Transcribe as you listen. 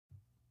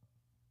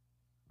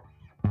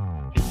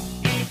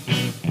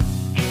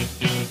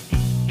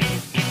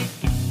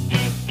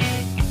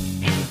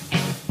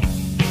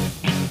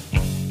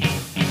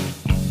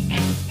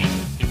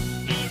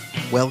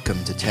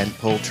Welcome to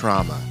Tentpole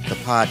Trauma, the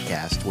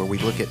podcast where we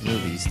look at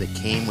movies that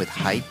came with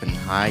hype and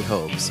high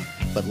hopes,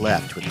 but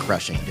left with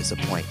crushing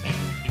disappointment,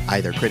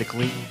 either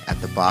critically, at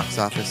the box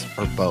office,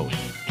 or both.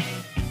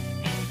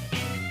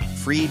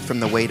 Freed from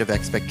the weight of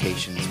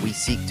expectations, we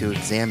seek to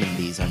examine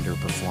these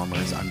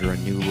underperformers under a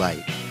new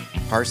light,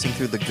 parsing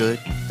through the good,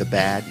 the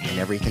bad, and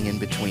everything in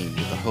between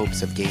with the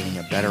hopes of gaining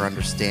a better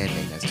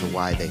understanding as to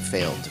why they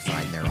failed to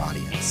find their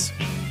audience.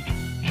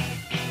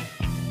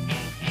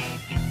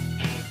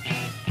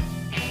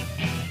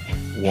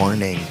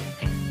 Warning,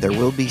 there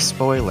will be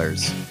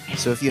spoilers,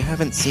 so if you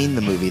haven't seen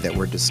the movie that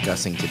we're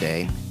discussing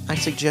today, I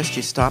suggest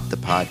you stop the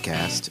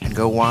podcast and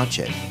go watch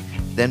it.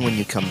 Then when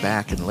you come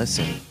back and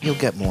listen, you'll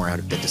get more out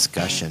of the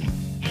discussion.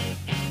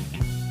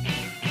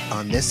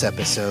 On this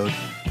episode,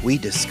 we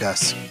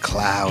discuss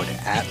Cloud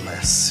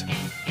Atlas.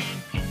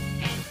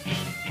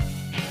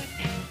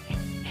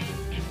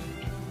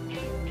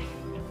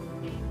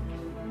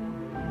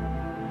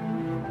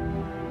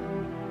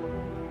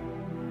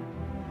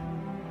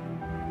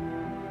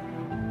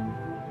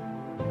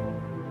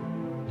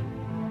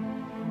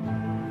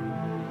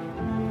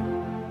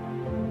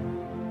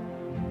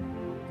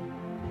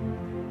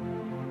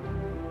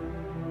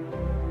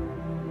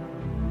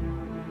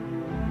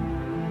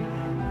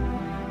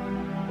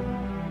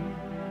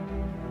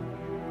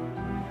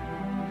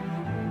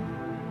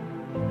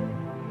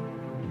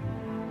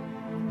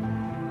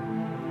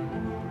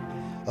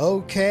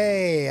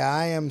 Okay,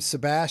 I am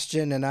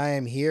Sebastian, and I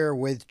am here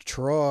with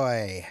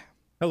Troy.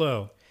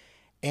 Hello.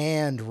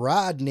 And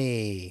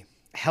Rodney.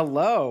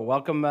 Hello.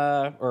 Welcome,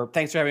 or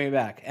thanks for having me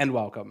back, and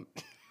welcome.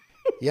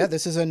 Yeah,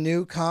 this is a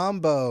new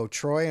combo,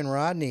 Troy and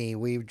Rodney.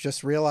 We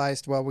just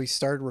realized while we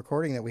started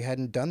recording that we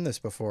hadn't done this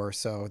before,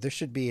 so this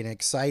should be an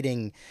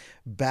exciting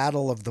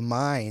battle of the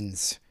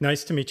minds.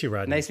 Nice to meet you,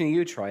 Rodney. Nice meeting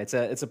you, Troy. It's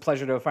a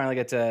pleasure to finally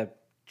get to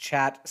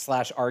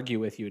chat/argue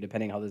with you,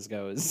 depending how this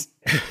goes.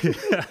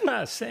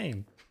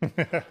 Same.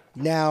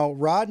 Now,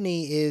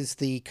 Rodney is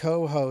the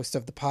co-host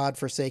of the Pod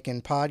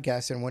Forsaken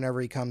podcast, and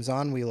whenever he comes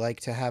on, we like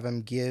to have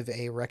him give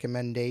a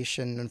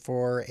recommendation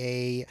for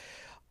a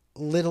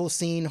little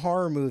scene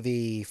horror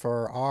movie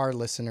for our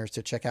listeners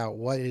to check out.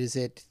 What is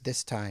it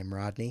this time,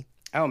 Rodney?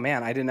 Oh,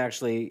 man, I didn't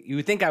actually... You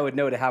would think I would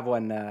know to have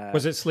one...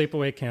 Was it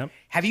Sleepaway Camp?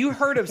 Have you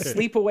heard of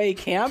Sleepaway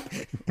Camp?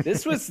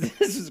 This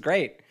was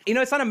great. You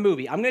know, it's not a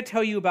movie. I'm going to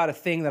tell you about a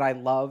thing that I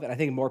love and I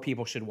think more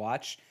people should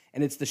watch,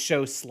 and it's the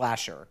show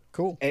Slasher.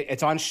 Cool.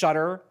 It's on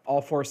Shudder,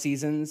 all 4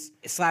 seasons.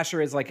 Slasher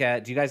is like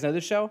a... Do you guys know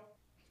this show?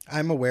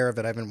 I'm aware of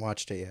it. I haven't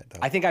watched it yet, though.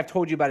 I think I've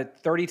told you about it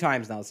 30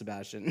 times now,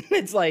 Sebastian.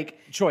 It's like,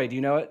 Troy, do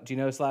you know it? Do you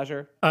know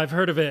Slasher? I've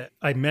heard of it.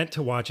 I meant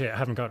to watch it. I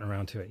haven't gotten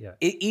around to it yet.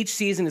 Each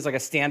season is like a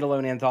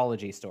standalone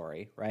anthology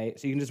story, right?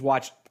 So you can just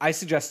watch. I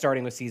suggest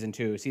starting with season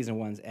 2. Season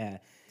 1's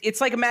It's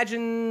like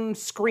imagine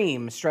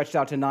Scream stretched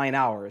out to 9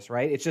 hours,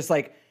 right? It's just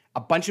like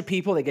a bunch of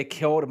people that get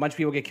killed. A bunch of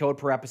people get killed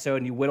per episode,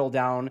 and you whittle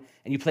down,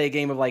 and you play a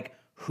game of like,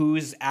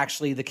 who's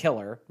actually the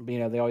killer? You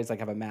know, they always like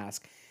have a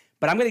mask.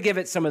 But I'm going to give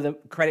it some of the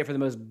credit for the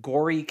most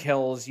gory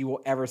kills you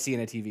will ever see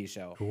in a TV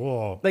show.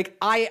 Cool. Like,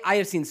 I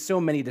have seen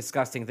so many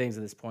disgusting things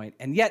at this point,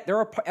 and yet there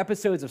are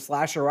episodes of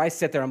Slasher where I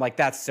sit there and I'm like,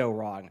 that's so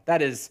wrong.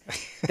 That is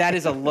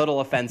a little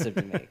offensive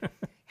to me.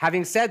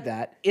 Having said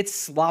that, it's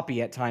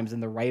sloppy at times in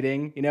the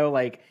writing. You know,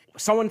 like,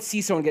 someone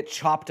sees someone get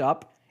chopped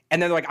up,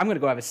 and then they're like, I'm going to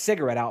go have a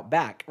cigarette out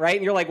back, right?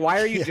 And you're like, why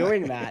are you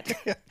doing that?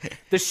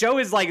 The show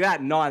is like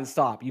that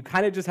nonstop. You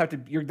kind of just have to,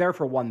 you're there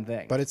for one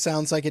thing. But it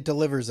sounds like it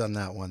delivers on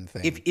that one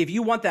thing. If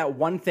you want that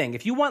one thing,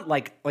 if you want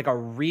like a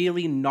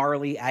really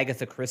gnarly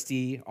Agatha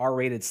Christie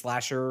R-rated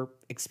slasher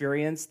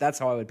experience, that's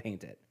how I would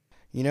paint it.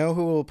 You know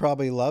who will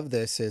probably love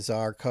this is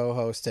our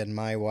co-host and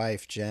my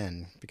wife,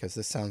 Jen, because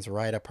this sounds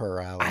right up her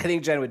alley. I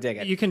think Jen would dig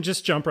it. You can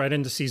just jump right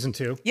into season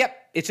 2. Yep.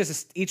 It's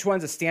just each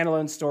one's a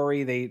standalone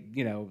story. They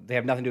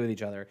have nothing to do with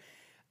each other.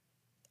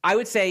 I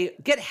would say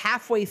get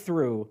halfway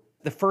through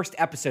the first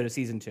episode of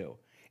season 2,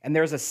 and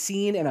there's a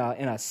scene in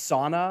a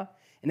sauna,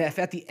 and if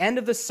at the end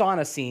of the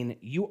sauna scene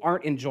you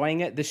aren't enjoying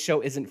it, this show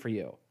isn't for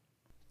you.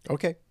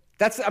 Okay.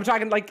 That's like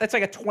a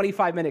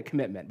 25-minute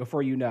commitment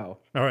before you know.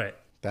 All right.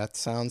 That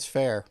sounds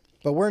fair.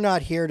 But we're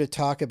not here to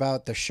talk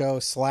about the show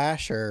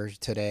Slasher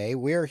today.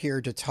 We're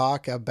here to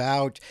talk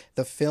about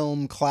the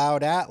film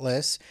Cloud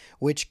Atlas,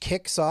 which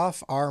kicks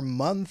off our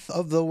month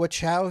of the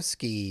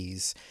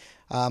Wachowskis.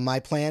 My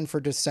plan for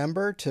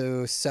December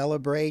to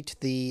celebrate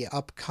the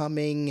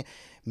upcoming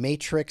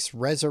Matrix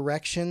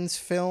Resurrections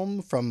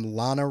film from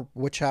Lana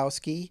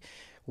Wachowski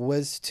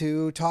was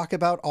to talk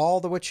about all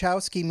the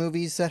Wachowski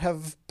movies that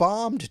have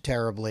bombed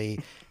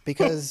terribly,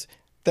 because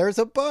there's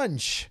a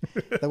bunch.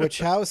 The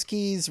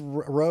Wachowskis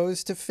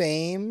rose to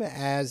fame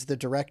as the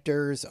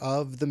directors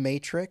of The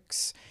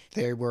Matrix.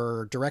 They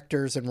were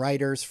directors and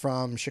writers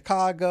from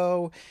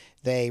Chicago.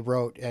 They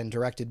wrote and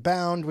directed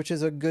Bound, which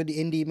is a good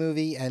indie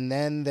movie. And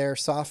then their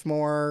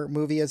sophomore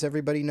movie, as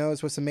everybody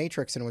knows, was The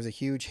Matrix, and it was a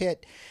huge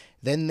hit.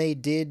 Then they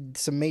did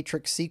some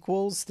Matrix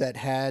sequels that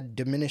had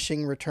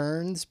diminishing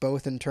returns,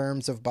 both in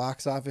terms of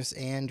box office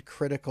and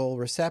critical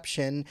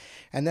reception.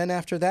 And then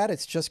after that,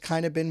 it's just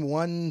kind of been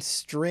one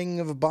string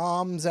of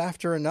bombs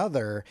after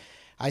another.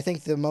 I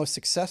think the most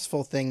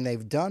successful thing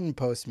they've done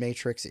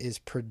post-Matrix is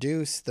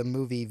produce the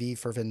movie V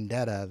for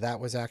Vendetta. That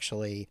was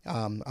actually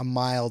a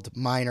mild,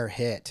 minor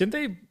hit. Did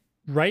they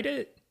write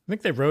it? I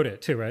think they wrote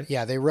it too, right?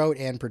 Yeah, they wrote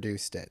and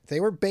produced it. They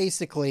were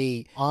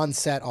basically on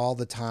set all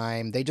the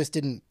time. They just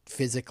didn't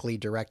physically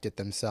direct it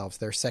themselves.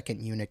 Their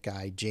second unit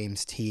guy,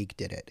 James Teague,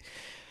 did it.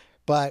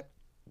 But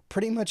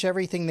pretty much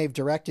everything they've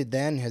directed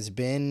then has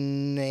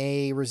been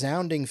a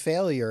resounding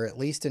failure, at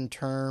least in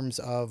terms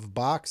of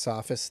box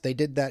office. They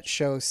did that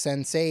show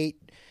Sense8,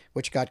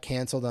 which got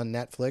canceled on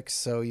Netflix,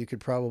 so you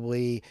could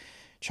probably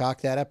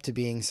chalk that up to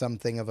being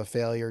something of a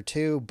failure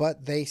too,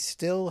 but they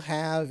still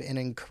have an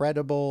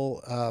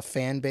incredible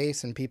fan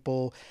base, and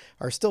people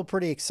are still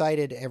pretty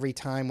excited every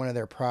time one of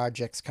their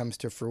projects comes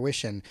to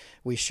fruition.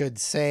 We should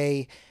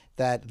say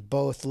that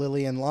both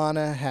Lily and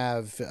Lana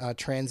have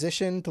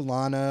transitioned.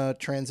 Lana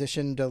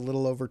transitioned a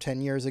little over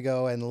 10 years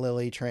ago, and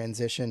Lily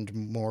transitioned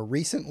more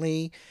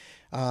recently.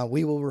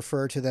 We will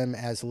refer to them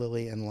as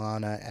Lily and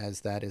Lana,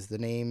 as that is the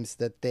names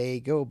that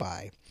they go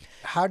by.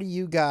 How do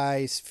you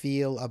guys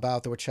feel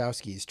about the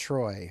Wachowskis?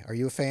 Troy, are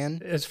you a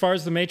fan? As far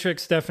as The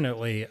Matrix,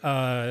 definitely.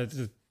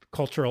 The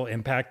cultural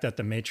impact that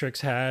The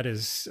Matrix had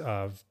is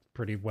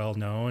pretty well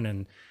known.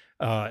 And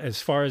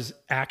as far as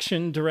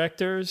action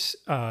directors,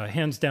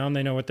 hands down,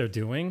 they know what they're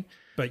doing.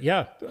 But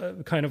yeah,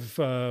 kind of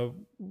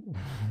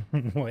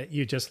what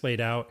you just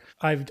laid out.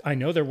 I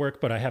know their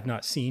work, but I have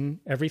not seen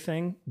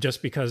everything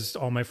just because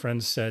all my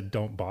friends said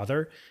don't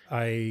bother.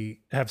 I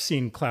have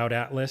seen Cloud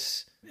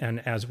Atlas,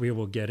 and as we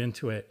will get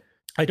into it,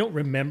 I don't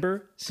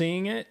remember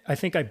seeing it. I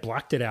think I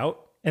blocked it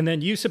out. And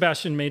then you,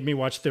 Sebastian, made me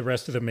watch the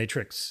rest of the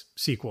Matrix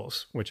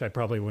sequels, which I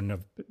probably wouldn't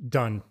have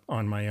done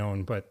on my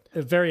own, but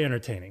very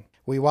entertaining.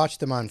 We watched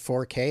them on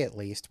 4K at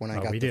least when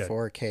I got the did.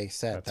 4K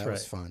set. That's that right.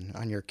 was fun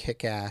on your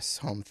kick-ass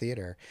home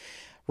theater.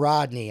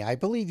 Rodney, I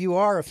believe you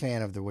are a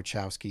fan of the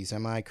Wachowskis.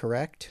 Am I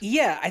correct?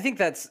 Yeah, I think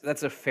that's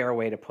a fair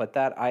way to put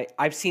that.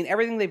 I've seen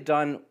everything they've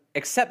done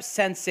except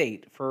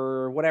Sense8.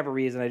 For whatever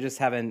reason, I just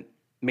haven't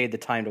made the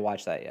time to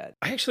watch that yet.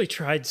 I actually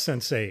tried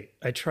Sense8.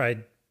 I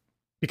tried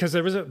because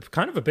there was a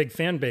kind of a big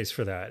fan base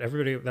for that.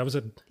 There was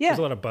a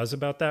lot of buzz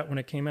about that when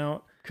it came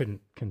out.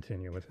 Couldn't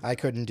continue with it. I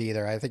couldn't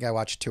either. I think I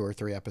watched 2 or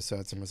 3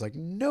 episodes and was like,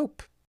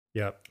 nope.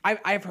 Yep.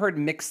 I've heard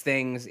mixed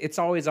things. It's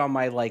always on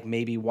my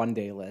maybe one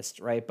day list,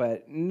 right?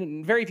 But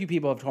very few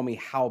people have told me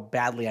how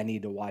badly I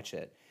need to watch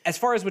it. As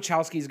far as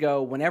Wachowskis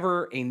go,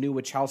 whenever a new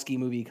Wachowski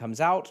movie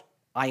comes out,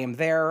 I am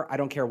there. I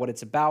don't care what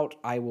it's about.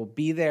 I will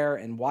be there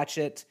and watch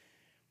it.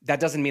 That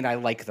doesn't mean I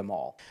like them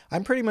all.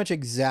 I'm pretty much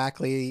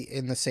exactly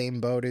in the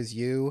same boat as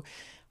you.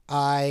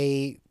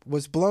 I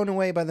was blown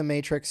away by The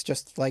Matrix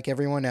just like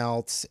everyone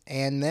else.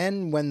 And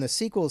then when the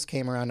sequels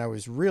came around, I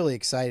was really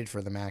excited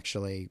for them,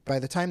 actually. By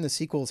the time the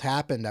sequels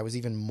happened, I was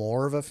even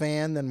more of a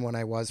fan than when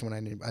I was when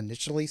I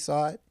initially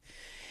saw it.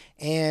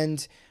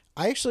 And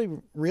I actually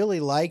really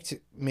liked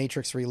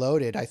Matrix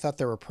Reloaded. I thought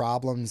there were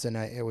problems and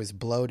it was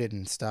bloated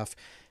and stuff.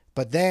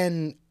 But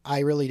then I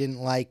really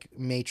didn't like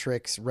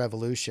Matrix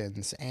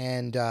Revolutions,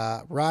 and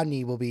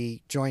Rodney will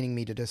be joining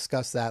me to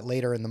discuss that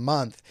later in the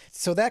month.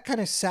 So that kind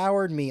of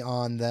soured me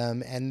on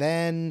them, and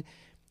then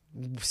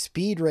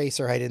Speed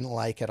Racer I didn't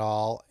like at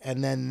all,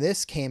 and then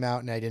this came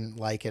out and I didn't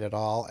like it at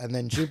all, and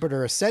then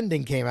Jupiter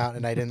Ascending came out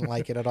and I didn't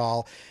like it at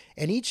all.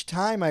 And each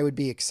time I would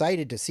be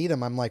excited to see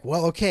them, I'm like,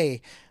 well, okay,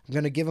 I'm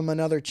going to give them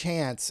another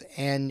chance.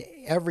 And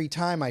every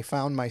time I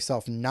found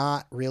myself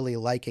not really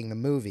liking the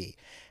movie.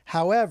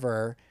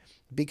 However,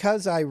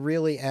 because I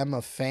really am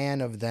a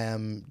fan of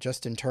them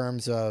just in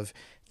terms of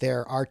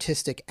their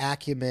artistic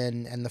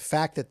acumen and the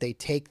fact that they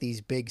take these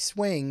big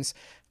swings,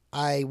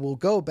 I will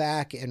go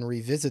back and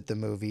revisit the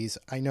movies.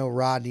 I know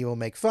Rodney will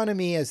make fun of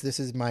me as this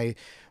is my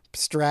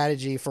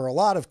strategy for a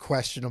lot of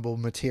questionable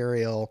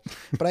material,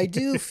 but I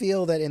do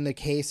feel that in the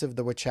case of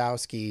the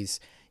Wachowskis,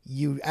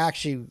 you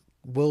actually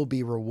will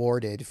be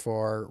rewarded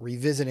for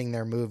revisiting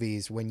their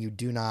movies when you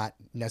do not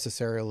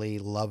necessarily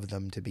love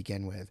them to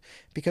begin with,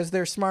 because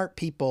they're smart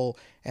people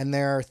and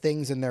there are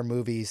things in their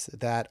movies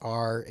that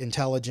are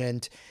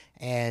intelligent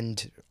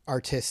and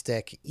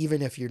artistic,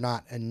 even if you're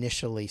not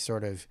initially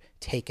sort of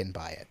taken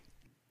by it.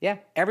 Yeah,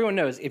 everyone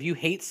knows if you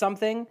hate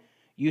something,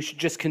 you should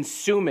just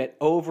consume it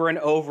over and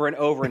over and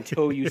over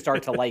until you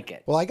start to like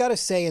it. Well, I got to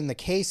say, in the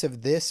case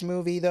of this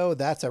movie, though,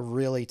 that's a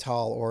really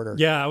tall order.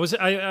 Yeah, I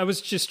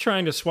was just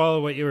trying to swallow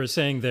what you were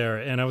saying there,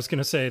 and I was going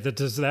to say that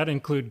does that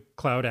include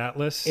Cloud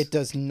Atlas? It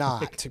does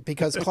not,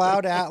 because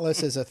Cloud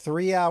Atlas is a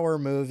 3-hour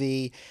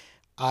movie.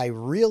 I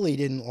really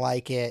didn't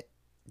like it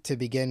to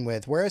begin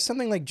with, whereas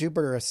something like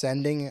Jupiter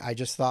Ascending I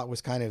just thought was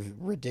kind of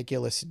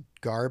ridiculous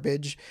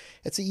garbage.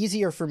 It's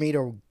easier for me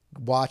to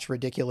watch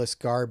ridiculous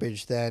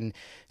garbage than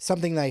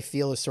something that I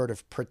feel is sort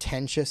of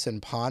pretentious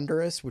and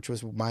ponderous, which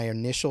was my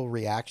initial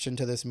reaction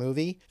to this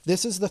movie.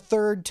 This is the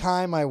third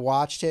time I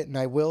watched it, and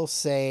I will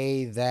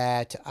say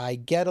that I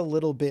get a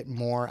little bit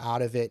more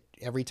out of it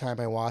every time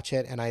I watch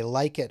it, and I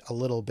like it a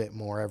little bit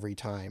more every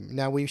time.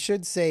 Now, we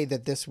should say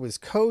that this was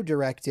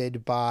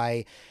co-directed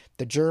by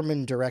the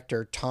German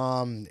director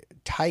Tom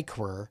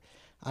Tykwer.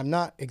 I'm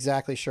not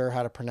exactly sure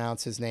how to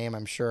pronounce his name.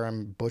 I'm sure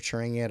I'm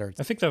butchering it. Or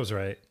I think that was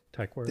right.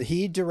 Tykwer.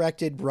 He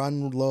directed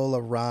Run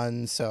Lola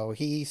Run, so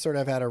he sort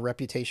of had a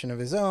reputation of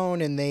his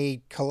own, and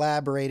they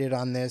collaborated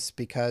on this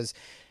because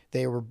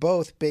they were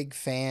both big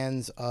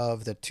fans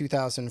of the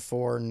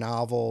 2004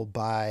 novel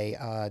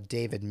by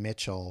David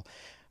Mitchell.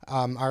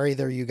 Are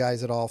either of you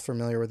guys at all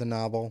familiar with the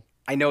novel?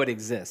 I know it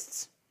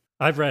exists.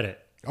 I've read it.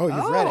 Oh,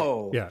 you've read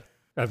it? Yeah,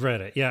 I've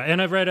read it. Yeah,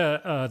 and I've read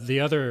the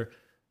other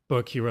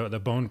book he wrote, The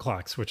Bone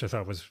Clocks, which I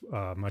thought was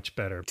much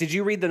better. Did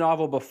you read the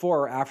novel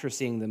before or after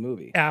seeing the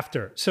movie?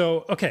 After.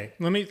 So, okay,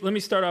 let me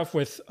start off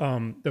with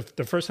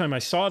the first time I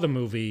saw the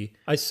movie.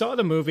 I saw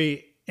the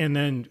movie, and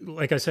then,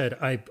 like I said,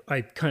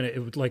 I kind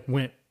of, it like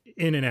went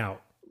in and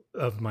out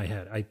of my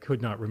head. I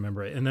could not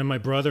remember it. And then my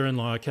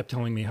brother-in-law kept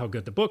telling me how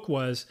good the book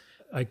was.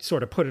 I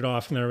sort of put it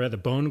off, and then I read The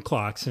Bone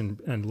Clocks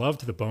and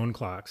loved The Bone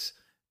Clocks.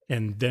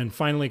 And then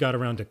finally got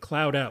around to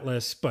Cloud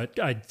Atlas, but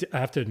I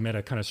have to admit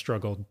I kind of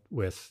struggled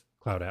with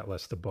Cloud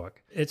Atlas, the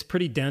book. It's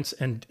pretty dense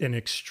and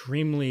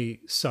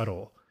extremely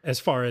subtle as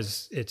far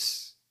as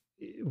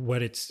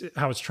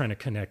how it's trying to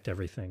connect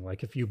everything.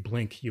 Like if you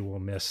blink, you will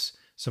miss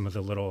some of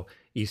the little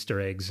Easter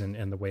eggs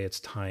and the way it's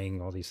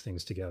tying all these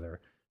things together.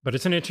 But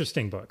it's an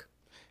interesting book.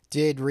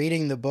 Did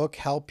reading the book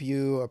help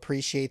you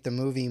appreciate the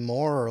movie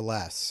more or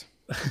less?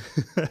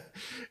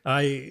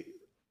 I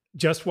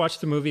just watched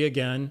the movie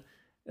again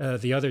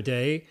the other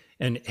day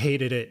and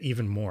hated it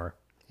even more.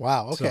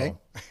 Wow. Okay.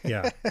 So,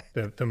 yeah,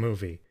 the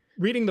movie.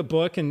 Reading the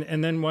book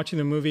and then watching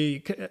the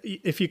movie,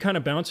 if you kind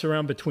of bounce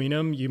around between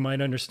them, you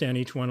might understand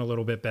each one a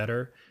little bit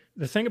better.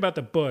 The thing about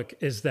the book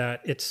is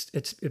that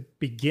it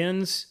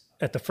begins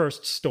at the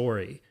first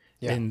story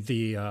in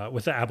the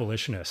with the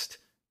abolitionist,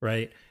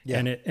 right?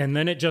 Yeah. And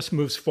then it just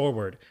moves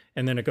forward,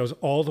 and then it goes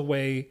all the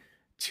way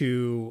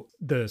to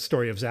the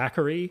story of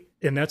Zachary,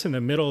 and that's in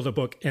the middle of the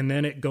book, and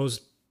then it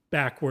goes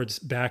backwards,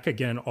 back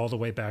again, all the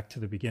way back to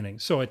the beginning.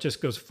 So it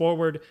just goes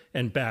forward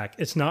and back.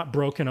 It's not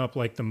broken up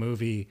like the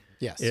movie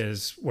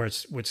is, where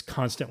it's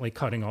constantly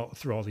cutting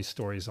through all these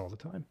stories all the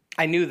time.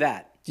 I knew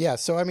that. Yeah.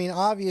 So, I mean,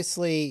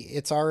 obviously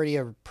it's already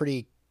a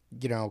pretty,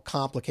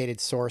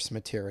 complicated source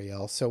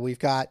material. So we've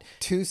got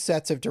two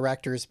sets of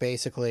directors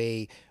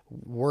basically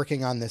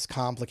working on this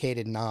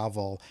complicated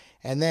novel,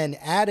 and then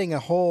adding a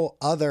whole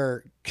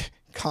other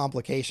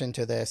complication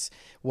to this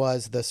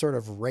was the sort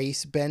of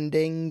race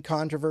bending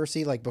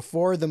controversy. Like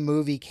before the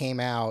movie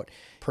came out,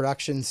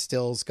 production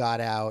stills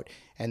got out,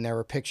 and there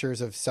were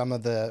pictures of some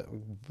of the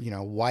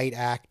white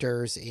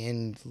actors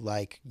in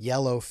like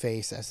yellow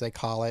face, as they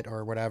call it,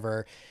 or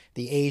whatever,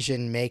 the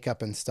Asian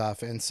makeup and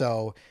stuff. And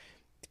so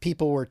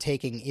people were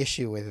taking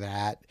issue with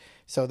that.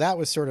 So that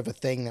was sort of a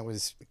thing that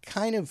was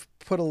kind of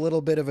put a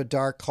little bit of a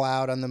dark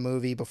cloud on the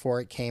movie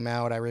before it came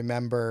out. I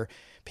remember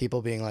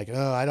people being like,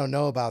 oh, I don't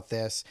know about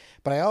this.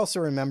 But I also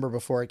remember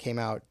before it came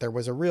out, there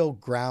was a real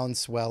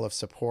groundswell of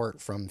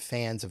support from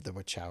fans of the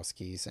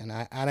Wachowskis. And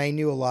I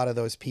knew a lot of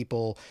those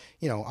people,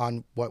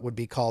 on what would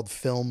be called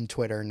film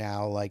Twitter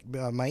now, like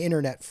my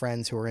internet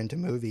friends who are into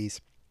movies.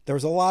 There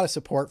was a lot of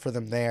support for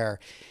them there.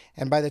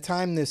 And by the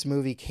time this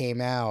movie came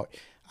out,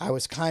 I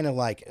was kind of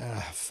like,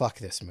 fuck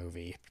this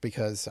movie,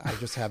 because I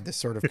just have this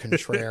sort of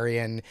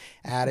contrarian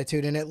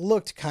attitude, and it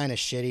looked kind of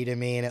shitty to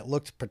me, and it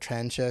looked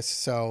pretentious.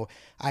 So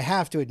I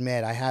have to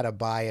admit, I had a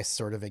bias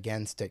sort of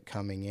against it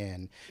coming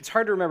in. It's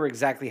hard to remember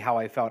exactly how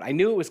I felt. I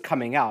knew it was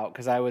coming out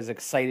because I was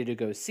excited to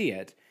go see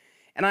it.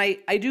 And I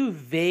do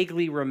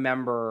vaguely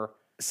remember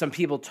some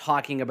people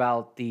talking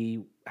about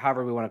the,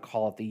 however we want to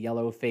call it, the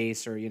yellow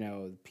face, or,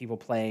 people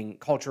playing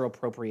cultural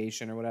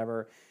appropriation or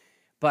whatever.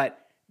 But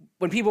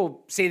when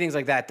people say things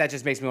like that, that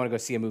just makes me want to go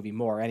see a movie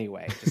more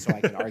anyway, just so I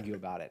can argue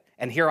about it.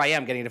 And here I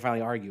am getting to finally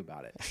argue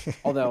about it.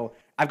 Although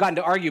I've gotten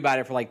to argue about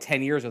it for like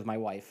 10 years with my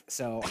wife,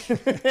 so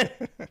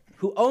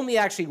who only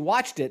actually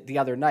watched it the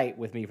other night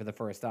with me for the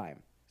first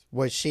time.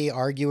 Was she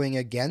arguing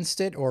against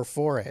it or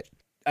for it?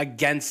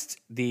 Against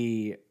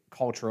the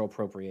cultural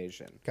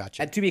appropriation.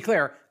 Gotcha. And to be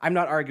clear, I'm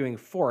not arguing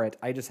for it.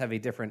 I just have a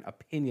different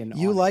opinion on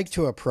it. You like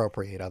to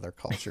appropriate other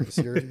cultures.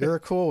 You're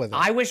cool with it.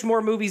 I wish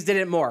more movies did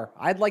it more.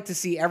 I'd like to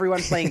see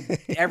everyone playing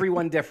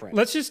everyone different.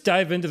 Let's just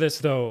dive into this,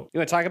 though. You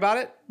want to talk about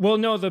it? Well,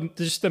 no,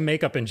 just the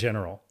makeup in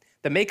general.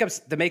 The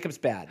makeup's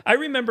bad. I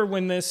remember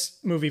when this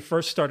movie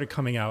first started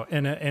coming out,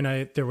 and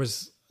there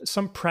was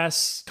some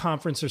press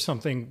conference or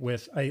something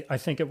with, I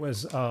think it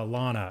was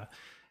Lana,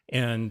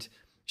 and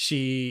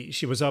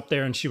she was up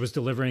there and she was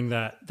delivering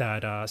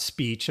that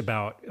speech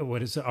about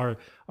what is our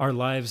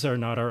lives are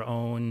not our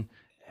own,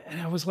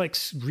 And I was like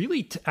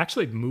really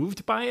actually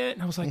moved by it.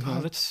 And I was like,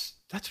 oh, that's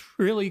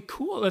really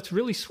cool. That's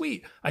really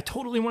sweet. I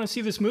totally want to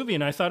see this movie.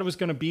 And I thought it was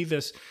going to be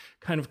this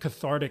kind of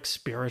cathartic,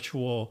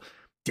 spiritual,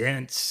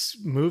 dense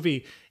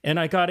movie. And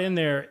I got in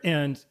there,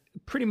 and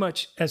pretty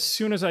much as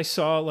soon as I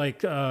saw like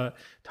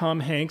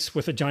Tom Hanks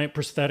with a giant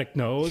prosthetic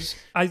nose,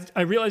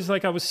 I realized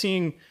like I was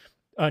seeing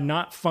a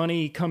not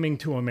funny Coming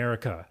to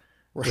America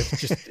with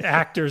just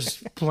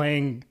actors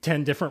playing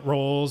 10 different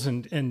roles.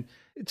 And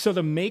so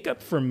the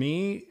makeup for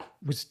me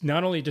was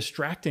not only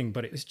distracting,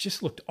 but it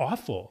just looked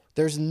awful.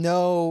 There's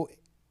no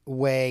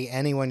way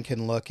anyone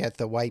can look at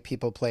the white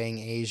people playing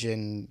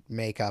Asian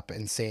makeup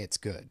and say it's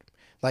good.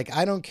 Like,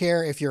 I don't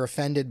care if you're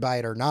offended by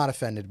it or not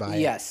offended by it.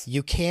 Yes.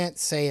 You can't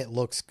say it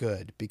looks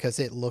good because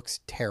it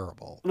looks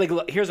terrible. Like,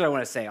 look, here's what I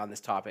want to say on this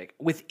topic.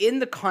 Within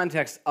the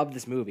context of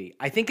this movie,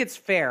 I think it's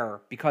fair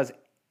because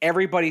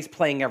everybody's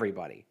playing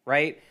everybody,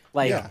 right?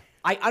 Like, Yeah.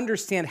 I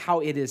understand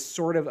how it is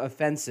sort of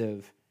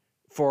offensive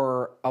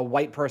for a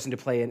white person to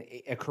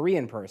play a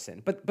Korean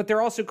person, but there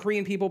are also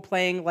Korean people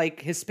playing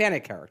like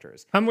Hispanic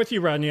characters. I'm with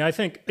you, Rodney. I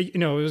think,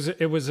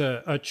 it was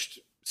a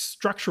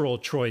structural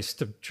choice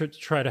to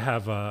try to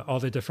have all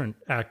the different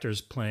actors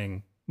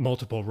playing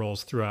multiple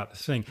roles throughout the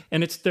thing.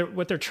 And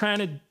what they're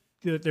trying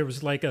to, there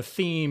was like a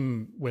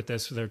theme with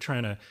this. They're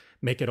trying to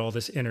make it all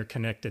this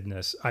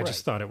interconnectedness. I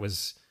just thought it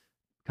was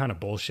kind of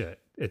bullshit.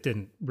 It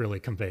didn't really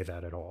convey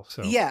that at all.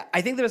 So Yeah,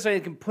 I think the best way I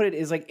can put it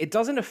is like, it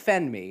doesn't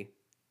offend me,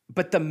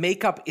 but the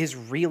makeup is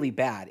really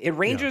bad. It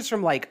ranges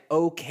from like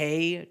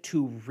okay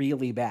to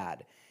really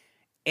bad.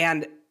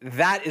 And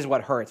that is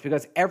what hurts,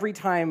 because every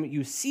time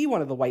you see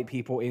one of the white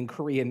people in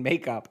Korean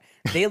makeup,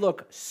 they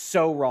look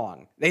so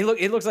wrong.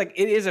 It looks like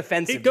it is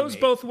offensive. it goes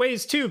both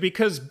ways too,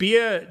 because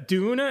Bia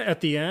Duna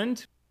at the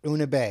end,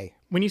 Una Bay.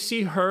 when you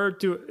see her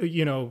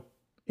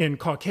in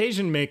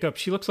Caucasian makeup,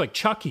 she looks like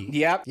Chucky.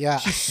 Yep. Yeah.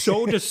 She's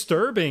so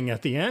disturbing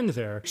at the end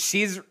there.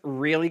 She's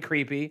really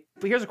creepy.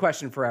 But here's a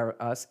question for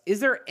us. Is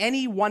there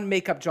any one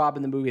makeup job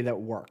in the movie that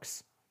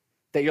works?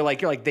 That you're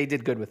like, they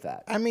did good with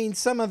that? I mean,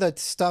 some of the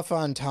stuff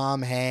on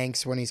Tom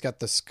Hanks when he's got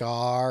the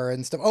scar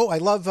and stuff. Oh, I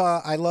love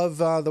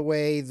the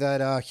way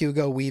that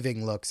Hugo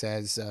Weaving looks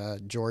as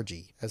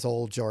Georgie, as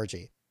old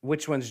Georgie.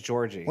 Which one's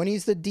Georgie? When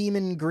he's the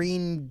demon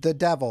green, the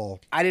devil.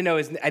 I didn't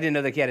know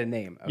that he had a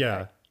name. Okay.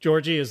 Yeah.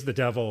 Georgie is the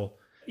devil.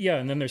 Yeah,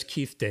 and then there's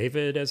Keith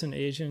David as an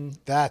Asian.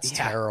 That's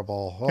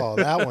terrible. Oh,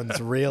 that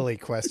one's really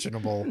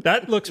questionable.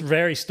 That looks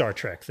very Star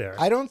Trek there.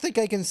 I don't think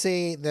I can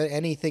say that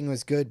anything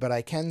was good, but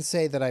I can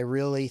say that I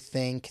really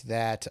think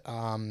that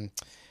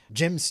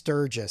Jim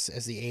Sturgis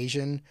as the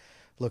Asian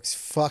looks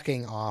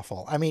fucking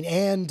awful. I mean,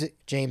 and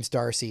James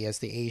Darcy as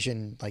the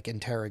Asian like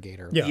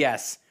interrogator. Yeah.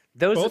 Yes.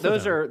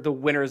 Those are the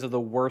winners of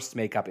the worst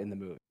makeup in the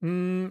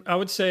movie. I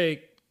would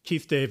say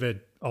Keith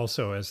David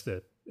also as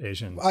the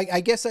Asian.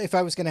 I guess if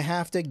I was going to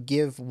have to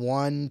give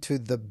one to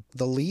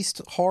the least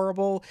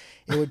horrible,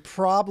 it would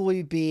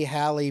probably be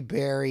Halle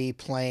Berry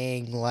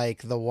playing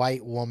like the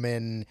white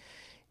woman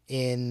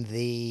in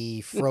the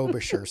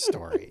Frobisher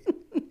story.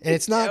 And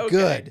it's not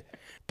good,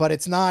 but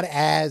it's not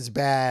as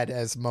bad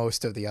as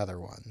most of the other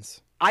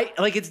ones.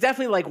 It's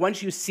definitely like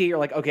once you see it, you're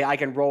like, okay, I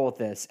can roll with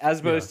this. As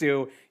opposed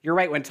to, you're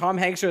right, when Tom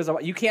Hanks shows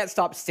up, you can't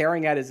stop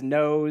staring at his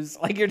nose.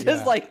 Like, you're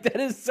just like, that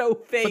is so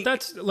fake. But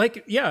that's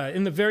like,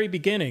 in the very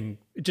beginning,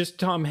 just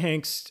Tom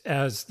Hanks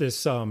as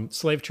this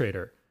slave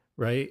trader,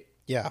 right?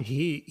 Yeah.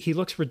 He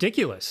looks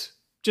ridiculous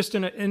just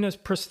in his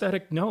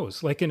prosthetic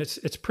nose. Like, and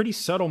it's pretty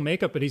subtle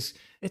makeup, but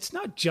it's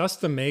not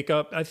just the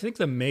makeup. I think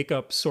the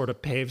makeup sort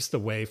of paves the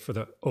way for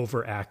the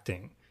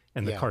overacting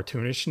and the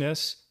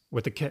cartoonishness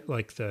with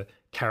the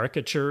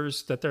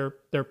caricatures that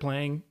they're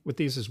playing with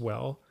these as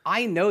well.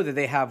 I know that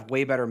they have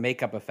way better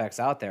makeup effects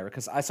out there,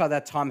 because I saw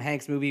that Tom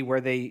Hanks movie where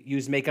they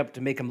use makeup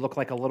to make him look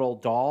like a little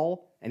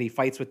doll, and he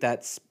fights with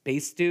that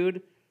space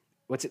dude.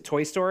 What's it,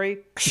 Toy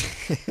Story?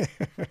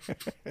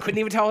 Couldn't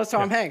even tell it was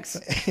Tom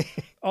Hanks.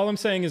 All I'm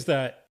saying is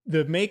that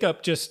the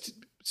makeup just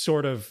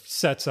sort of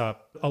sets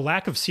up a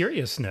lack of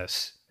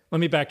seriousness. Let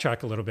me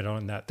backtrack a little bit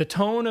on that. The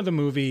tone of the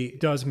movie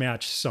does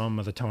match some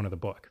of the tone of the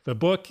book. The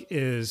book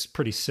is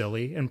pretty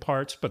silly in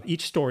parts, but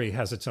each story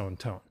has its own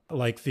tone.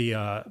 Like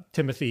the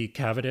Timothy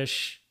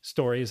Cavendish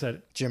story, is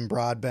that Jim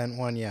Broadbent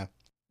one, yeah.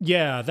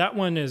 Yeah, that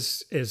one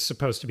is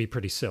supposed to be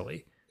pretty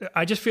silly.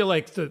 I just feel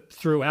like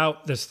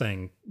throughout this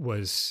thing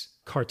was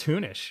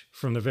cartoonish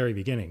from the very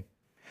beginning.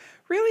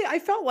 Really? I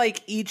felt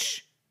like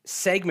each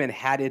segment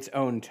had its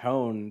own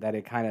tone that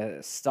it kind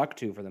of stuck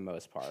to for the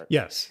most part.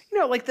 Yes.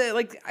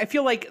 I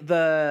feel like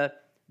the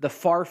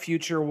far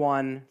future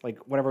one, like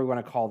whatever we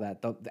want to call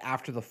that, the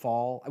after the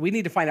fall. We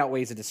need to find out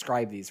ways to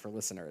describe these for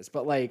listeners.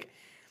 But like,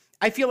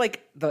 I feel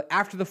like the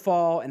After the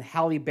Fall and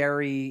Halle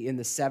Berry in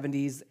the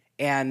 70s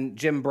and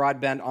Jim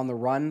Broadbent on the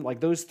Run, like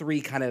those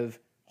three kind of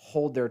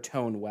hold their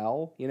tone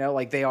well,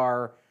 like they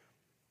are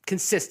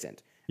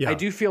consistent. Yeah. I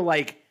do feel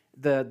like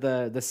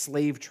the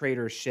slave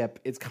trader ship,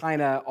 it's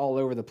kind of all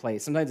over the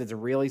place. Sometimes it's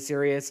really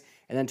serious,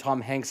 and then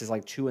Tom Hanks is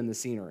like chewing the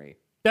scenery.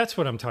 That's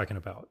what I'm talking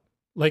about.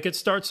 Like, it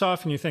starts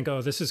off and you think,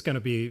 oh, this is going to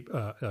be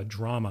a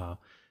drama,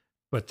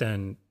 but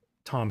then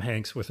Tom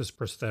Hanks with his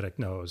prosthetic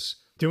nose,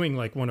 doing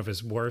like one of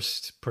his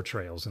worst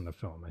portrayals in the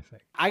film, I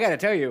think. I gotta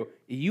tell you,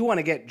 you want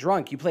to get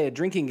drunk, you play a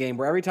drinking game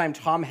where every time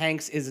Tom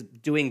Hanks is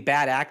doing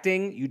bad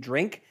acting, you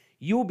drink,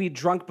 you will be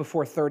drunk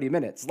before 30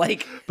 minutes.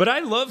 Like, but I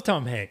love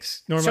Tom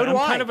Hanks. Norman, So do I'm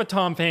I. kind of a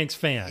Tom Hanks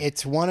fan.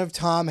 It's one of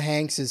Tom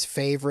Hanks's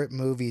favorite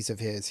movies of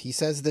his. He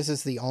says this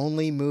is the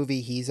only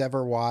movie he's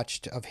ever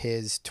watched of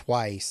his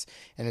twice,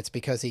 and it's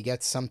because he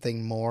gets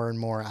something more and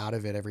more out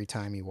of it every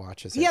time he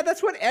watches it. yeah,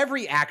 that's what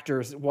every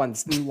actor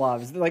wants and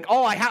loves. They're like,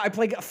 oh, I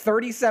play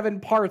 37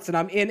 parts and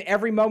I'm in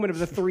every moment of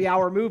the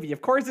 3-hour movie.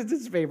 Of course it's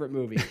his favorite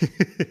movie.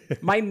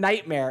 My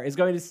nightmare is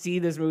going to see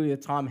this movie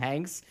with Tom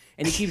Hanks,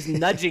 and he keeps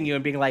nudging you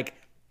and being like,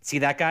 see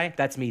that guy?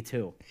 That's me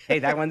too. Hey,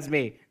 that one's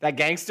me. That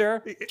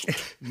gangster?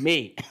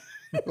 Me.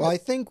 Well, I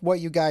think what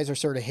you guys are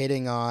sort of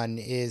hitting on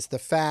is the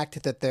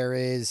fact that there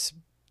is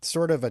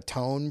sort of a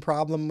tone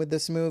problem with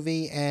this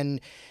movie. And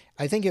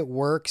I think it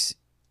works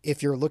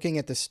if you're looking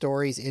at the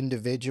stories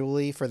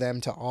individually for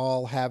them to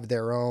all have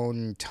their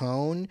own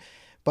tone.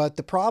 But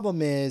the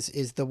problem is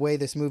the way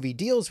this movie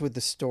deals with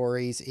the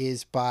stories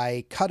is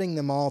by cutting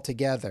them all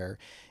together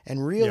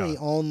and really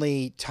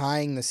only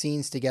tying the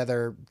scenes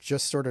together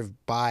just sort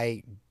of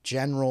by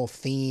general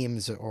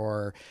themes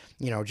or,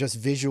 just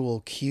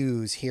visual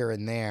cues here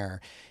and there.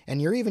 And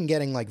you're even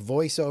getting like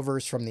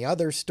voiceovers from the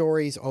other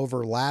stories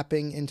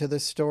overlapping into the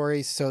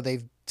stories. So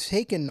they've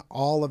taken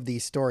all of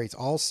these stories,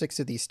 all 6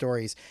 of these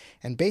stories,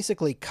 and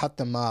basically cut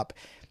them up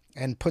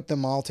and put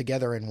them all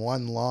together in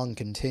one long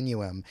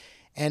continuum.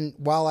 And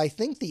while I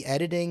think the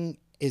editing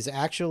is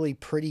actually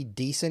pretty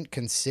decent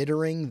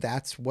considering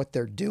that's what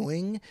they're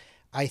doing,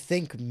 I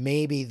think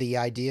maybe the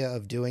idea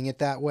of doing it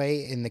that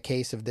way in the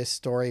case of this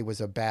story was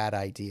a bad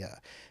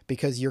idea,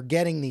 because you're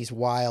getting these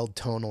wild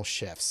tonal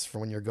shifts for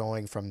when you're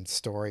going from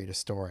story to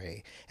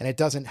story. And it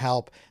doesn't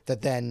help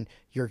that then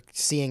you're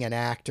seeing an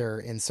actor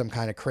in some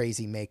kind of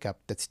crazy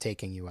makeup that's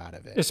taking you out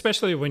of it.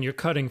 Especially when you're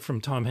cutting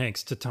from Tom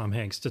Hanks to Tom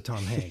Hanks to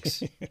Tom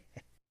Hanks.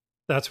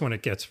 That's when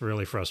it gets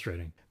really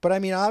frustrating. But I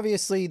mean,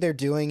 obviously they're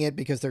doing it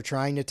because they're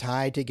trying to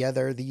tie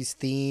together these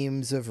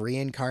themes of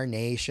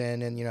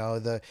reincarnation, and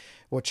the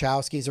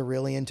Wachowskis are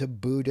really into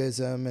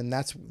Buddhism, and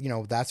that's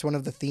one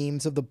of the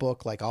themes of the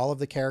book. Like all of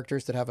the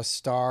characters that have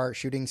a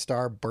shooting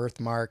star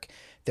birthmark,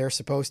 they're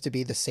supposed to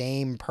be the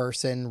same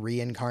person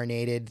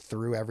reincarnated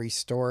through every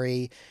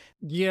story.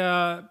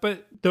 Yeah,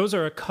 but those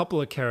are a couple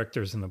of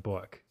characters in the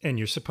book, and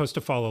you're supposed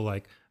to follow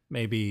like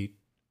maybe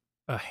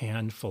a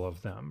handful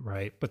of them,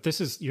 right? But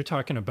you're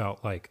talking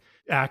about like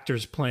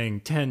actors playing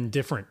 10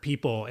 different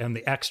people, and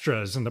the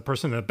extras and the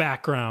person in the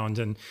background,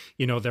 and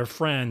their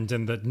friend,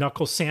 and the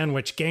knuckle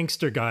sandwich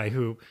gangster guy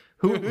who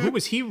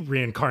was he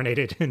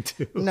reincarnated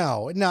into?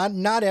 No,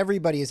 not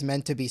everybody is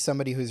meant to be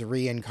somebody who's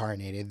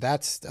reincarnated.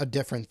 That's a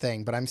different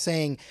thing. But I'm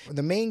saying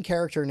the main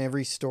character in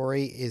every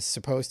story is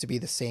supposed to be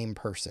the same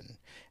person,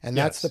 and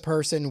that's the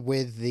person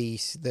with the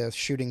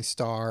shooting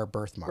star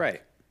birthmark,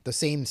 Right? The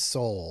same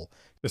soul.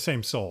 The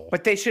same soul.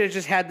 But they should have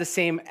just had the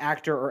same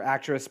actor or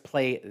actress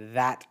play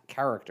that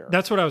character.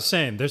 That's what I was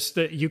saying.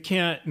 You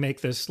can't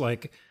make this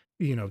like,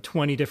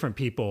 20 different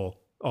people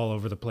all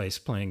over the place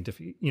playing,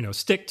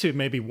 stick to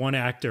maybe one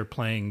actor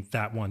playing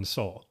that one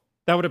soul.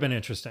 That would have been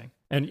interesting.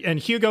 And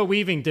Hugo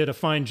Weaving did a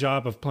fine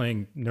job of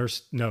playing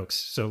Nurse Noakes.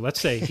 So let's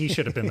say he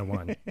should have been the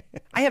one.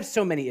 I have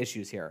so many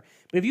issues here.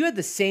 But if you had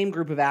the same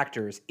group of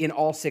actors in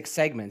all 6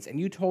 segments, and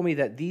you told me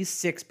that these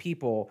 6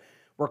 people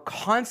were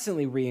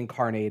constantly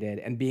reincarnated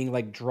and being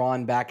like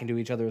drawn back into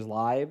each other's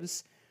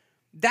lives,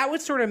 that would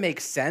sort of make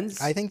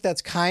sense. I think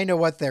that's kind of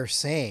what they're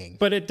saying.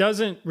 But it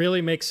doesn't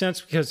really make sense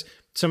because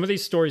some of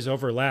these stories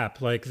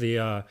overlap, like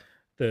the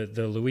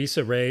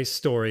Louisa Ray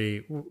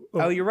story.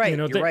 Oh, you're right.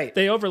 You're right.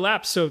 They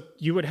overlap. So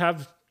you would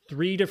have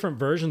 3 different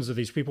versions of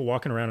these people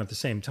walking around at the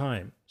same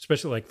time,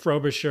 especially like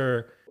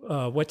Frobisher.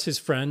 What's his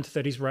friend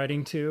that he's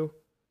writing to?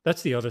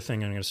 That's the other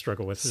thing I'm going to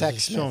struggle with.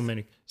 Sexsmith. So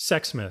many.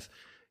 Sexsmith.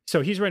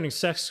 So he's writing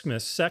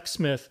Sexsmith.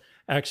 Sexsmith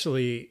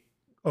actually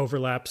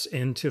overlaps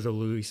into the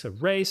Louisa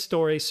Ray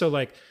story. So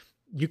like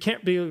you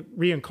can't be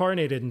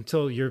reincarnated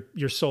until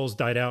your soul's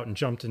died out and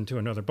jumped into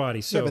another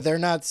body. So yeah, but they're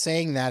not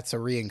saying that's a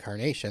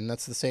reincarnation.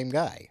 That's the same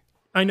guy.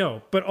 I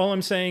know, but all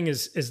I'm saying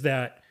is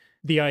that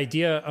the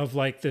idea of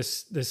like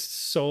this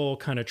soul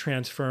kind of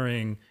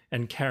transferring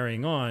and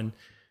carrying on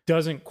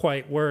doesn't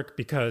quite work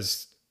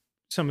because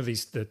some of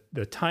these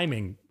the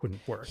timing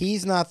wouldn't work.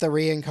 He's not the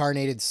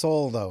reincarnated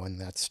soul though in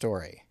that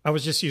story. I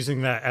was just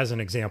using that as an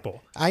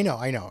example. I know.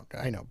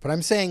 But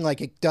I'm saying like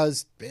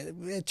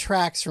it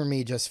tracks for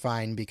me just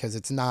fine because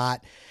it's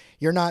not,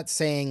 you're not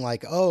saying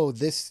like, oh,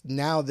 this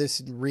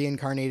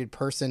reincarnated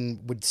person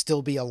would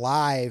still be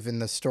alive in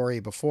the story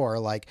before.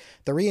 Like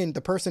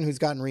the person who's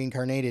gotten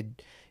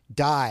reincarnated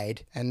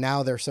died and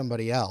now they're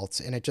somebody else,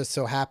 and it just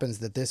so happens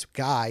that this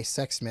guy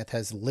Sexsmith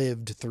has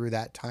lived through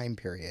that time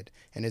period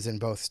and is in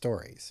both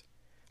stories.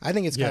 I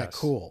think it's kind of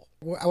cool.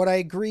 What I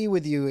agree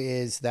with you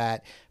is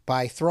that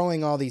by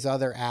throwing all these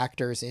other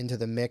actors into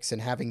the mix and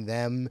having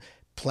them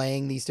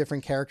playing these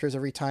different characters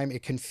every time,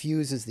 it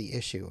confuses the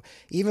issue.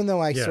 Even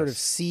though I sort of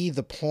see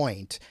the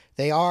point,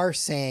 they are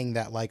saying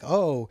that like,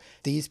 oh,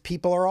 these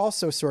people are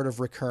also sort of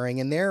recurring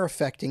and they're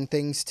affecting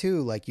things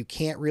too. Like you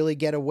can't really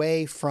get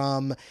away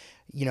from,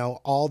 you know,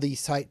 all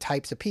these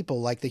types of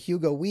people. Like the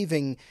Hugo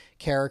Weaving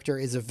character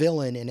is a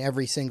villain in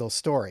every single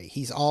story.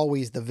 He's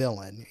always the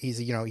villain. He's,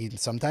 you know,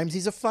 sometimes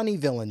he's a funny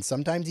villain.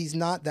 Sometimes he's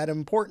not that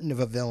important of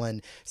a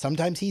villain.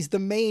 Sometimes he's the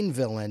main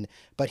villain,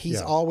 but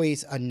he's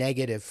always a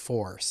negative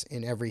force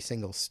in every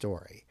single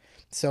story.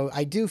 So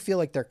I do feel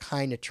like they're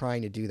kind of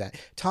trying to do that.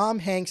 Tom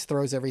Hanks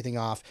throws everything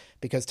off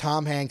because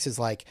Tom Hanks is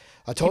like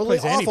a totally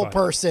awful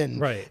person.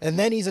 Right. And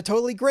then he's a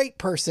totally great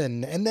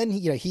person. And then,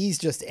 you know, he's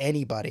just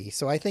anybody.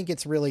 So I think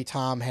it's really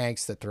Tom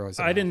Hanks that throws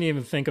it off. I didn't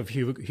even think of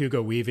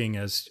Hugo Weaving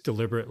as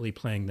deliberately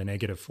playing the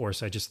negative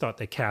force. I just thought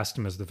they cast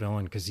him as the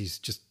villain because he's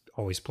just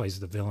always plays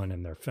the villain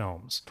in their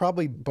films.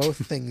 Probably both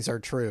things are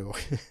true.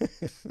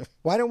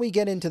 Why don't we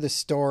get into the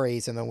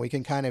stories and then we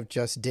can kind of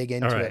just dig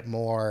into it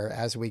more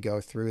as we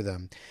go through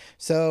them.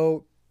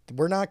 So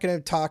we're not going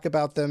to talk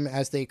about them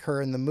as they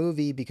occur in the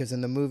movie because in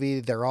the movie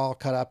they're all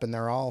cut up and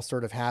they're all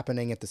sort of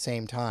happening at the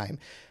same time.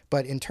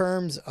 But in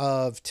terms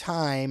of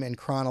time and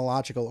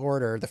chronological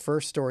order, the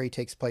first story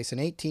takes place in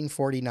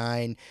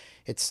 1849.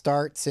 It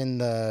starts in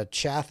the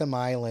Chatham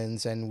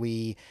Islands and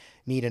we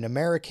meet an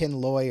American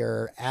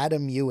lawyer,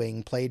 Adam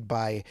Ewing, played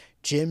by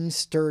Jim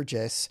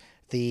Sturgis,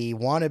 the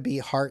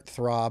wannabe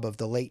heartthrob of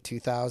the late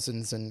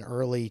 2000s and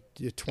early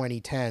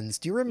 2010s.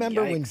 Do you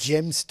remember when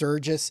Jim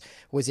Sturgis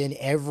was in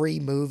every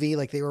movie?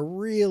 Like they were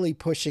really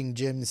pushing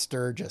Jim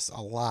Sturgis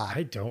a lot.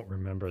 I don't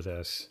remember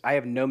this. I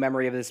have no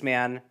memory of this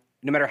man.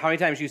 No matter how many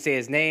times you say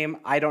his name,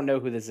 I don't know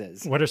who this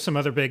is. What are some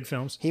other big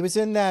films? He was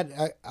in that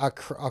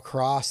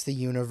Across the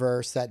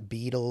Universe, that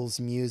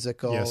Beatles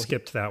musical. Yeah,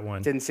 skipped that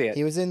one. Didn't see it.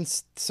 He was in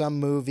some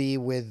movie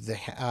with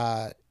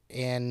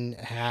Anne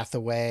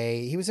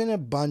Hathaway. He was in a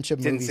bunch of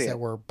movies that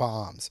were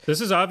bombs. This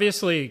is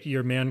obviously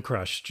your man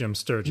crush, Jim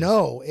Sturgis.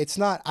 No, it's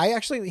not.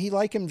 He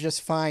like him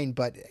just fine,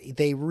 but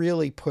they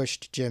really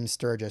pushed Jim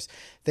Sturgis.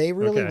 They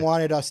really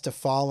wanted us to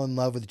fall in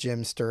love with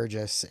Jim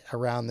Sturgis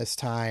around this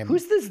time.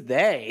 Who's this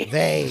they?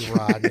 They,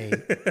 Rodney.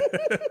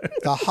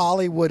 The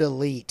Hollywood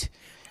elite.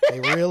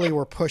 They really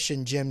were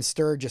pushing Jim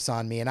Sturgis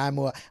on me, and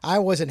I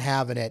wasn't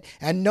having it,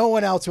 and no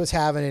one else was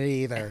having it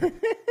either.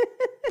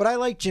 But I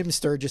like Jim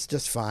Sturgis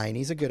just fine.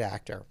 He's a good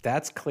actor.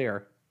 That's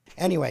clear.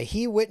 Anyway,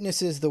 he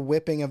witnesses the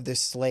whipping of this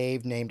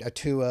slave named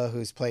Atua,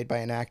 who's played by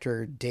an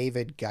actor,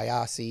 David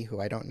Gyasi, who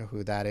I don't know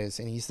who that is.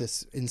 And he's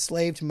this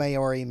enslaved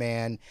Maori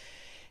man.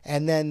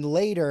 And then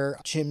later,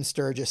 Jim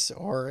Sturgis,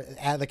 or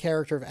the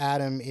character of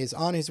Adam, is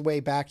on his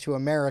way back to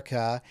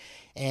America,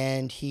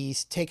 and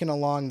he's taken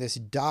along this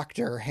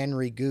doctor,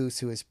 Henry Goose,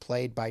 who is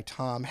played by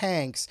Tom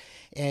Hanks.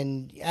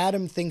 And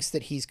Adam thinks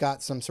that he's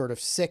got some sort of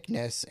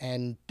sickness,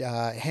 and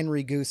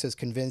Henry Goose has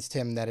convinced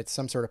him that it's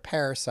some sort of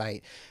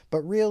parasite.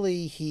 But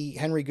really,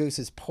 Henry Goose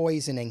is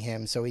poisoning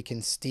him so he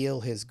can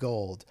steal his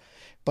gold.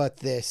 But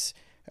this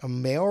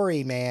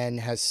Maori man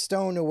has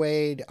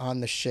stowed on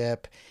the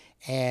ship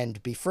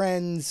and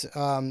befriends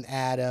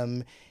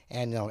Adam,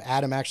 and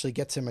Adam actually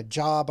gets him a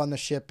job on the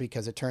ship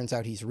because it turns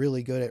out he's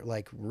really good at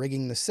like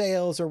rigging the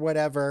sails or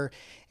whatever.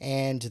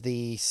 And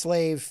the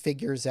slave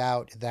figures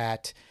out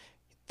that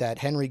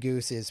Henry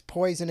Goose is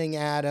poisoning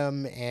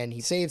Adam, and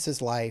he saves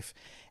his life.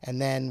 And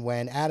then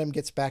when Adam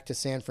gets back to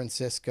San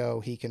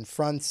Francisco, he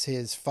confronts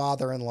his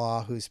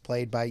father-in-law, who's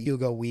played by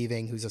Hugo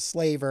Weaving, who's a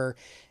slaver,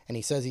 and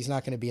he says he's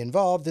not going to be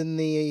involved in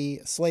the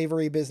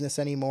slavery business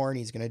anymore, and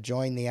he's going to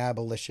join the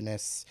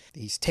abolitionists.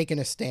 He's taken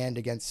a stand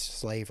against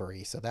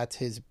slavery, so that's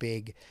his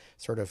big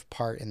sort of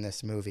part in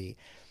this movie.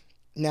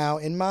 Now,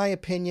 in my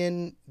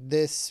opinion,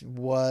 this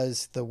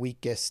was the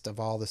weakest of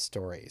all the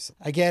stories.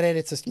 I get it.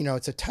 It's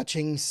a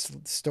touching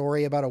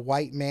story about a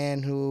white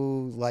man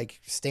who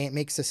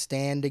makes a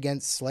stand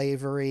against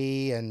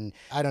slavery. And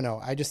I don't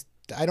know.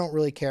 I don't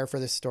really care for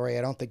this story.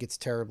 I don't think it's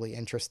terribly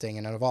interesting.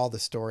 And out of all the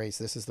stories,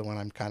 this is the one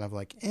I'm kind of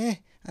like, I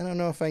don't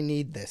know if I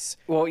need this.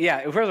 Well,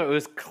 yeah, first of all, it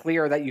was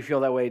clear that you feel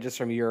that way just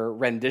from your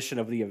rendition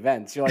of the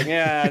events. You're like,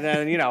 yeah, and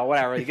then,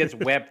 whatever. He gets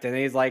whipped, and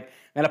then he's like,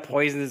 I'm going to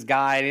poison this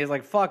guy, and he's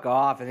like, fuck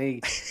off. And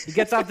he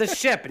gets off the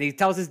ship, and he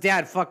tells his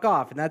dad, fuck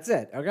off, and that's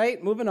it. Okay,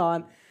 moving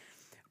on.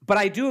 But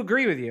I do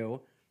agree with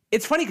you.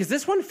 It's funny because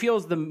this one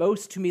feels the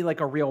most to me like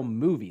a real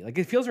movie. Like,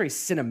 it feels very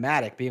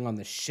cinematic being on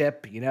the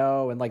ship,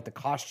 and like the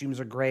costumes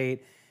are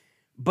great.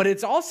 But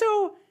it's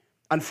also,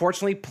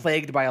 unfortunately,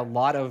 plagued by a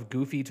lot of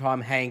goofy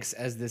Tom Hanks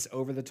as this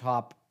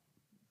over-the-top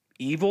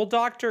evil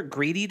doctor,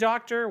 greedy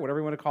doctor, whatever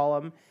you want to call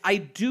him. I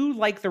do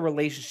like the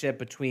relationship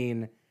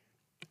between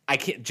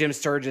Jim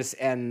Sturgis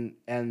and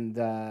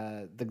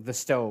the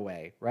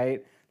stowaway,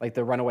 right? Like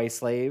the runaway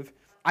slave.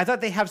 I thought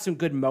they have some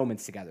good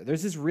moments together.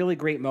 There's this really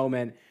great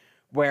moment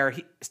where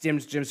Jim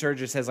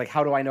Sturgis says, like,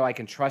 how do I know I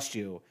can trust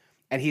you?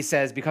 And he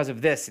says, because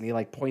of this. And he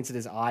like points at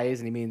his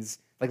eyes and he means,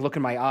 like, look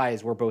in my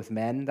eyes, we're both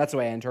men. That's the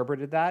way I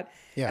interpreted that.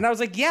 Yeah. And I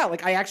was like, yeah,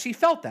 like I actually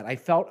felt that. I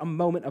felt a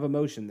moment of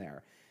emotion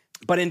there.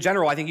 But in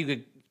general, I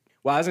think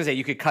Well, I was gonna say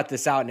you could cut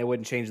this out and it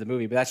wouldn't change the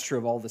movie, but that's true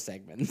of all the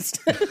segments.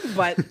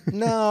 But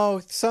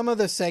No, some of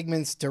the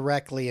segments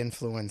directly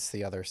influence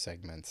the other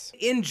segments.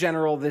 in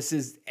general, this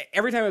is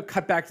every time I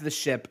cut back to the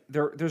ship,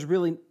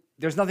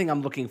 there's nothing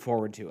I'm looking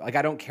forward to. Like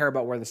I don't care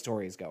about where the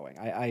story is going.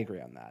 I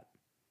agree on that.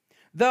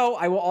 Though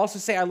I will also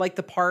say I like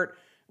the part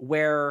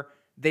where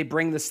they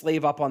bring the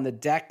slave up on the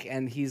deck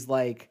and he's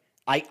like,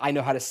 I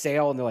know how to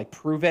sail, and they're like,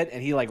 prove it.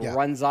 And he like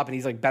runs up and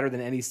he's like better than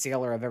any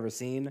sailor I've ever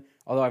seen.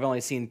 Although I've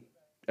only seen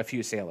a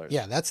few sailors.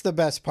 Yeah, that's the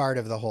best part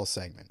of the whole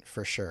segment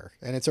for sure.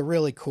 And it's a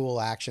really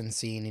cool action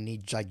scene, and he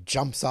like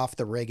jumps off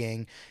the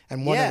rigging,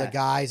 and one of the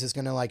guys is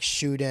going to like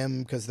shoot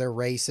him because they're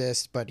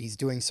racist, but he's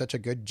doing such a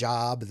good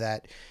job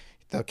that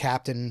the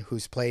captain,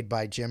 who's played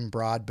by Jim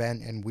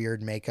Broadbent in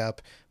weird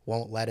makeup,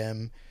 won't let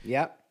him.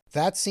 Yep.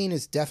 That scene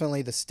is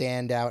definitely the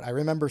standout. I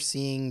remember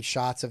seeing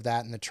shots of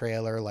that in the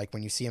trailer, like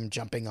when you see him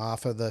jumping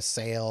off of the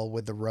sail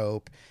with the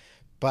rope.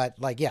 But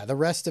like, yeah, the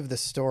rest of the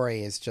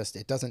story is just,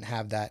 it doesn't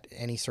have that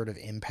any sort of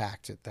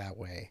impact that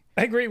way.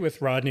 I agree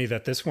with Rodney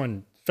that this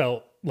one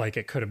felt like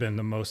it could have been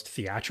the most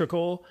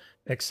theatrical,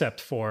 except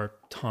for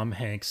Tom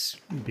Hanks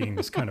being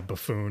this kind of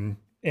buffoon.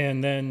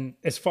 And then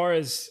as far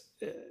as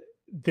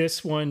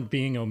this one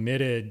being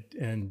omitted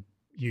and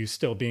you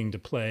still being to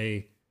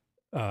play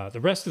the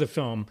rest of the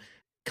film,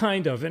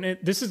 kind of, and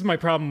this is my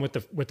problem with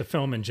the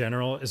film in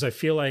general, is I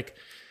feel like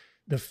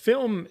the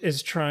film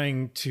is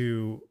trying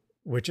to,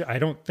 which I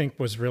don't think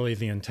was really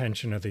the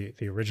intention of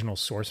the original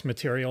source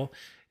material,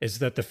 is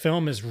that the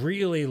film is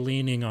really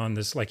leaning on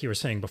this, like you were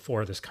saying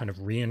before, this kind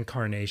of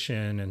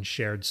reincarnation and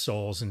shared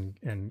souls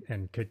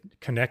and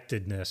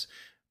connectedness,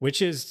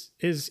 which is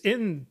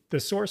in the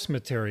source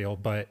material,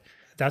 but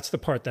that's the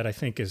part that I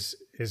think is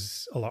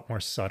a lot more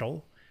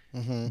subtle.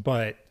 Mm-hmm.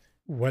 But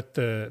what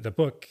the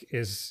book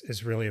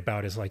is really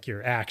about is like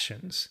your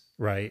actions,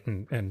 right?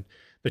 And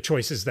the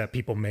choices that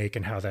people make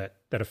and how that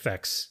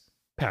affects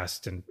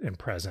past and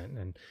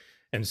present.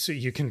 And so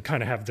you can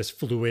kind of have this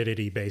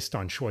fluidity based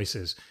on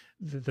choices.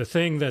 The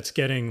thing that's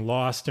getting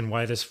lost and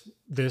why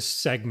this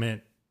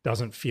segment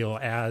doesn't feel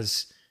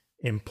as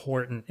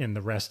important in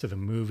the rest of the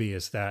movie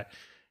is that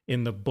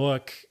in the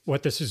book,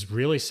 what this is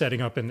really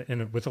setting up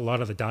in with a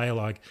lot of the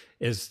dialogue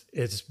is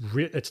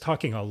it's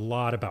talking a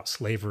lot about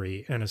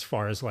slavery, and as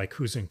far as like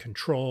who's in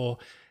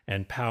control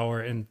and power.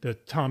 And the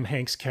Tom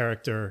Hanks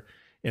character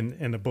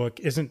in the book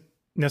isn't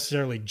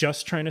necessarily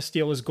just trying to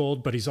steal his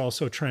gold, but he's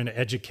also trying to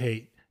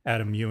educate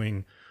Adam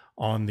Ewing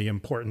on the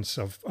importance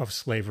of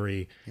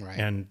slavery, right,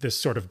 and this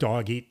sort of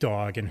dog eat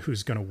dog and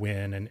who's going to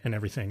win and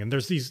everything. And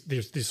there's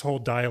these whole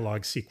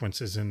dialogue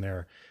sequences in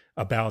there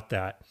about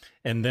that.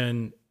 And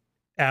then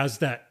as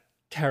that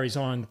carries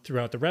on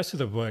throughout the rest of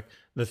the book,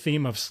 the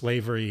theme of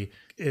slavery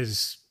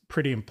is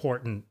pretty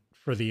important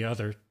for the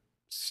other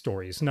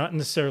stories, not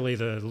necessarily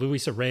the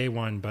Louisa Ray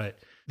one, but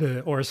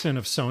the Orison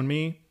of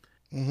Sonmi.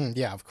 Mm-hmm.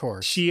 Yeah, of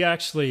course. She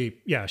actually,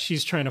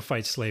 she's trying to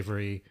fight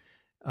slavery.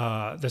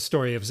 The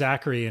story of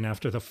Zachary, and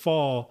after the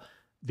fall,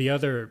 the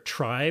other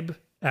tribe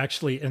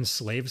actually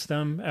enslaves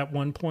them at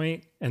one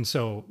point. And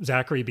so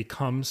Zachary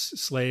becomes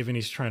slave and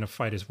he's trying to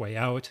fight his way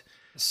out.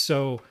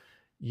 So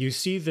you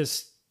see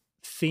this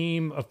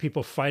theme of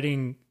people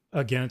fighting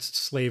against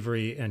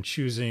slavery and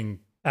choosing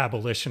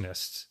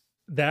abolitionists.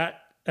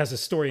 That, as a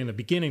story in the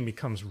beginning,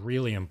 becomes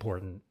really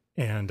important.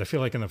 And I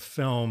feel like in the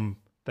film,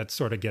 that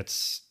sort of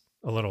gets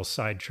a little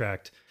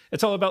sidetracked.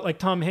 It's all about like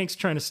Tom Hanks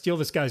trying to steal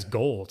this guy's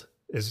gold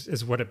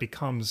is what it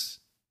becomes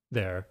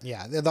there.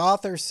 Yeah, the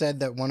author said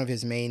that one of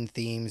his main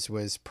themes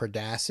was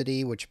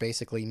predacity, which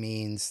basically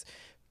means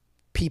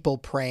people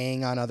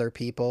preying on other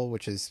people,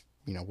 which is,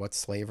 what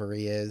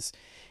slavery is.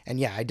 And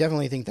yeah, I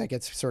definitely think that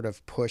gets sort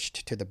of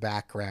pushed to the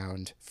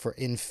background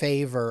in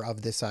favor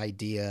of this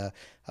idea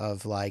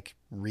of like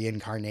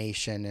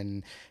reincarnation,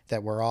 and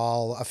that we're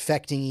all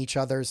affecting each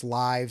other's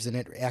lives and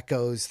it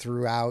echoes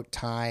throughout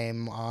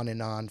time, on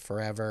and on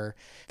forever.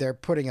 They're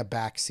putting a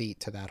backseat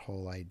to that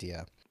whole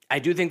idea. I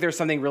do think there's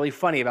something really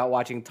funny about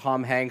watching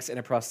Tom Hanks in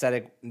a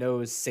prosthetic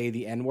nose say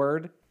the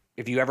N-word.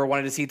 If you ever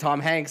wanted to see Tom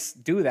Hanks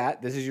do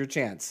that, this is your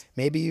chance.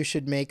 Maybe you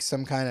should make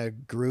some kind of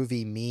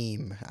groovy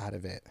meme out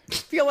of it. I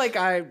feel like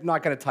I'm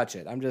not going to touch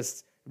it. I'm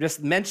just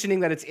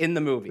mentioning that it's in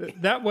the movie.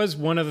 That was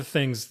one of the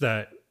things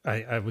that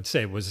I would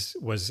say was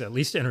at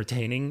least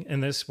entertaining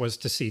in this, was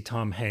to see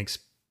Tom Hanks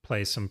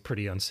play some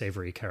pretty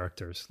unsavory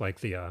characters,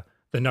 like the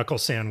knuckle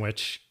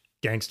sandwich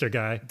gangster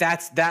guy.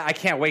 I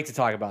can't wait to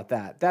talk about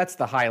that. That's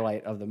the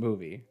highlight of the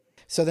movie.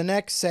 So the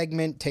next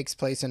segment takes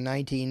place in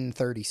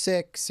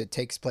 1936. It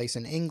takes place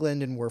in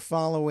England, and we're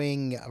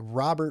following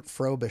Robert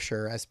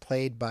Frobisher as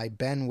played by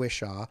Ben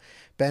Whishaw.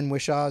 Ben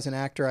Whishaw is an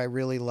actor I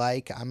really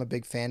like. I'm a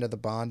big fan of the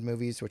Bond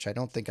movies, which I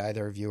don't think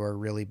either of you are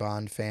really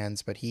Bond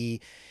fans, but he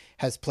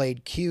has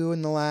played Q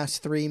in the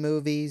last 3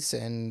 movies,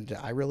 and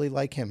I really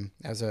like him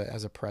as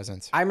a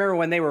presence. I remember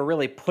when they were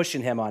really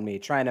pushing him on me,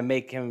 trying to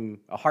make him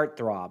a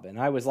heartthrob, and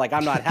I was like,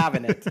 I'm not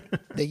having it.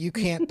 You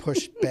can't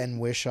push Ben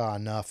Whishaw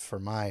enough, for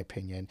my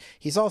opinion.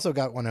 He's also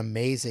got one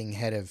amazing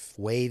head of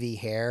wavy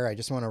hair. I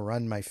just want to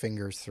run my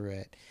fingers through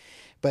it.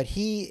 but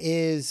he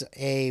is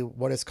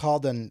what is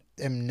called an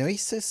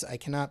amnesis. I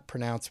cannot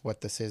pronounce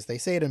what this is. They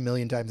say it a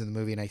million times in the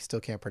movie and I still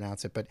can't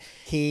pronounce it, but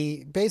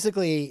he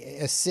basically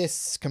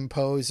assists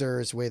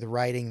composers with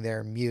writing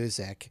their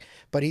music,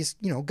 but he's,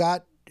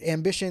 got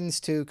ambitions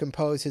to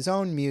compose his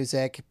own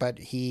music, but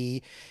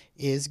he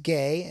is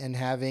gay and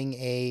having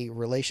a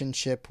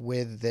relationship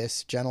with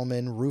this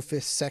gentleman,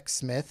 Rufus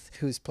Sexsmith,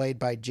 who's played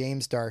by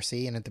James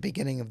D'Arcy. And at the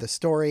beginning of the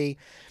story,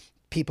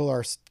 people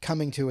are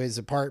coming to his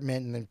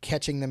apartment and then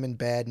catching them in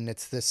bed, and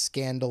it's this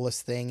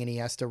scandalous thing, and he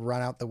has to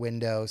run out the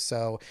window.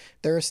 So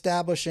they're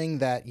establishing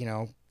that,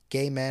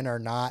 gay men are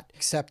not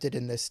accepted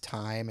in this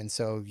time, and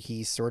so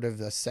he's sort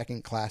of a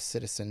second-class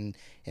citizen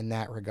in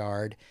that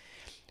regard.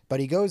 But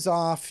he goes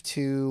off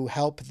to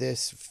help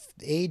this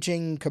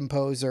aging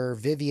composer,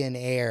 Vivian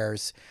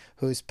Ayres,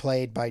 who's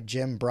played by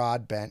Jim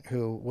Broadbent,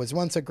 who was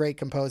once a great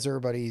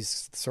composer, but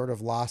he's sort of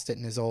lost it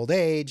in his old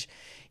age.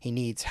 He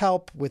needs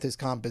help with his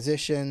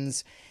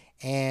compositions,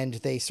 and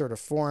they sort of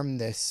form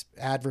this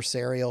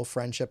adversarial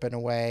friendship in a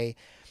way.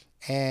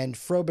 And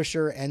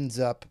Frobisher ends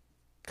up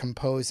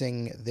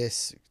composing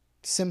this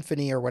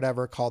symphony or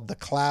whatever called the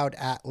Cloud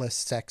Atlas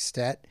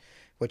Sextet,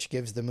 which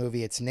gives the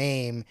movie its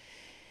name.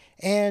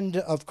 And,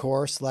 of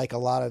course, like a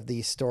lot of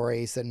these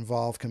stories that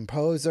involve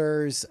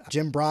composers,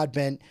 Jim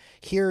Broadbent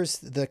hears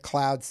the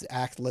Cloud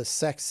Atlas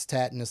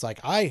Sextet and is like,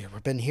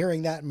 I've been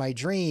hearing that in my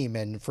dream.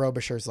 And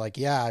Frobisher's like,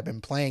 yeah, I've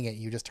been playing it.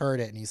 You just heard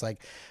it. And he's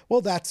like,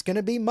 well, that's going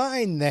to be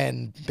mine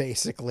then,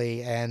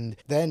 basically. And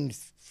then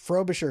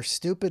Frobisher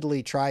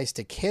stupidly tries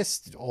to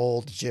kiss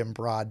old Jim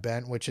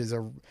Broadbent, which is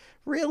a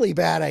really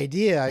bad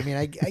idea. I mean,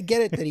 I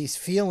get it that he's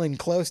feeling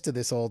close to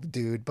this old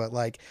dude, but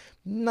like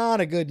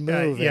not a good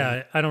move.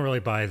 Yeah, I don't really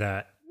buy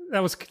that.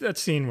 That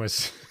scene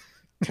was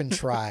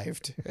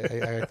contrived,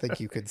 I think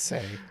you could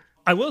say.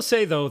 I will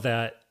say though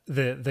that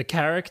the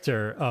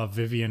character of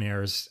Vivian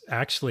Ayres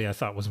actually I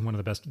thought was one of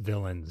the best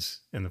villains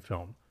in the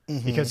film,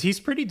 because he's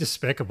pretty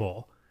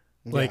despicable.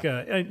 Like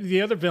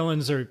the other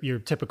villains are your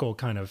typical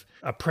kind of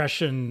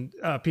oppression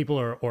people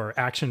or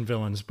action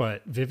villains,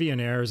 but Vivian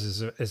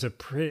Ayres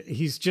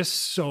he's just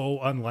so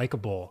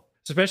unlikable,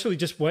 especially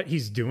just what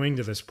he's doing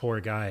to this poor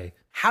guy.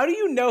 How do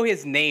you know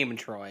his name,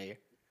 Troy?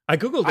 I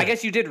Googled it. I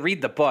guess you did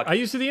read the book. I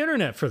used the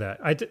internet for that.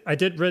 I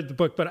did read the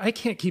book, but I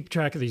can't keep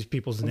track of these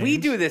people's names. We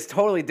do this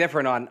totally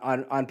different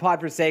on Pod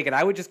Forsaken.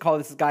 I would just call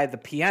this guy the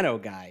piano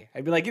guy.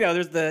 I'd be like,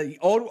 there's the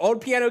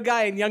old piano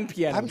guy and young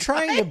piano. I'm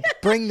trying to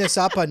bring this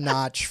up a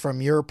notch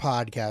from your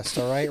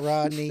podcast, all right,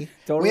 Rodney?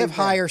 Totally we have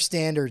higher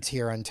standards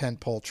here on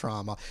Tentpole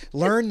Trauma.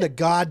 Learn the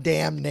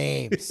goddamn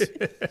names.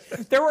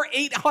 There were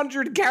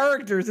 800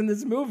 characters in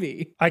this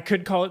movie. I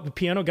could call it the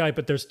piano guy,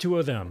 but there's two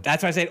of them.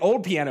 That's why I said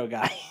old piano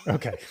guy.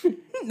 Okay.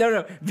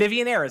 No.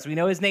 Vivian Ayres. We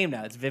know his name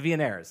now. It's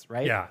Vivian Ayres,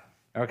 right? Yeah.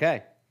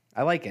 Okay.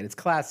 I like it. It's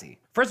classy.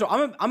 First of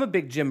all, I'm a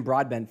big Jim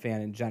Broadbent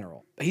fan in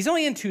general. He's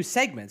only in 2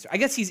 segments. I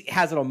guess he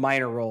has little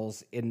minor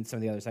roles in some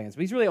of the other segments,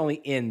 but he's really only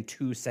in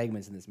 2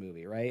 segments in this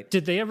movie, right?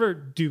 Did they ever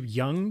do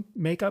young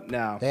makeup?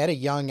 No. They had a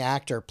young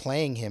actor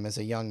playing him as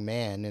a young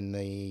man in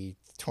the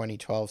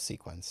 2012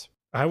 sequence.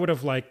 I would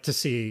have liked to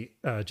see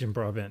Jim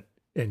Broadbent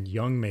in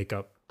young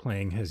makeup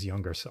playing his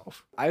younger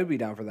self. I would be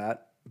down for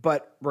that.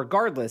 But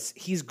regardless,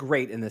 he's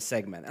great in this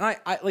segment. And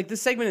I like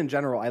this segment in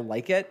general. I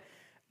like it.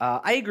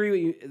 I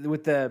agree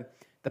with the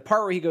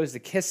part where he goes to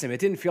kiss him.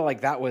 It didn't feel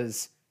like that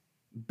was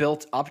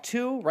built up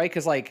to, right?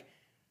 Because like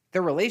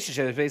their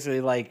relationship is basically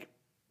like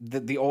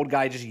the old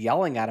guy just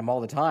yelling at him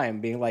all the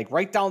time, being like,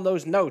 write down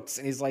those notes.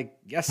 And he's like,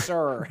 yes,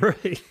 sir.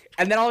 Right.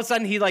 And then all of a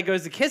sudden he like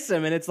goes to kiss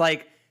him. And it's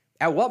like,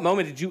 at what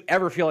moment did you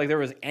ever feel like there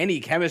was any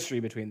chemistry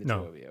between the two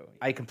of you?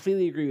 I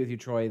completely agree with you,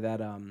 Troy, that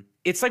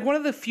it's like one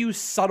of the few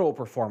subtle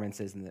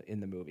performances in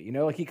the movie.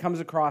 Like he comes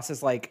across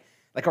as like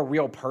a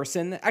real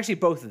person. Actually,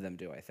 both of them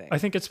do, I think. I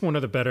think it's one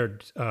of the better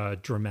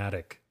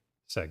dramatic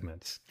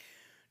segments.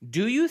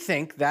 Do you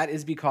think that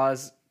is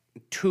because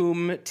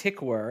Tom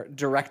Tykwer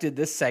directed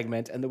this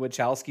segment and the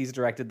Wachowskis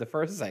directed the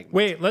first segment?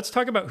 Wait, let's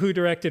talk about who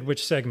directed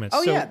which segment.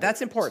 Oh, yeah,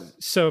 that's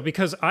important. So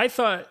because I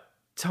thought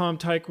Tom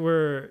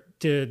Tykwer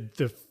did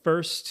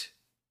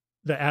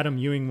the Adam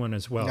Ewing one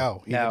as well.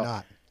 No, he did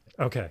not.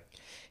 Okay.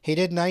 He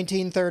did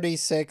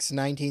 1936,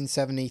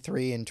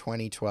 1973, and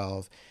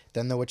 2012.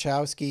 Then the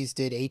Wachowskis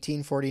did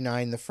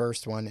 1849, the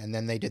first one, and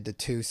then they did the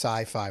 2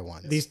 sci-fi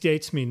ones. These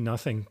dates mean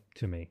nothing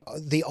to me.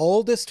 The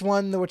oldest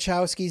one the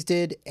Wachowskis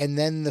did, and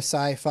then the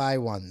sci-fi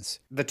ones.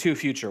 The 2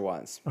 future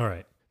ones. All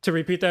right. To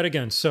repeat that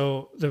again.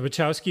 So the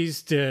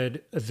Wachowskis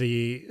did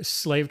the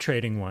slave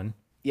trading one.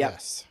 Yep.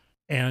 Yes.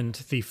 And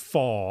the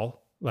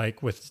fall,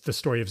 like with the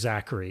story of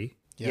Zachary.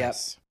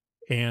 Yes.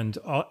 And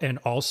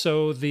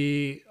also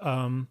the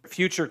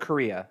Future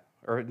Korea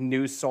or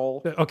New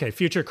Seoul. Okay,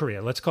 Future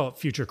Korea. Let's call it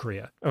Future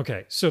Korea.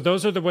 Okay, so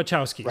those are the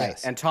Wachowskis. Right.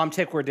 And Tom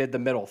Tykwer did the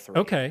middle 3.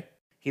 Okay.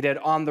 He did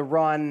On the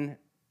Run,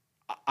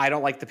 I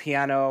Don't Like the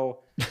Piano,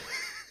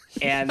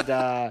 and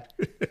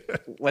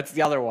what's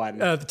the other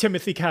one?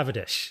 Timothy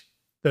Cavendish,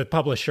 the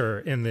publisher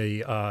in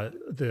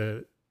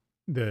the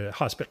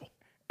hospital.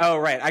 Oh,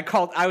 right.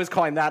 I was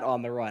calling that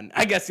On the Run.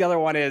 I guess the other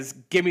one is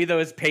Give Me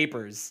Those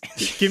Papers.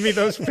 Give me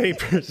those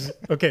papers.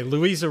 Okay,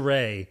 Louisa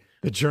Ray,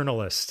 the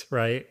journalist,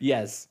 right?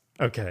 Yes.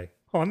 Okay.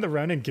 On the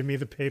Run and Give Me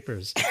the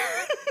Papers.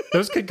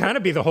 Those could kind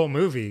of be the whole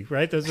movie,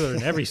 right? Those are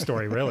in every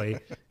story, really.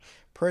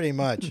 Pretty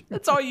much.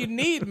 That's all you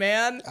need,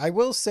 man. I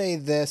will say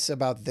this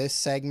about this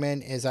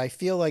segment is I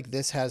feel like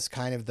this has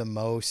kind of the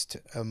most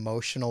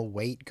emotional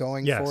weight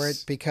going for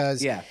it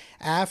because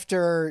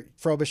after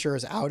Frobisher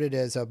is outed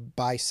as a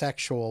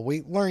bisexual,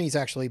 we learn he's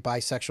actually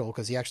bisexual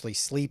because he actually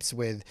sleeps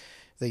with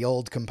the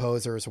old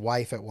composer's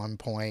wife at one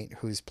point,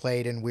 who's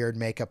played in weird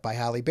makeup by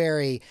Halle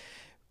Berry.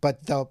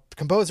 But the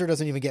composer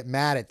doesn't even get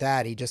mad at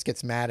that. He just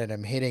gets mad at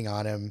him hitting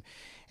on him.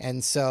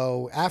 And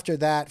so after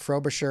that,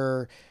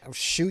 Frobisher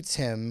shoots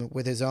him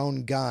with his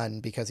own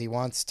gun because he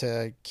wants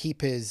to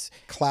keep his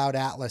Cloud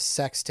Atlas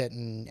sextet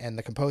and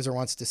the composer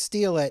wants to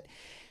steal it.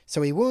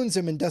 So he wounds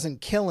him and doesn't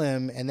kill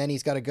him. And then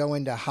he's got to go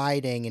into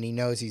hiding and he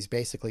knows he's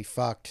basically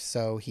fucked.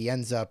 So he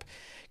ends up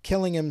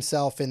killing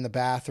himself in the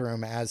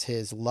bathroom as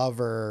his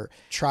lover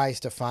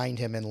tries to find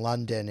him in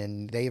London.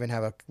 And they even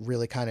have a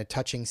really kind of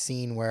touching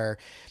scene where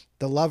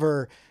the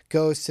lover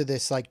goes to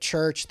this like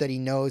church that he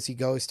knows he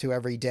goes to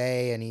every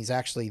day, and he's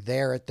actually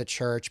there at the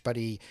church, but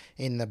he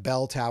in the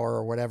bell tower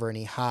or whatever, and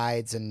he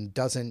hides and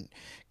doesn't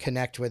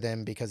connect with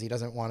him because he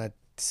doesn't want to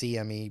see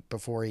him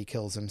before he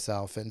kills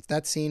himself. And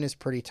that scene is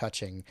pretty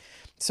touching.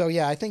 So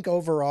yeah, I think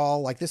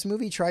overall, like, this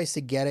movie tries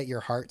to get at your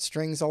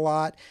heartstrings a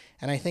lot,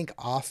 and I think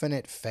often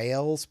it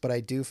fails, but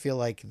I do feel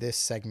like this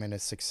segment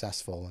is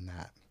successful in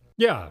that.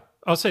 Yeah,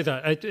 I'll say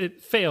that.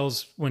 It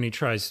fails when he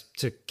tries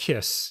to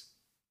kiss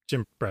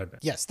Jim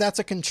Broadbent. Yes, that's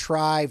a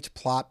contrived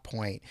plot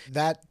point.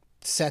 That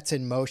sets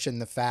in motion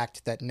the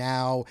fact that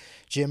now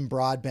Jim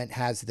Broadbent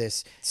has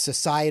this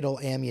societal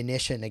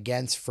ammunition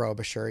against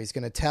Frobisher. He's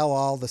going to tell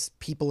all the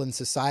people in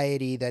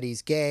society that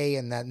he's gay,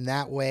 and that in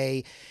that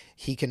way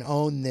he can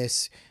own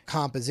this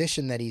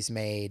composition that he's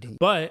made.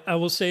 But I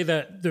will say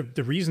that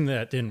the reason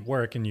that didn't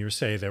work, and you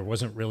say there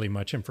wasn't really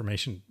much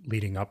information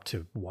leading up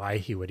to why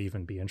he would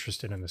even be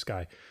interested in this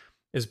guy,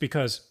 is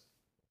because,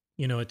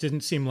 you know, it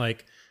didn't seem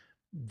like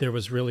there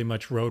was really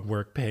much road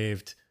work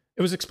paved.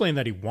 It was explained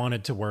that he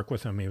wanted to work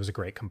with him. He was a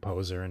great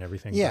composer and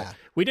everything. Yeah. But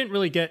we didn't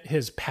really get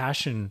his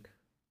passion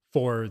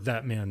for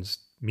that man's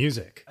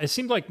music. It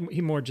seemed like he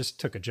more just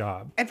took a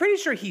job. I'm pretty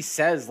sure he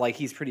says like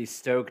he's pretty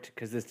stoked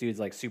because this dude's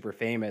like super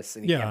famous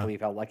and he can't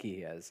believe how lucky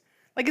he is.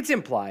 Like, it's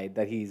implied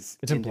that he's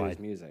into his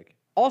music.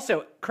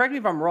 Also, correct me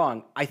if I'm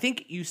wrong, I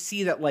think you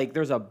see that like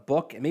there's a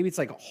book and maybe it's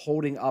like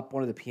holding up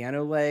one of the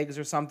piano legs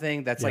or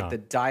something that's like the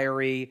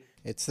diary.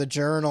 It's the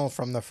journal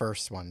from the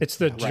first one. It's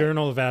the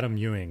Journal of Adam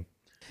Ewing.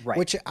 Right.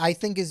 Which I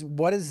think is,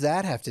 what does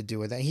that have to do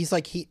with it? He's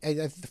like,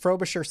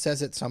 Frobisher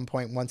says at some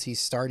point once he's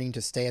starting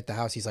to stay at the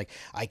house, he's like,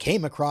 I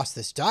came across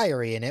this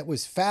diary and it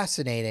was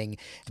fascinating,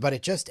 but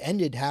it just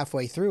ended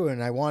halfway through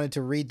and I wanted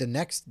to read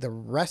the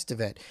rest of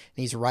it. And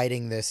he's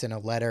writing this in a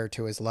letter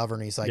to his lover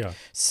and he's like,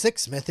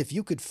 Sixsmith, if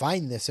you could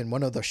find this in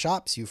one of the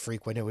shops you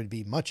frequent, it would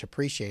be much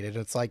appreciated.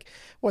 It's like,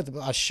 what,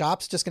 a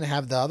shop's just going to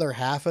have the other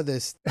half of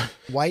this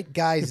white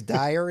guy's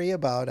diary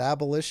about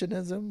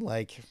abolitionism?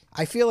 Like,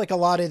 I feel like a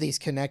lot of these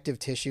connective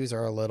tissues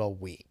are a little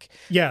weak.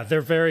 Yeah, they're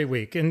very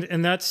weak.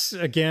 And that's,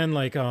 again,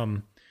 like,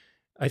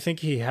 I think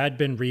he had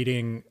been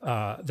reading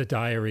the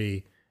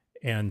diary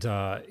and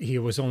he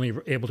was only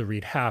able to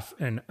read half.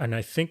 And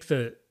I think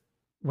that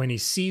when he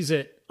sees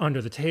it under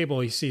the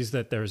table, he sees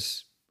that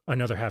there's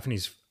another half and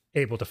he's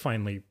able to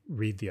finally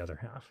read the other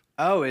half.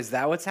 Oh, is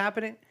that what's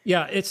happening?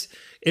 Yeah, it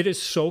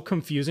is so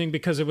confusing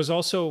because it was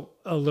also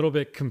a little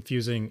bit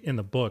confusing in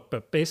the book.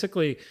 But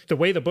basically, the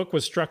way the book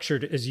was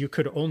structured is you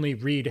could only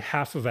read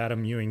half of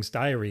Adam Ewing's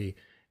diary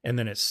and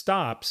then it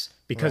stops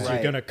because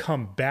you're going to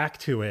come back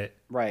to it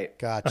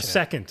a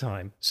second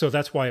time. So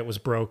that's why it was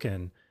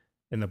broken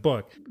in the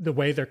book. The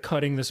way they're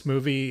cutting this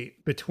movie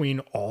between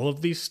all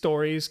of these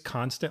stories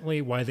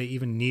constantly, why they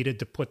even needed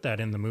to put that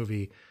in the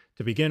movie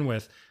to begin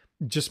with,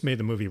 just made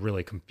the movie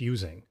really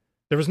confusing.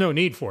 There was no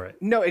need for it.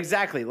 No,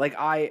 exactly. Like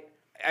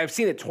I've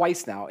seen it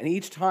twice now, and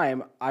each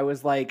time I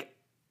was like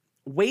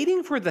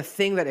waiting for the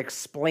thing that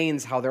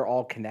explains how they're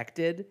all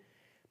connected,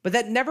 but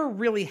that never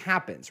really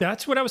happens.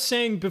 That's what I was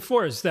saying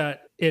before, is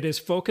that it is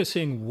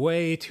focusing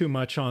way too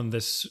much on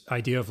this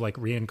idea of like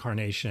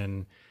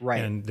reincarnation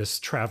and this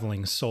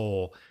traveling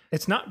soul.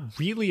 It's not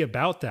really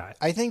about that.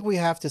 I think we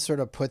have to sort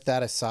of put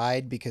that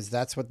aside because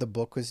that's what the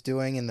book was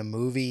doing and the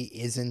movie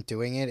isn't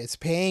doing it. It's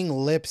paying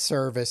lip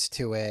service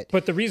to it.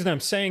 But the reason I'm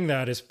saying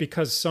that is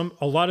because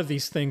a lot of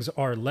these things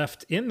are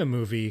left in the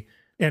movie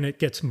and it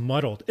gets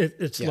muddled.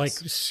 It's like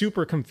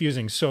super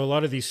confusing. So a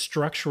lot of these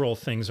structural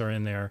things are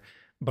in there,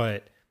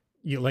 but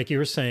like you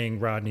were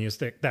saying, Rodney, is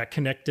that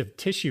connective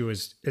tissue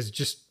is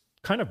just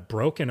kind of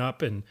broken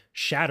up and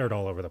shattered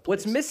all over the place.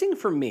 What's missing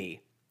for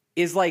me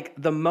is like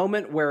the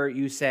moment where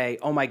you say,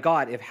 oh my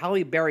God, if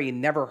Halle Berry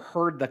never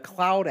heard the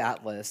Cloud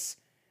Atlas,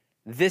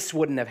 this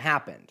wouldn't have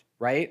happened,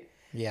 right?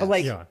 Yeah. But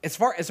like, as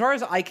far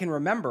as I can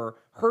remember,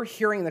 her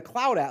hearing the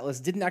Cloud Atlas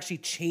didn't actually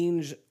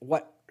change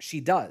what she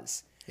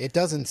does. It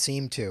doesn't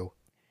seem to.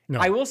 No.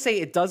 I will say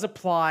it does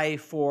apply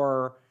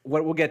for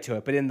what we'll get to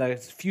it, but in the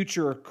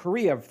future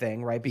Korea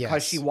thing, right?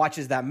 Because Yes. she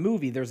watches that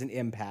movie, there's an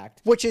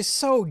impact. Which is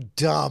so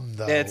dumb,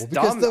 though. It's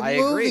because dumb, the I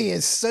movie agree.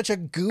 is such a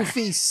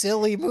goofy,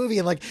 silly movie.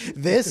 And like,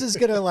 this is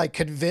going to like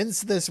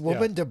convince this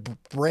woman to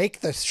break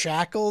the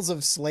shackles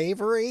of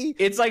slavery.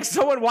 It's like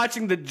someone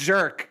watching The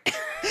Jerk.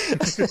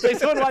 It's like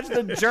someone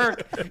watching The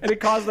Jerk, and it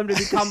caused them to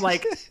become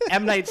like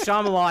M. Night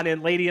Shyamalan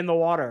in Lady in the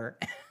Water.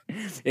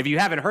 If you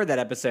haven't heard that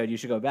episode, you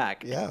should go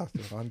back. Yeah,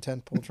 on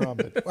tentpole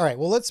trauma. All right,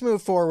 well, let's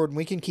move forward, and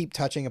we can keep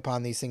touching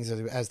upon these things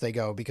as they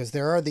go, because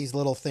there are these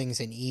little things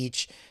in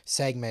each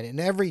segment,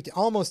 and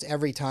almost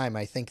every time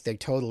I think they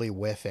totally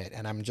whiff it,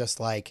 and I'm just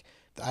like,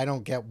 I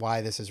don't get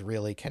why this is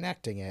really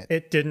connecting it.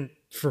 It didn't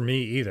for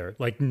me either.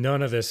 Like,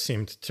 none of this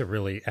seemed to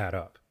really add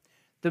up.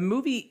 The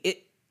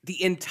movie,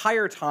 the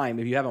entire time,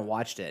 if you haven't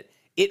watched it,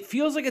 it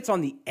feels like it's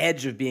on the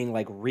edge of being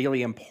like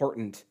really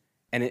important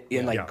and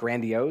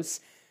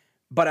grandiose.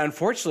 But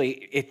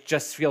unfortunately, it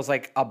just feels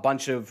like a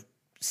bunch of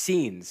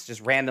scenes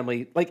just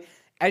randomly. Like,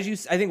 I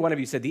think one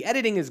of you said, the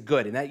editing is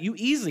good and that you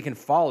easily can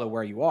follow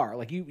where you are.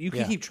 Like, you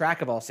can keep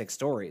track of all 6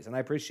 stories, and I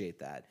appreciate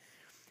that.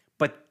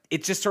 But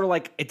it's just sort of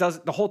like, it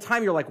does, the whole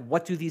time you're like,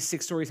 what do these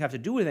 6 stories have to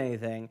do with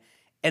anything?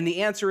 And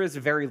the answer is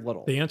very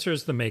little. The answer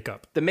is the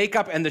makeup. The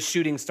makeup and the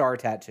shooting star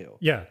tattoo.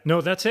 Yeah,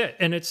 no, that's it.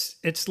 And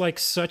it's like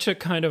such a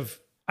kind of,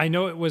 I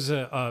know it was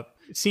it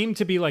seemed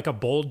to be like a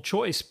bold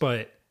choice,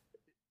 but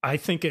I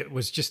think it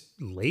was just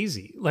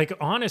lazy. Like,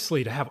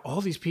 honestly, to have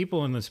all these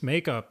people in this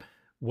makeup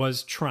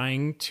was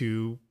trying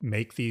to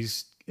make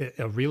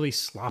a really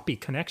sloppy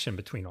connection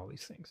between all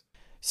these things.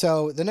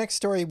 So the next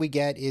story we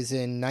get is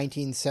in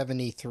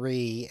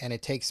 1973, and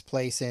it takes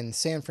place in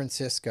San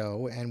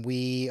Francisco, and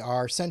we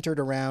are centered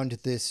around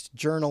this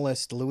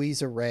journalist,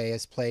 Louisa Ray,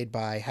 as played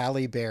by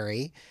Halle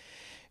Berry.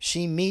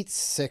 She meets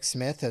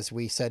Sixsmith, as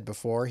we said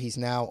before. He's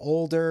now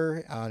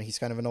older. He's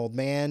kind of an old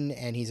man,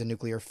 and he's a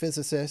nuclear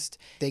physicist.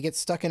 They get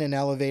stuck in an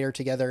elevator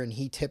together, and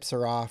he tips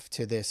her off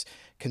to this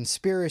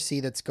conspiracy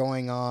that's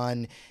going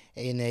on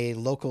in a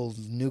local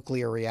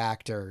nuclear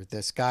reactor.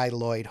 This guy,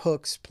 Lloyd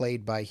Hooks,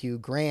 played by Hugh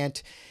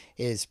Grant,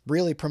 is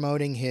really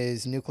promoting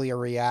his nuclear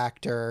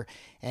reactor,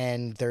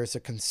 and there's a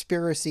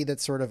conspiracy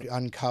that's sort of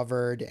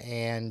uncovered,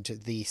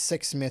 and the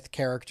Sixsmith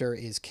character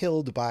is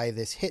killed by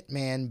this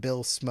hitman,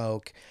 Bill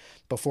Smoke,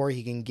 before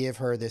he can give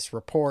her this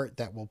report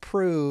that will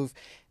prove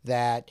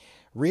that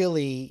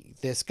really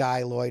this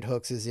guy Lloyd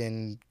Hooks is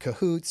in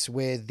cahoots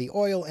with the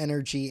oil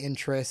energy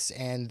interests,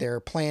 and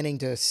they're planning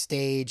to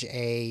stage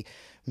a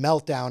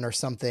meltdown or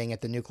something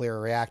at the nuclear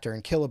reactor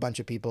and kill a bunch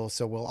of people,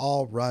 so we'll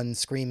all run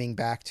screaming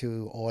back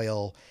to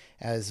oil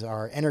as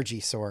our energy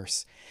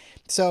source.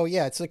 So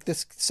yeah, it's like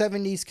this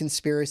 70s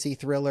conspiracy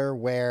thriller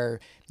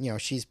where,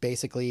 she's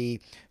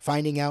basically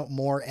finding out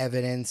more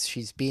evidence.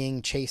 She's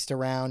being chased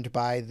around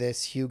by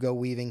this Hugo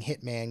Weaving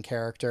hitman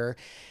character.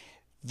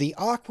 The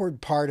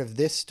awkward part of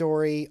this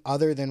story,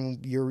 other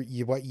than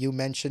what you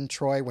mentioned,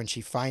 Troy, when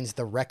she finds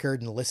the record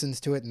and listens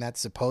to it and that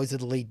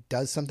supposedly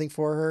does something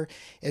for her,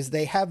 is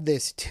they have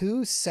this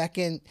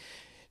 2-second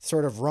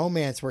sort of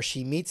romance where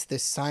she meets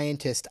this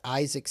scientist,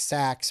 Isaac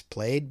Sachs,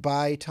 played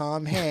by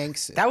Tom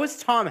Hanks. That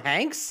was Tom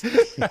Hanks?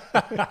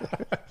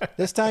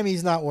 This time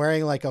he's not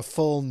wearing like a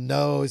full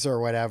nose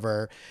or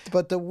whatever.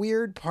 But the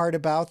weird part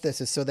about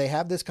this is, so they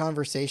have this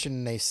conversation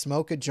and they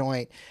smoke a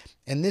joint.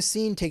 And this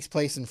scene takes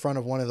place in front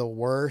of one of the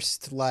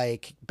worst,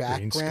 like,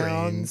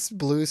 backgrounds,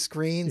 blue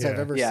screens I've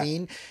ever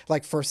seen.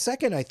 Like, for a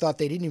second, I thought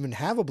they didn't even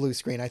have a blue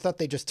screen. I thought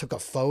they just took a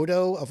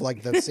photo of,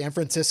 like, the San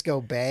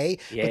Francisco Bay.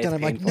 But then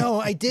I'm like, no,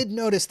 I did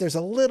notice there's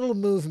a little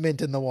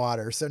movement in the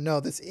water. So, no,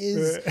 this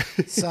is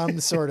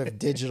some sort of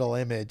digital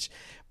image.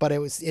 But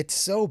it's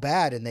so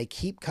bad, and they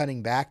keep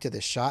cutting back to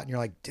the shot, and you're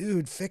like,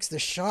 dude, fix the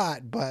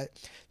shot. But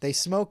they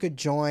smoke a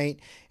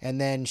joint,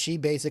 and then she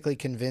basically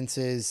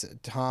convinces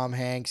Tom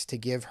Hanks to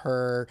give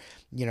her,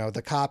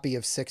 the copy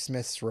of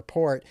Sixsmith's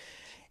report.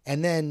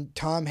 And then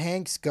Tom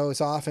Hanks goes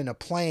off in a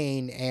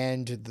plane,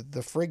 and the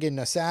friggin'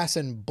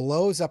 assassin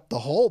blows up the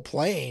whole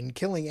plane,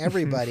 killing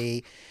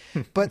everybody.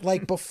 But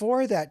like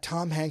before that,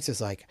 Tom Hanks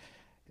is like,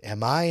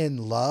 am I in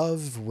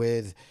love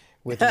with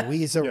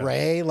Louisa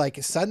Ray?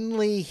 Like,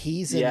 suddenly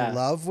he's in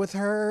love with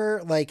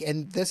her. Like,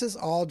 and this is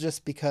all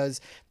just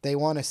because they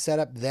want to set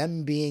up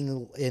them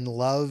being in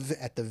love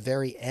at the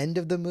very end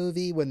of the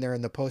movie when they're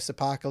in the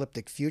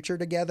post-apocalyptic future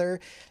together.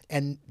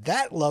 And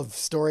that love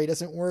story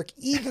doesn't work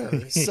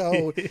either.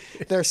 So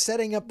they're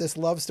setting up this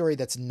love story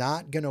that's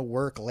not going to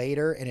work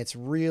later. And it's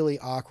really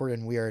awkward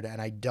and weird.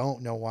 And I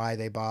don't know why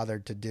they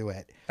bothered to do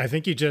it. I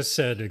think you just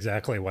said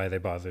exactly why they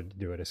bothered to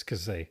do it. Is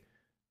because they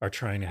are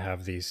trying to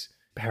have these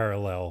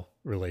parallel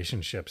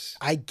relationships.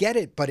 I get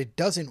it, but it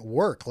doesn't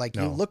work. Like,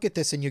 you look at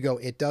this and you go,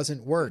 it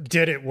doesn't work.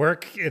 Did it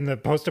work in the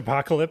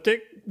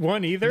post-apocalyptic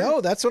one either?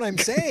 No, that's what I'm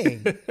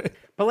saying.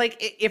 But like,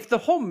 if the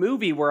whole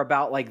movie were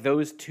about like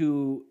those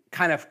two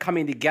kind of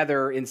coming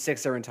together in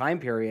 6 different time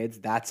periods,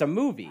 that's a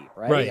movie,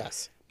 right?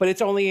 Yes. But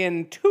it's only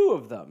in 2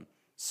 of them.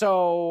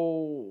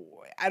 So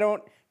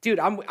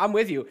I'm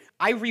with you.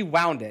 I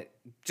rewound it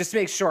just to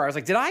make sure. I was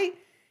like,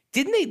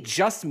 didn't they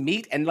just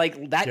meet? And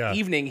like that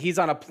evening, he's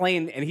on a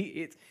plane and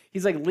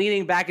he's like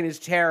leaning back in his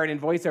chair, and in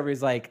voiceover,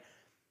 he's like,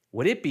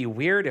 would it be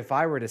weird if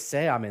I were to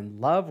say I'm in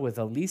love with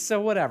Elisa,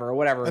 whatever.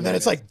 And then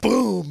it's like,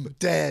 boom,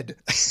 dead.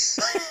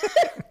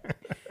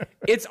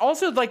 It's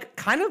also like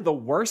kind of the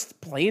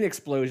worst plane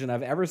explosion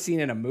I've ever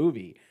seen in a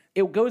movie.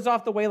 It goes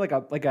off the way like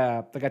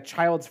a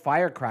child's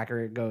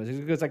firecracker. It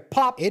goes like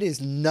pop. It is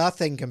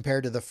nothing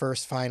compared to the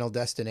first Final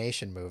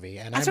Destination movie,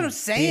 and that's what I'm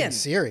saying. Being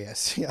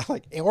serious, yeah,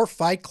 like or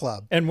Fight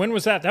Club. And when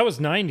was that? That was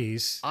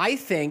 90s. I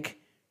think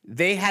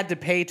they had to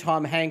pay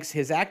Tom Hanks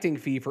his acting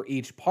fee for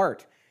each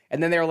part,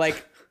 and then they were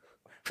like,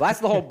 well,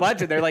 that's the whole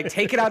budget. They're like,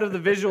 take it out of the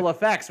visual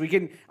effects.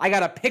 I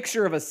got a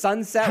picture of a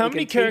sunset. How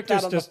many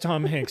characters does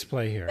Tom Hanks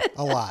play here?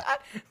 A lot.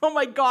 Oh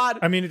my God.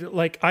 I mean,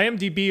 like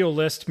IMDb will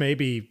list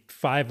maybe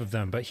 5 of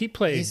them, but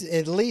he's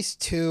at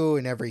least 2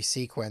 in every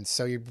sequence.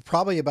 So you're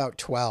probably about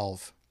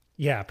 12.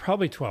 Yeah,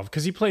 probably 12.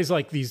 Because he plays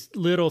like these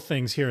little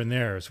things here and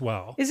there as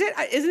well. Isn't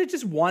it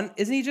just one?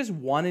 Isn't he just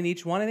one in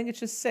each one? I think it's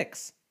just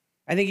 6.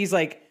 I think he's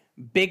like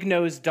big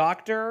nosed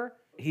doctor.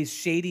 He's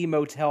shady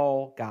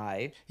motel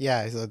guy.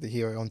 Yeah,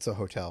 he owns a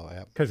hotel.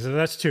 Yeah, because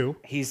that's 2.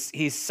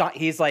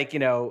 He's like,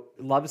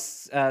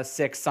 loves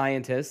sick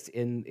scientist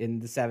in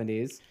the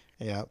 70s.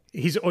 Yeah,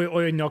 he's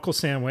Oi Knuckle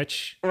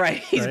Sandwich. Right,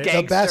 he's right?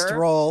 Gangster. The best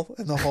role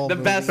in the whole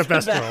movie. The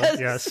best role.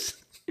 Yes.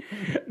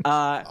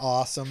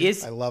 Awesome.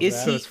 I love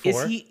that.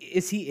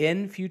 Is he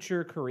in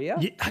Future Korea?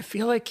 Yeah, I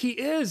feel like he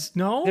is.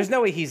 No, there's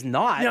no way he's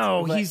not.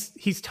 No,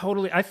 he's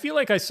totally. I feel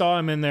like I saw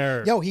him in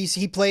there. No,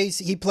 he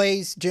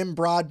plays Jim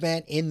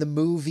Broadbent in the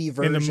movie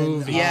version. In the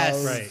movie,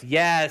 yes, right.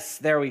 Yes,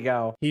 there we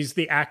go. He's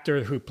the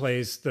actor who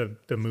plays the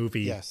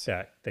movie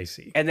that they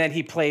see, and then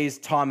he plays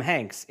Tom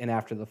Hanks in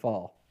After the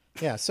Fall.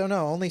 Yeah, so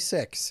no, only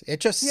 6. It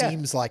just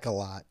seems like a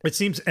lot. It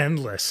seems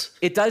endless.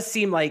 It does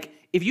seem like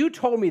if you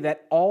told me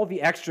that all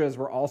the extras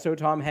were also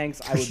Tom Hanks,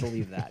 I would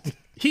believe that.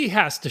 He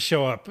has to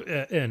show up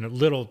in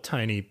little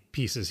tiny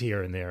pieces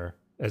here and there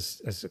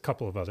as a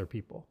couple of other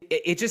people.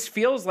 It just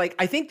feels like,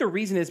 I think the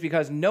reason is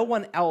because no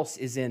one else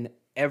is in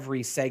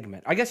every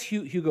segment. I guess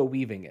Hugo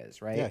Weaving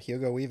is, right? Yeah,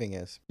 Hugo Weaving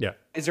is. Yeah.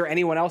 Is there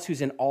anyone else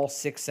who's in all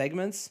 6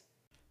 segments?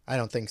 I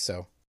don't think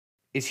so.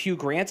 Is Hugh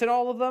Grant in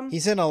all of them?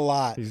 He's in a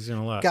lot. He's in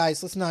a lot.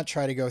 Guys, let's not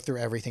try to go through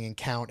everything and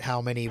count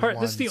how many ones.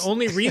 That's the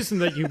only reason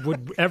that you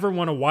would ever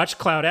want to watch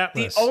Cloud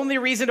Atlas. The only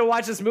reason to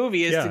watch this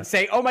movie is to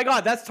say, oh my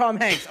God, that's Tom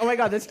Hanks. Oh my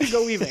God, that's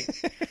Hugo Weaving.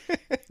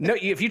 No,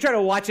 if you try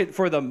to watch it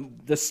for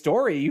the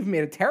story, you've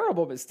made a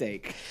terrible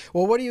mistake.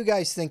 Well, what do you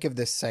guys think of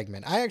this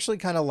segment? I actually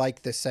kind of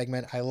like this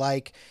segment. I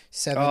like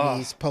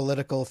 70s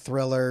political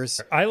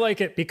thrillers. I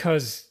like it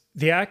because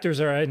the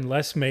actors are in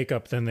less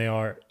makeup than they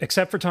are,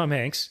 except for Tom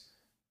Hanks,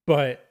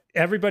 but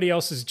everybody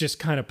else is just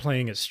kind of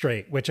playing it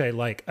straight, which I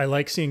like. I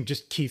like seeing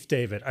just Keith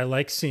David. I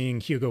like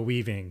seeing Hugo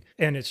Weaving,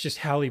 and it's just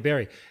Halle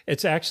Berry.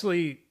 It's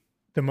actually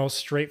the most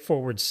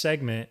straightforward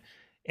segment,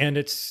 and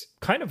it's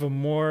kind of a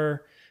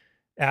more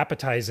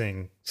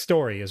appetizing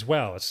story as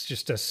well. It's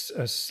just a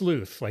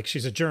sleuth, like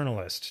she's a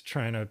journalist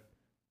trying to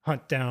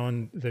hunt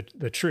down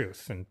the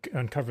truth and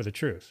uncover the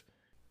truth.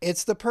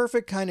 It's the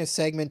perfect kind of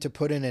segment to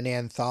put in an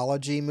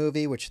anthology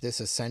movie, which this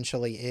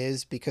essentially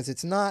is, because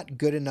it's not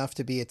good enough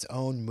to be its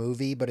own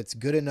movie, but it's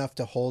good enough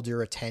to hold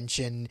your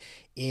attention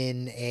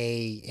in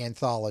a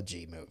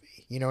anthology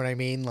movie. You know what I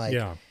mean? Like,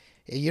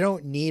 you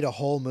don't need a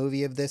whole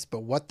movie of this,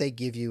 but what they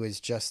give you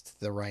is just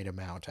the right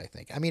amount, I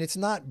think. I mean, it's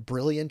not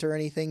brilliant or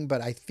anything, but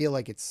I feel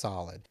like it's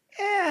solid.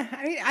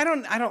 I mean,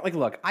 I don't like,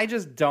 look, I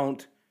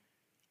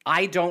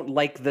don't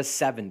like the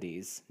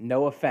 70s.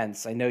 No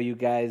offense. I know you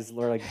guys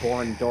are like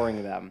born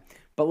during them.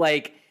 But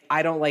like,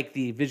 I don't like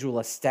the visual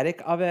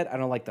aesthetic of it. I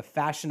don't like the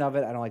fashion of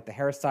it. I don't like the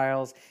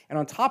hairstyles. And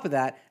on top of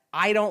that,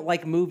 I don't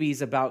like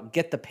movies about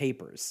get the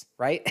papers,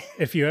 right?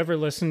 If you ever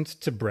listened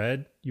to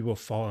Bread, you will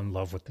fall in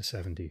love with the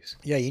 70s.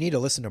 Yeah, you need to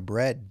listen to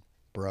Bread,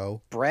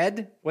 bro.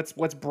 Bread? What's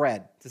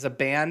Bread? Is this a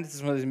band? Is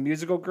this one of those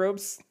musical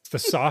groups? It's the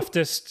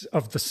softest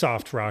of the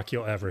soft rock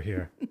you'll ever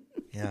hear.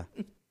 Yeah.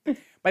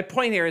 My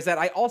point here is that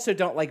I also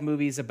don't like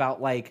movies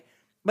about like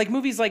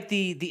movies like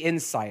The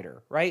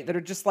Insider, right? That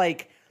are just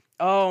like,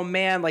 oh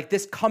man, like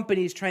this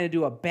company's trying to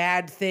do a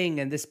bad thing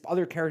and this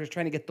other character's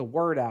trying to get the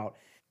word out.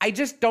 I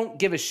just don't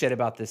give a shit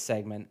about this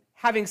segment.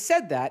 Having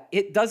said that,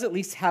 it does at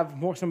least have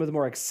some of the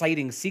more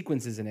exciting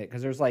sequences in it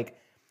because there's like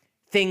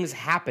things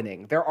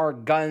happening. There are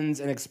guns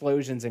and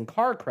explosions and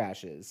car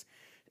crashes,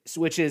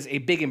 which is a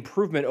big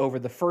improvement over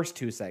the first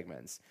 2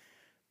 segments.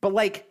 But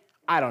like,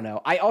 I don't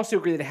know. I also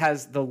agree that it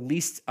has the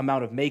least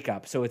amount of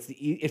makeup, so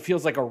it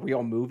feels like a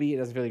real movie. It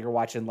doesn't feel like you're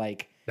watching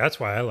like that's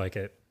why I like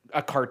it.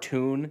 A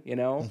cartoon, you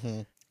know?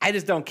 Mm-hmm. I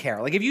just don't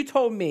care. Like if you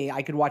told me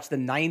I could watch the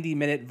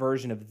 90-minute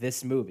version of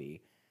this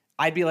movie,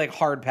 I'd be like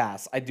hard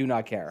pass. I do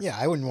not care. Yeah,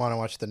 I wouldn't want to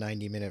watch the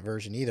 90-minute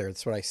version either.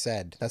 That's what I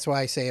said. That's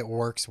why I say it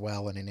works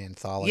well in an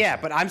anthology. Yeah,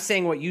 but I'm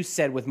saying what you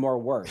said with more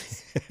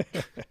words.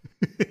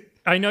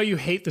 I know you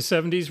hate the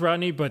 70s,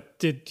 Rodney, but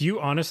did you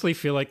honestly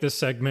feel like this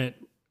segment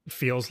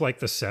feels like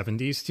the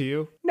 70s to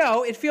you?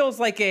 No, it feels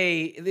like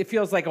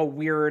a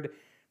weird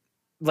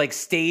like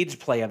stage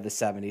play of the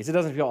 70s. It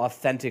doesn't feel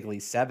authentically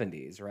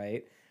 70s,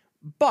 right?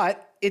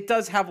 But it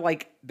does have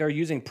like they're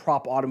using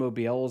prop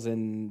automobiles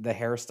and the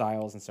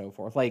hairstyles and so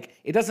forth. Like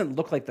it doesn't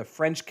look like the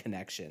French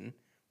Connection,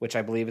 which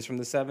I believe is from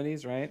the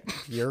 70s, right?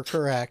 You're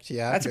correct.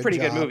 Yeah. That's a pretty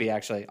good movie,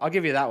 actually. I'll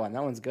give you that one.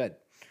 That one's good.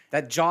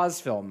 That Jaws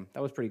film,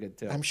 that was pretty good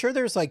too. I'm sure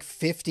there's like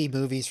 50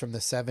 movies from the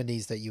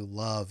 70s that you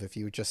love if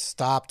you would just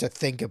stop to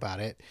think about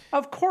it.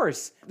 Of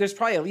course. There's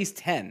probably at least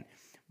 10.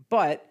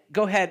 But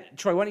go ahead,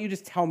 Troy, why don't you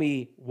just tell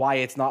me why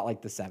it's not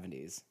like the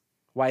 70s?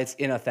 Why it's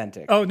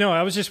inauthentic? Oh, no,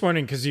 I was just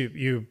wondering because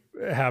you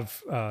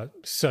have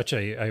such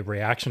a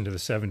reaction to the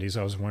 70s.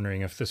 I was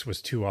wondering if this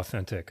was too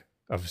authentic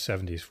of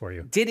 70s for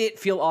you. Did it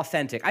feel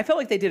authentic? I felt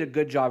like they did a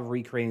good job of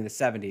recreating the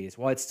 70s.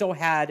 While it still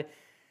had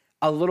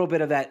a little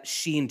bit of that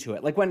sheen to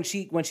it. Like when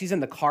she's in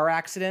the car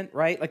accident,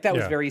 right? Like that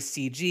was very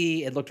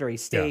CG. It looked very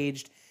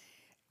staged. Yeah.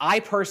 I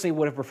personally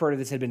would have preferred if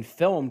this had been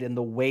filmed in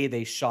the way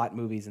they shot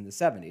movies in the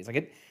 70s.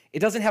 Like it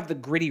doesn't have the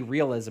gritty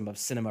realism of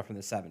cinema from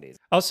the 70s.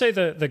 I'll say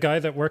the guy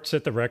that works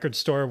at the record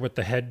store with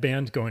the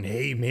headband going,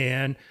 "Hey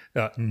man,"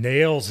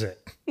 nails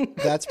it.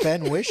 That's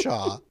Ben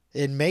Whishaw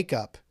in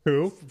makeup.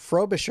 Who?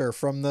 Frobisher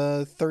from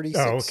the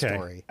 36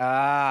 story.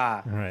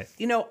 Ah. All right.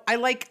 You know, I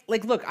like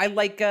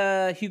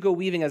Hugo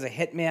Weaving as a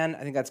hitman.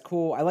 I think that's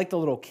cool. I like the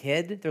little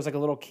kid. There's like a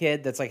little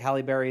kid that's like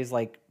Halle Berry's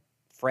like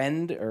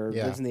friend or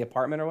lives in the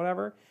apartment or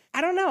whatever. I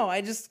don't know.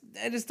 I just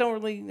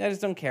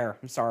don't care.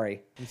 I'm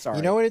sorry.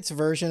 You know what its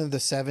version of the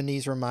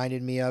 70s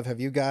reminded me of? Have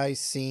you guys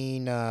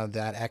seen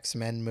that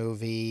X-Men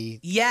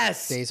movie?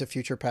 Yes. Days of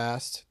Future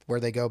Past,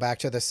 where they go back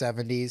to the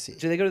 70s.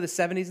 Do they go to the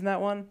 70s in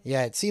that one?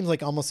 Yeah, it seems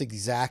like almost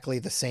exactly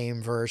the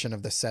same version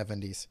of the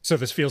 70s. So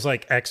this feels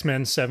like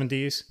X-Men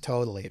 70s?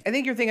 Totally. I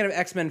think you're thinking of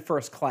X-Men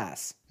First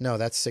Class. No,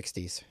 that's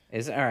 60s.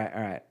 Is it? All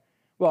right.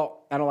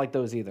 Well, I don't like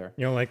those either.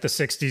 You don't like the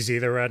 60s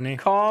either, Rodney?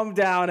 Calm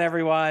down,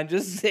 everyone.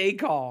 Just stay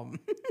calm.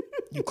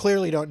 You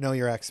clearly don't know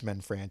your X-Men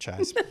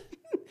franchise.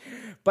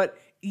 But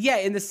yeah,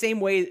 in the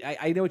same way,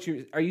 I know what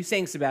are you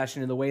saying,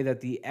 Sebastian, in the way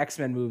that the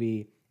X-Men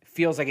movie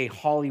feels like a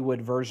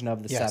Hollywood version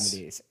of the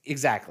 70s.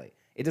 Exactly.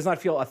 It does not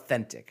feel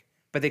authentic,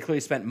 but they clearly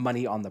spent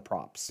money on the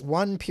props.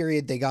 One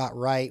period they got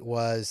right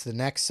was the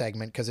next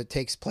segment because it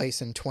takes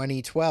place in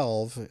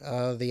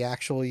 2012, the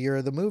actual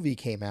year the movie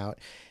came out.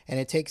 And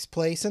it takes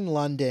place in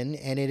London,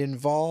 and it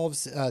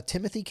involves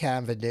Timothy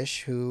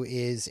Cavendish, who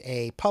is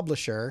a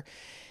publisher.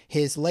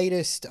 His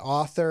latest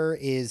author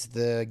is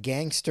the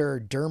gangster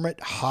Dermot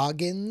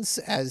Hoggins,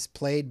 as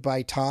played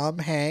by Tom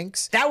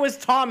Hanks. That was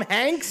Tom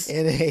Hanks?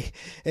 In a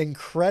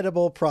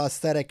incredible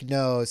prosthetic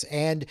nose.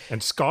 And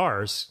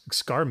scar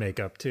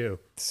makeup, too.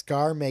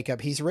 Scar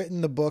makeup. He's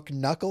written the book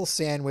Knuckle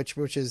Sandwich,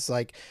 which is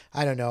like,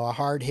 I don't know, a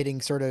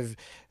hard-hitting sort of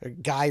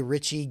Guy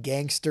Ritchie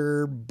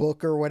gangster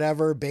book or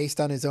whatever, based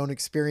on his own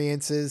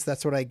experiences.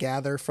 That's what I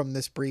gather from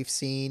this brief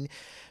scene.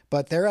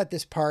 But they're at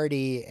this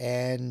party,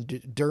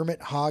 and Dermot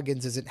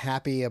Hoggins isn't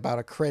happy about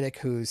a critic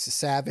who's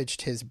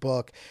savaged his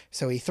book,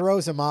 so he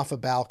throws him off a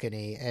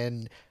balcony.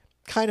 And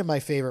kind of my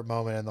favorite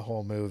moment in the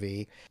whole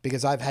movie,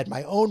 because I've had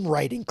my own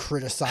writing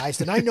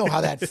criticized, and I know how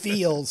that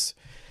feels.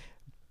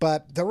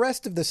 But the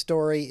rest of the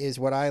story is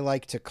what I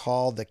like to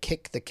call the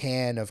kick the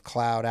can of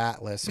Cloud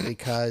Atlas,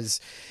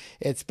 because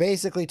it's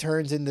basically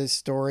turns into this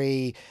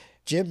story.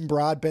 Jim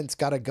Broadbent's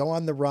got to go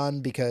on the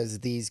run because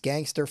these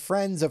gangster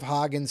friends of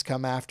Hoggins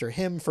come after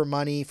him for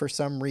money for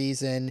some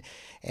reason.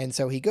 And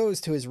so he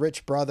goes to his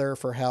rich brother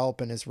for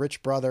help, and his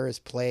rich brother is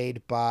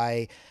played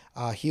by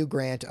Hugh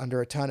Grant under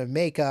a ton of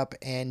makeup,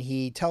 and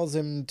he tells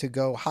him to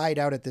go hide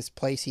out at this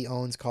place he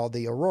owns called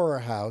the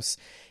Aurora House.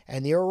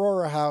 And the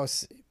Aurora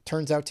House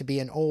turns out to be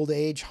an old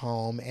age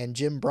home, and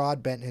Jim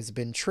Broadbent has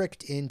been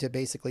tricked into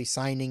basically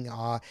signing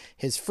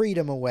his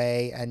freedom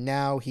away, and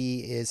now he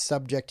is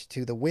subject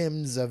to the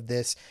whims of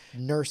this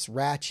Nurse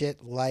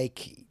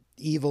Ratched-like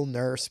evil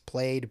nurse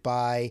played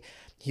by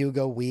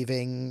Hugo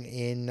Weaving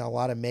in a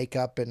lot of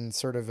makeup and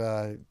sort of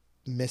a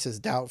Mrs.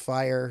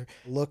 Doubtfire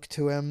look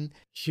to him.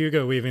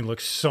 Hugo Weaving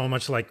looks so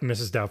much like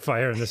Mrs.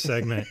 Doubtfire in this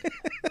segment.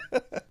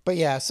 But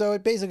yeah, so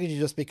it basically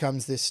just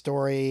becomes this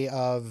story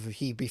of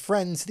he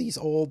befriends these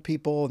old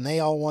people and they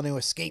all want to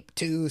escape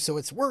too. So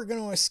it's, we're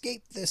going to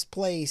escape this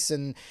place.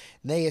 And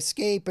they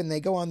escape and they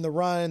go on the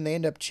run. And they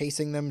end up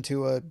chasing them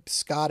to a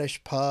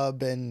Scottish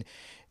pub, and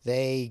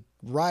they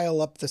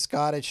rile up the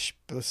Scottish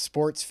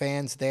sports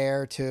fans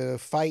there to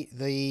fight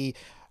the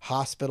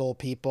hospital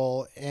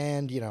people.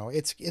 And you know,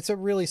 it's a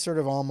really sort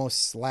of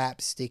almost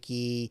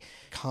slapsticky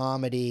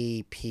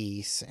comedy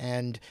piece,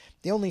 and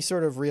the only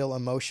sort of real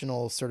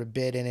emotional sort of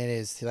bit in it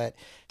is that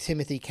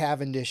Timothy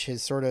Cavendish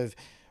is sort of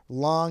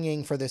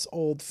longing for this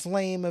old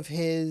flame of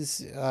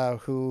his,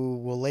 who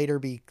will later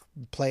be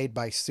played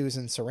by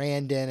Susan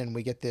Sarandon, and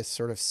we get this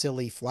sort of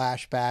silly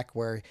flashback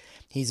where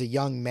he's a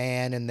young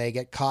man and they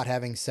get caught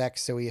having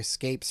sex, so he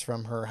escapes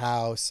from her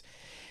house,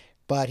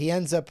 but he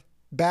ends up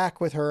back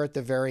with her at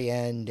the very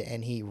end,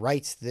 and he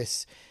writes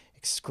this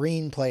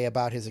screenplay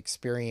about his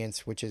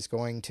experience, which is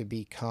going to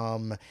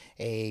become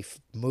a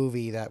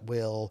movie that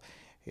will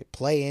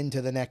play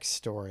into the next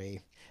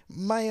story.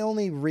 My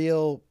only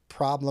real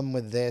problem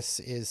with this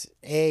is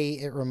A,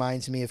 it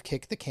reminds me of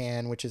Kick the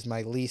Can, which is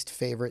my least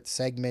favorite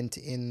segment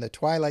in the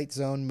Twilight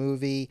Zone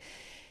movie,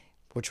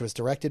 which was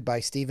directed by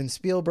Steven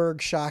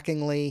Spielberg,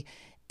 shockingly.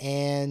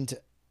 And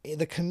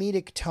the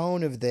comedic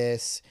tone of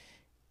this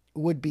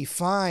would be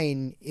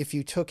fine if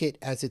you took it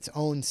as its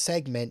own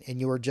segment and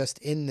you were just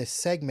in this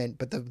segment.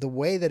 But the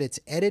way that it's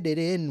edited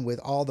in with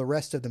all the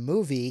rest of the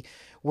movie,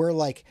 we're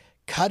like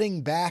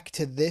cutting back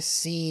to this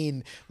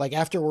scene, like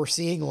after we're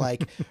seeing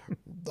like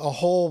a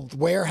whole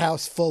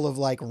warehouse full of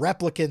like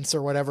replicants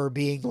or whatever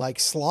being like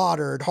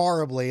slaughtered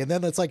horribly. And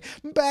then it's like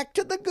back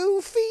to the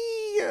goofy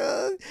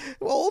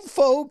old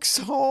folks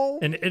home.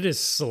 And it is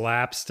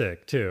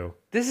slapstick too.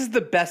 This is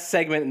the best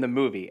segment in the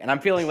movie, and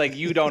I'm feeling like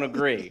you don't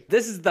agree.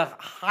 This is the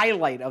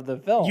highlight of the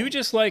film. You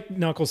just like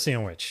Knuckle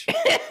Sandwich.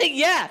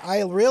 Yeah.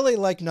 I really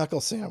like Knuckle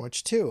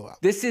Sandwich too.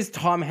 This is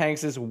Tom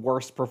Hanks's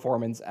worst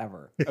performance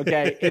ever.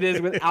 Okay. It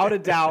is without a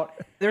doubt.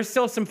 There's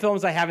still some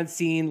films I haven't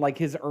seen, like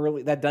his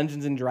early, that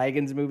Dungeons and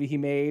Dragons movie he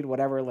made,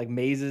 whatever, like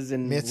Mazes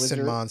and Myths Wizards.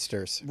 and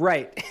Monsters.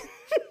 Right.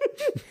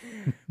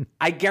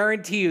 I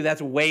guarantee you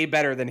that's way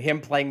better than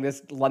him playing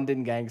this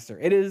London gangster.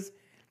 It is.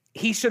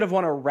 He should have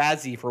won a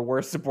Razzie for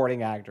Worst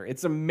Supporting Actor.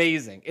 It's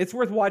amazing. It's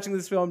worth watching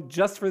this film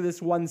just for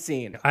this one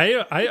scene.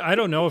 I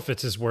don't know if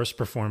it's his worst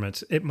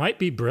performance. It might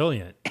be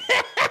brilliant.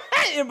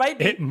 It might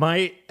be. It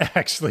might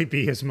actually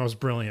be his most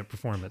brilliant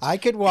performance. I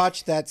could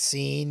watch that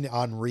scene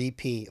on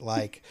repeat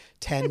like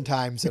 10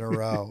 times in a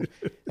row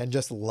and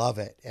just love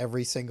it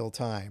every single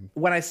time.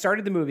 When I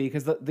started the movie,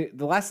 because the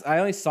last, I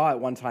only saw it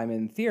one time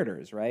in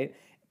theaters, right?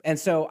 And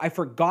so I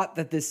forgot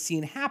that this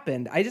scene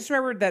happened. I just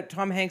remembered that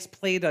Tom Hanks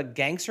played a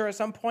gangster at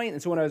some point.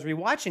 And so when I was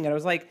rewatching it, I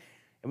was like,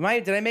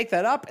 did I make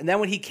that up? And then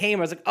when he came,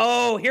 I was like,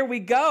 oh, here we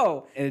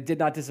go. And it did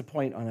not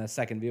disappoint on a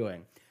second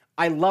viewing.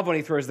 I love when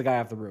he throws the guy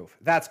off the roof.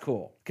 That's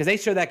cool. Because they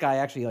show that guy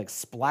actually like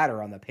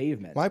splatter on the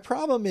pavement. My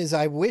problem is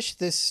I wish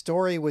this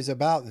story was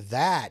about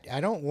that.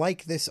 I don't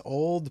like this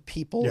old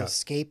people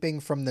escaping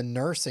from the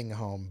nursing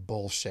home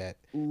bullshit.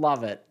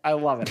 Love it. I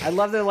love it. I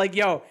love that, like,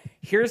 yo,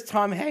 here's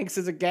Tom Hanks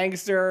as a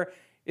gangster.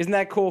 Isn't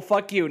that cool?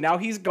 Fuck you. Now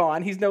he's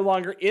gone. He's no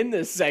longer in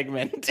this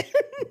segment.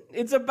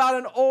 It's about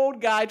an old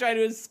guy trying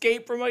to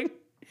escape from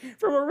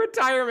a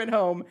retirement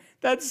home.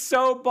 That's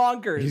so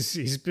bonkers.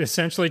 He's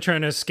essentially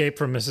trying to escape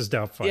from Mrs.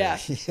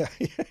 Doubtfire. Yeah.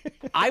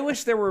 I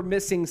wish there were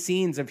missing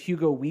scenes of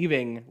Hugo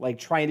Weaving, like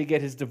trying to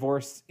get his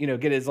divorce,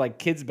 get his like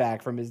kids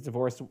back from his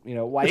divorced,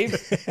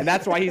 wife. And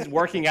that's why he's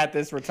working at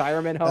this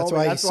retirement home.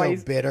 That's why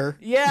he's bitter.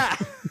 Yeah.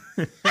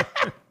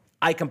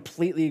 I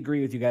completely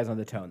agree with you guys on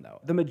the tone,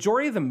 though. The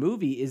majority of the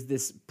movie is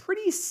this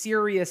pretty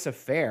serious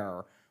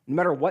affair, no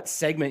matter what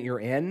segment you're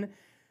in.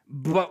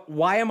 But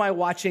why am I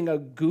watching a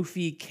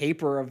goofy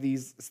caper of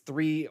these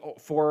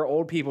 4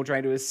 old people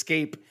trying to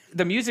escape?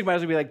 The music might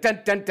as well be like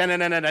dun dun dun dun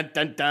dun dun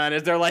dun dun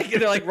as they're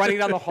like running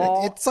down the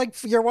hall. It's like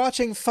you're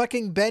watching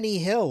fucking Benny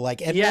Hill.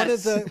 Like, and one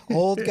of the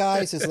old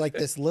guys is like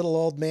this little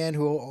old man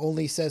who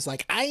only says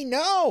like I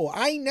know,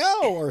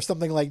 or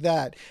something like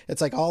that.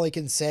 It's like all he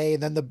can say,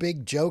 and then the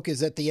big joke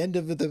is at the end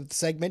of the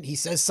segment he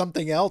says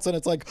something else, and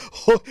it's like,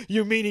 oh,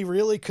 you mean he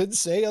really could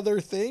say other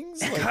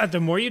things? Like, God, the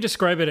more you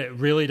describe it, it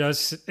really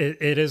does.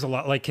 It is a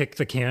lot like Kick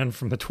the Can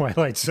from the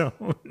Twilight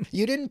Zone.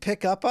 You didn't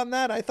pick up on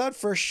that? I thought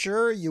for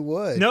sure you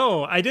would.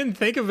 No, I didn't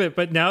think of it,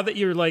 but now that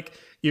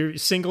you're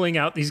singling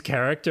out these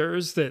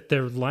characters, that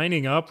they're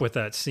lining up with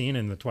that scene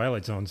in the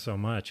Twilight Zone so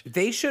much.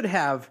 They should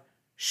have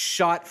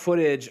shot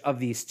footage of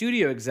the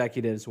studio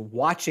executives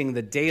watching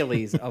the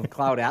dailies of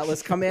Cloud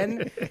Atlas come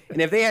in. And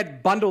if they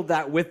had bundled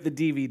that with the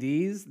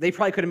DVDs, they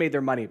probably could have made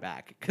their money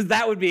back, because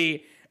that would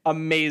be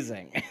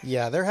amazing.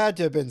 Yeah, there had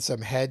to have been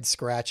some head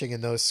scratching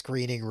in those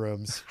screening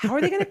rooms. How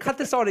are they going to cut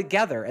this all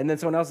together? And then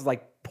someone else is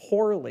like,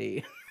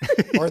 poorly.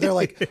 Or they're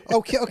like,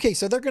 okay,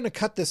 so they're going to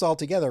cut this all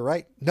together,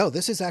 right? No,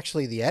 this is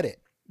actually the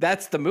edit.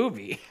 That's the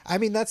movie. I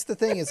mean, that's the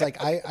thing is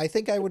like, I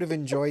think I would have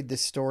enjoyed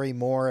this story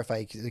more if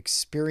I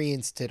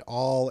experienced it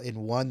all in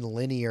one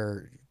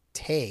linear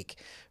take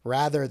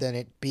rather than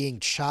it being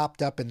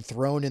chopped up and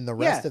thrown in the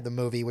rest of the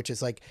movie, which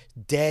is like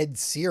dead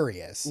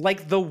serious.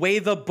 Like the way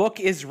the book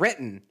is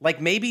written. Like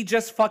maybe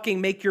just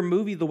fucking make your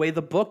movie the way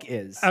the book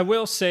is. I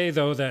will say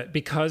though that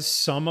because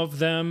some of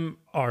them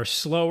are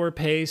slower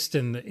paced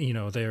and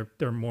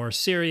they're more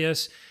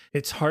serious,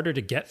 it's harder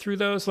to get through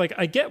those. Like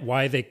I get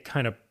why they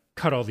kind of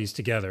cut all these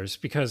together,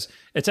 because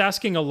it's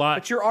asking a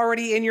lot. But you're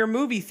already in your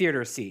movie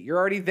theater seat. You're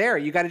already there.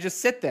 You got to just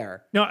sit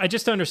there. No, I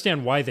just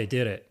understand why they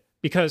did it,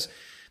 because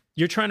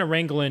you're trying to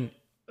wrangle in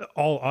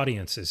all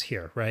audiences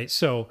here, right?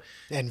 So,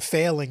 and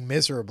failing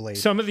miserably.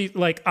 Some of the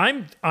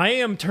I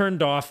am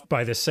turned off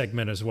by this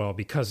segment as well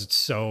because it's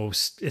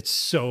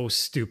so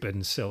stupid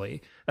and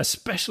silly.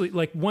 especially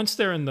like once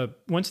they're in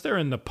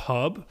the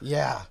pub.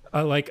 Yeah.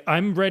 Like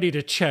I'm ready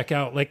to check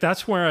out. Like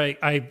that's where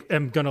I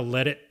am gonna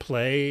let it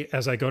play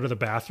as I go to the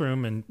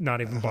bathroom and not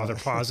even bother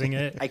pausing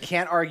it. I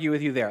can't argue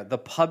with you there. The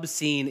pub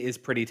scene is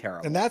pretty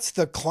terrible. And that's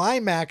the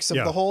climax of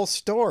the whole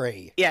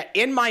story. Yeah,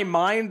 in my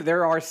mind,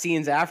 there are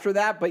scenes after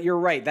that, but you're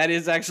right. That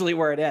is actually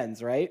where it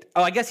ends, right?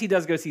 Oh, I guess he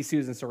does go see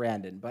Susan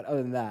Sarandon, but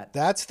other than that.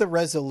 That's the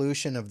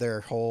resolution of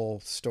their whole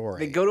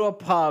story. They go to a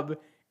pub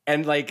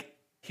and like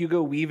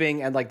Hugo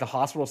Weaving and like the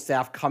hospital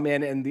staff come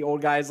in and the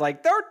old guy's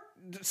like, they're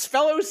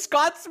fellow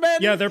Scotsmen.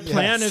 Yeah, their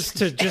plan is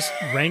to just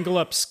wrangle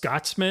up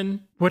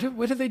Scotsmen. What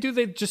do they do?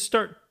 They just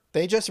start.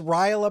 They just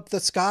rile up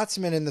the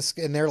Scotsmen and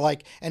they're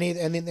like,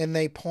 and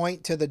they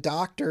point to the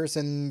doctors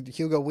and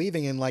Hugo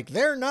Weaving and like,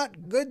 they're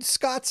not good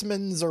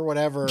Scotsmans or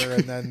whatever.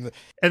 And then,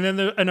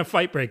 and a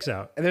fight breaks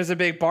out. And there's a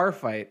big bar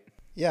fight.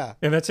 Yeah.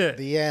 And that's it.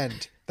 The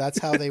end. That's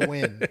how they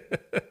win.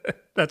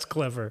 That's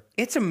clever.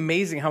 It's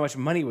amazing how much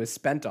money was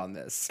spent on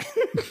this.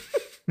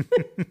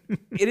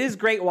 It is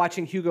great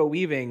watching Hugo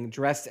Weaving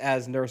dressed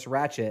as Nurse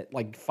Ratched,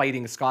 like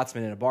fighting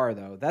Scotsmen in a bar,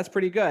 though. That's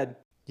pretty good.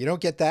 You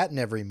don't get that in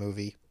every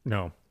movie.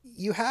 No.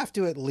 You have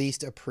to at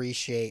least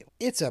appreciate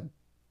it's a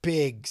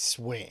big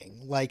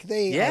swing. Like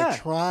they are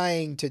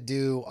trying to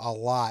do a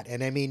lot.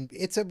 And I mean,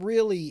 it's a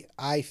really,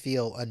 I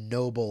feel, a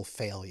noble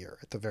failure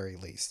at the very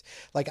least.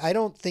 Like, I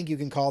don't think you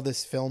can call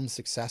this film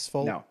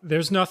successful. No.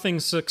 There's nothing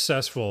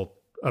successful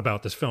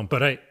about this film,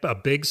 but a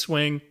big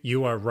swing,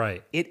 you are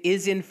right. It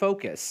is in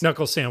focus.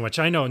 Knuckle sandwich.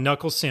 I know,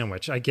 knuckle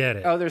sandwich. I get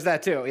it. Oh, there's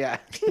that too, yeah.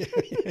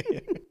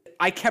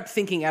 I kept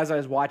thinking as I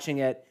was watching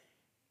it,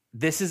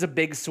 this is a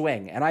big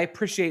swing, and I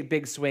appreciate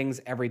big swings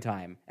every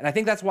time. And I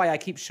think that's why I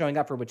keep showing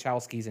up for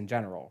Wachowskis in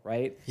general,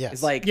 right? Yes.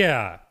 It's like,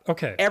 yeah,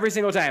 okay. every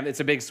single time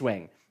it's a big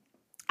swing.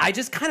 I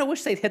just kind of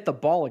wish they'd hit the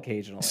ball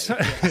occasionally.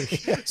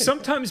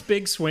 Sometimes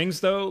big swings,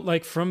 though,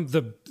 like from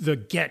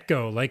the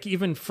get-go, like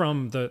even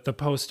from the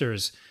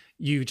posters,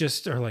 you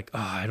just are like, oh,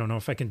 I don't know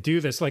if I can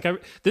do this. Like,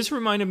 this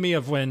reminded me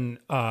of when,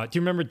 do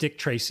you remember Dick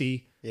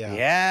Tracy?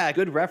 Yeah,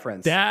 good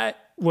reference. That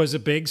was a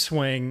big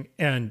swing,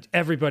 and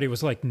everybody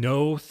was like,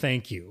 no,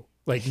 thank you.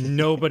 Like,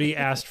 nobody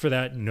asked for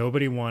that.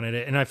 Nobody wanted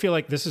it. And I feel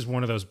like this is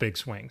one of those big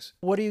swings.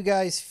 What do you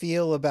guys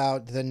feel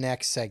about the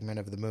next segment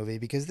of the movie?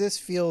 Because this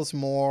feels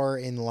more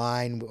in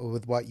line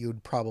with what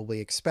you'd probably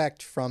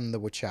expect from the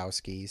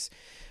Wachowskis.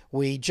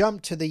 We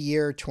jump to the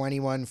year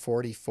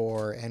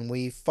 2144 and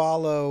we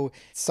follow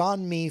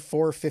Sonmi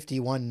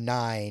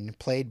 451-9,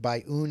 played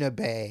by Una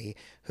Bay,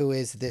 who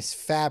is this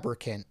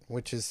fabricant,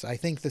 which is, I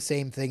think, the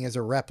same thing as a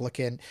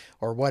replicant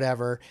or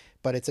whatever,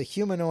 but it's a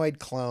humanoid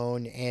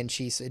clone, and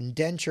she's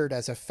indentured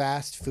as a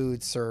fast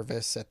food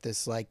service at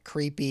this like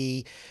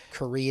creepy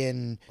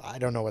Korean, I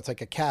don't know, it's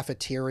like a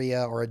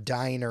cafeteria or a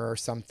diner or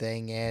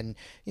something. And,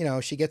 you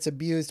know, she gets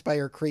abused by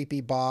her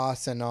creepy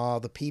boss and all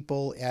the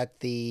people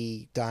at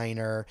the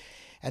diner.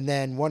 And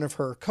then one of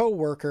her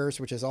co-workers,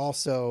 which is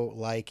also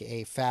like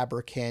a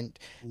fabricant,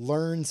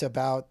 learns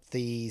about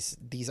these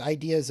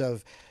ideas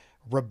of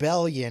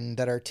rebellion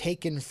that are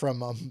taken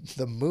from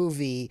the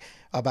movie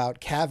about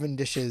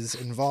Cavendish's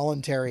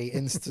involuntary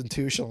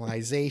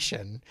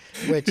institutionalization,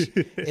 which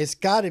is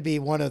got to be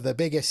one of the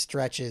biggest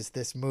stretches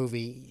this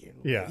movie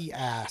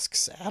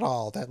asks at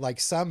all. That like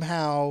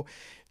somehow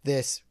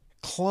this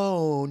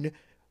clone,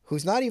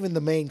 who's not even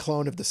the main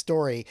clone of the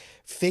story,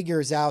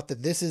 figures out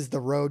that this is the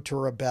road to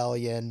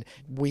rebellion.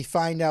 We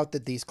find out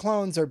that these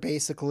clones are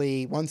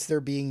basically, once they're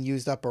being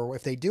used up, or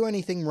if they do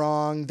anything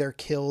wrong, they're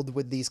killed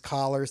with these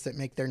collars that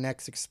make their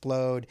necks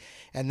explode.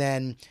 And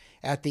then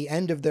at the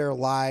end of their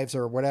lives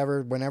or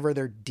whatever, whenever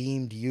they're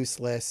deemed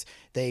useless,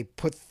 they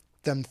put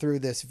them through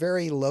this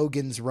very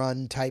Logan's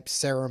Run type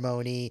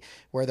ceremony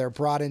where they're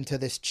brought into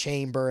this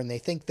chamber and they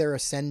think they're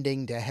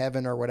ascending to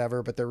heaven or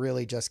whatever, but they're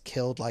really just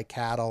killed like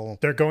cattle.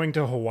 They're going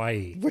to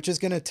Hawaii. Which is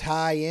going to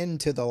tie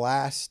into the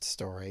last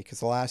story,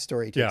 because the last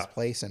story takes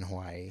place in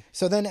Hawaii.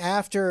 So then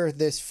after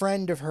this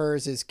friend of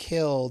hers is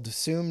killed,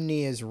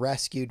 Sumni is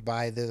rescued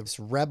by this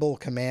rebel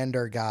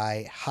commander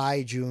guy,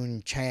 Hai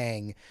Jun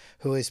Chang,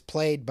 who is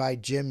played by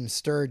Jim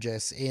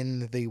Sturgis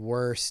in the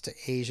worst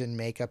Asian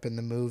makeup in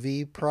the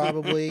movie,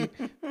 probably.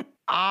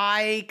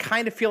 I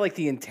kind of feel like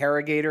the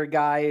interrogator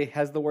guy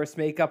has the worst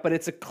makeup, but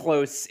it's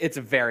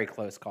a very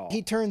close call.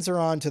 He turns her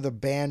on to the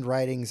banned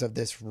writings of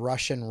this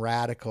Russian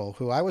radical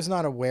who, I was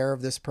not aware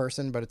of this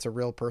person, but it's a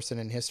real person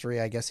in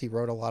history. I guess he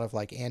wrote a lot of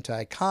like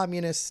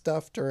anti-communist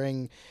stuff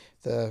during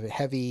the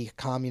heavy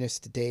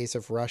communist days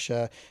of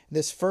Russia.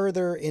 This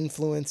further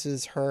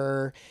influences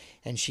her,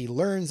 and she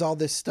learns all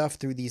this stuff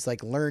through these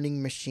like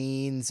learning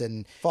machines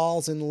and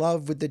falls in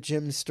love with the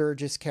Jim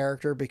Sturgis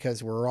character,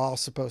 because we're all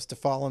supposed to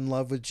fall in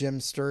love with Jim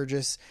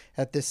Sturgis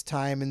at this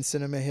time in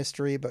cinema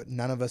history, but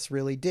none of us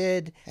really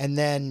did. And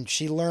then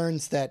she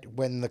learns that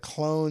when the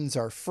clones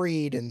are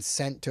freed and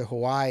sent to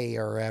Hawaii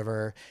or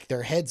wherever,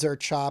 their heads are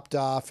chopped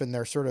off and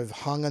they're sort of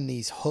hung on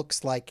these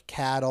hooks like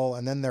cattle,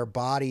 and then their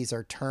bodies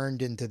are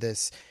turned into this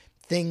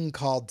thing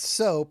called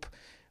soap,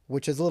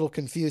 which is a little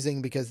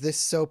confusing because this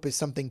soap is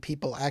something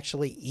people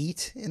actually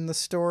eat in the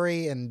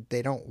story and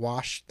they don't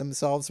wash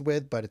themselves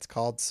with, but it's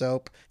called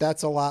soap.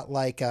 That's a lot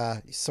like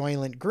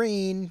Soylent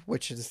Green,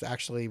 which is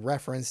actually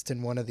referenced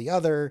in one of the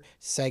other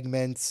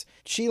segments.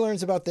 She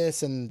learns about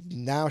this and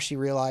now she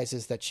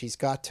realizes that she's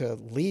got to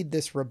lead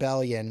this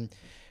rebellion,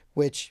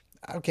 which,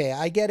 okay,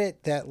 I get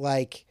it that,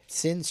 like,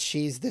 since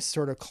she's this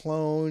sort of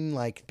clone,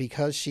 like,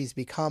 because she's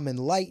become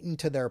enlightened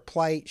to their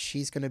plight,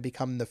 she's going to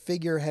become the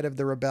figurehead of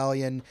the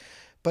rebellion.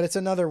 But it's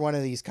another one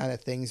of these kind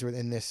of things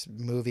within this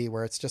movie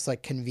where it's just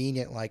like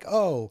convenient, like,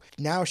 oh,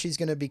 now she's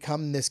going to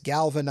become this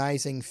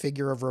galvanizing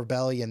figure of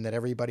rebellion that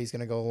everybody's going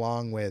to go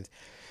along with.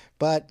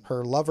 But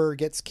her lover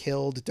gets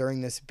killed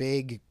during this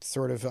big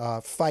sort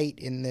of fight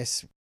in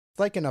this,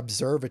 like an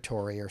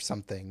observatory or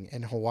something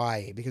in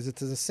Hawaii, because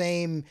it's the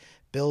same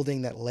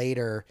building that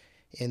later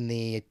in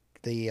the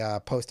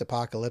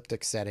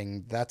post-apocalyptic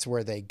setting, that's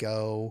where they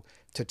go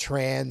to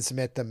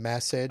transmit the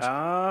message.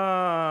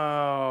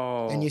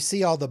 Oh. And you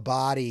see all the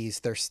bodies,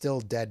 they're still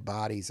dead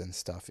bodies and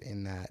stuff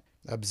in that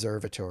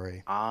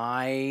observatory.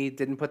 I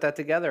didn't put that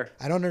together.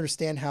 I don't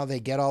understand how they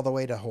get all the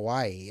way to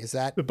Hawaii. Is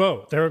that The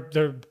boat.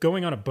 They're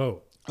going on a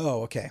boat.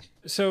 Oh, okay.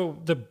 So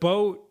the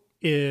boat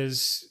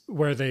is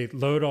where they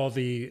load all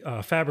the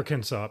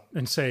fabricants up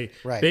and say,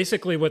 Right.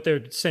 basically what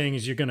they're saying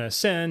is you're going to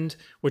ascend,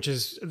 which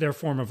is their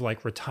form of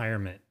like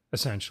retirement,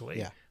 essentially.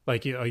 Yeah.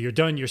 Like, you're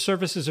done, your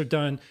services are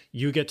done,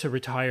 you get to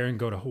retire and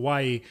go to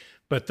Hawaii,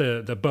 but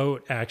the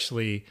boat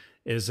actually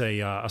is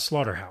a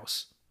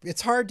slaughterhouse.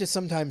 It's hard to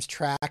sometimes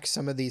track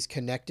some of these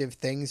connective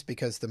things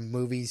because the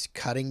movie's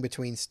cutting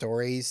between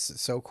stories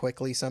so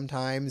quickly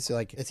sometimes.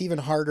 Like, it's even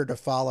harder to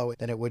follow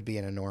than it would be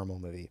in a normal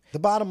movie. The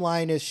bottom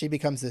line is she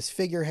becomes this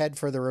figurehead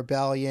for the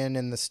rebellion,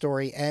 and the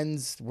story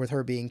ends with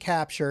her being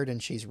captured,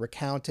 and she's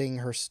recounting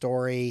her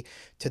story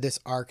to this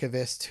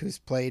archivist who's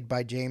played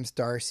by James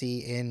Darcy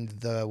in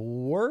the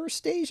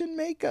worst Asian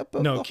makeup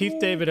of No, the Keith whole-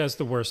 David has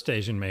the worst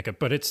Asian makeup,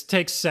 but it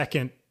takes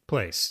second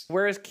place.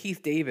 Where is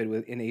Keith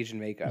David in Asian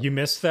makeup? You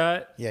missed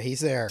that? Yeah, he's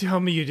there. Tell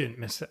me you didn't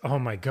miss that. Oh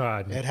my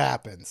God. It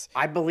happens.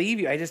 I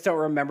believe you. I just don't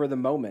remember the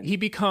moment. He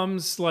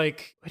becomes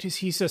like,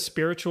 he's a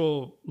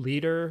spiritual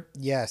leader.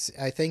 Yes,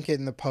 I think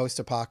in the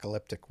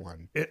post-apocalyptic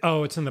one.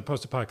 It's in the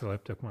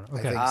post-apocalyptic one.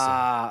 Okay. think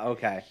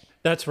Okay.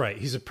 That's right.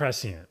 He's a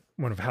prescient,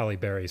 one of Halle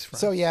Berry's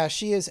friends. So yeah,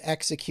 she is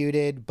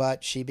executed,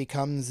 but she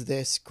becomes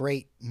this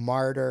great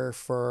martyr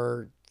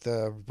for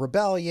the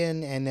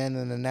rebellion. And then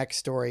in the next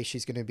story,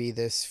 she's going to be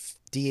this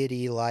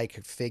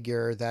deity-like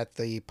figure that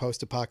the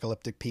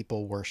post-apocalyptic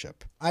people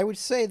worship. I would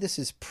say this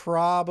is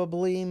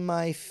probably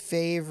my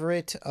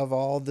favorite of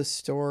all the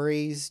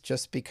stories,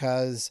 just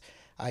because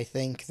I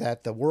think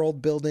that the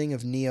world building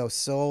of Neo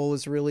Soul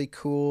is really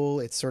cool.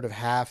 It's sort of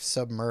half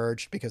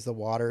submerged because the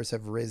waters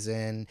have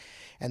risen,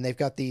 and they've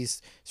got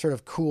these sort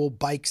of cool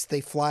bikes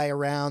they fly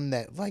around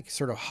that like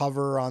sort of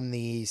hover on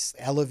these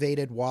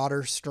elevated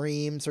water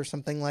streams or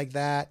something like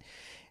that.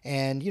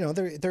 And, you know,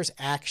 there's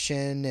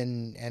action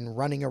and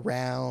running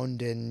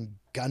around and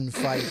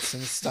gunfights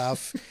and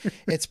stuff.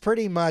 It's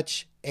pretty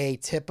much a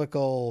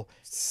typical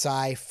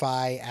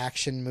sci-fi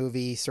action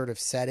movie sort of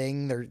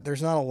setting.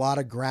 There's not a lot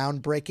of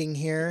groundbreaking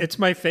here. It's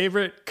my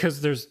favorite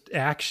because there's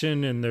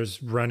action and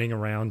there's running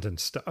around and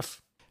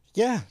stuff.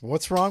 Yeah,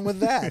 what's wrong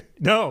with that?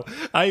 No,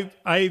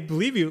 I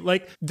believe you.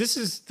 Like, this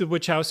is the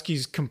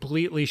Wachowskis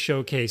completely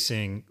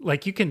showcasing.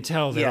 Like, you can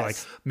tell they're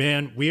Yes. like,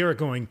 man, we are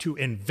going to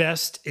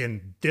invest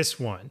in this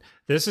one.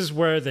 This is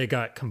where they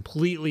got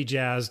completely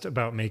jazzed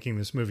about making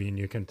this movie, and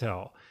you can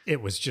tell.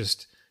 It was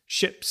just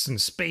ships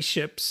and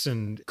spaceships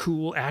and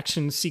cool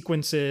action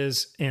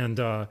sequences.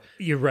 And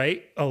you're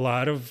right, a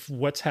lot of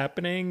what's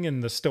happening in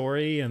the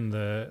story and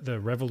the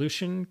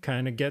revolution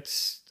kind of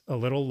gets a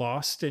little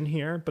lost in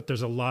here, but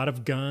there's a lot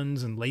of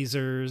guns and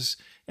lasers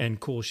and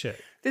cool shit.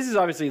 This is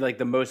obviously like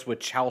the most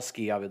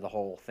Wachowski of the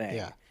whole thing.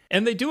 Yeah.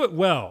 And they do it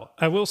well.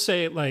 I will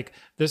say, like,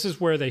 this is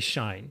where they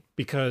shine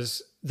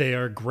because they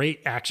are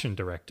great action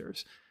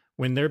directors.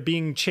 When they're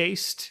being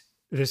chased,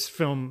 this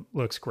film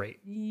looks great.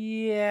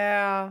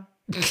 Yeah.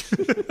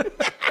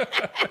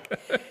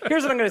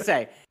 Here's what I'm going to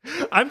say.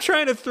 I'm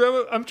trying to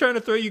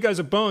throw you guys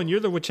a bone. You're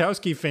the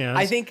Wachowski fans.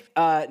 I think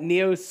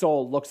Neo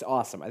Soul looks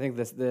awesome. I think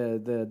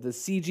the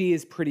CG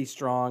is pretty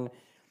strong.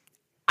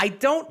 I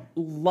don't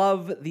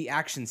love the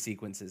action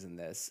sequences in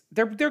this.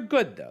 They're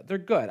good though. They're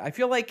good. I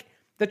feel like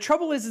the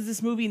trouble is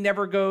this movie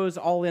never goes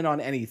all in on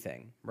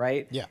anything,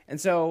 right? Yeah.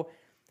 And so,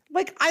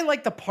 like, I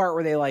like the part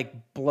where they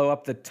like blow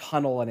up the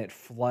tunnel and it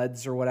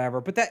floods or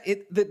whatever. But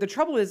the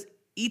trouble is,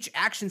 each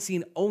action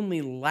scene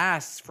only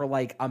lasts for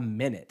like a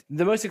minute.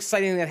 The most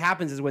exciting thing that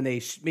happens is when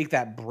they make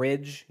that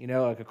bridge, you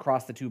know, like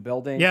across the two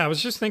buildings. Yeah, I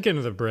was just thinking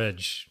of the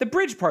bridge. The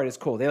bridge part is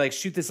cool. They like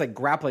shoot this like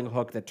grappling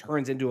hook that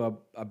turns into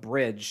a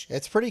bridge.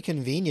 It's pretty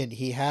convenient.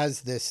 He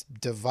has this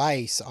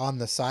device on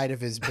the side of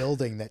his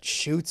building that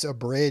shoots a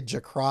bridge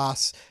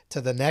across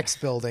to the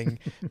next building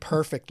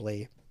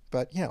perfectly.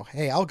 But, you know,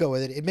 hey, I'll go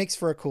with it. It makes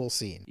for a cool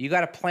scene. You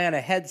got to plan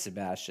ahead,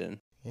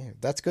 Sebastian. Yeah,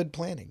 that's good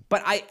planning.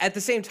 But at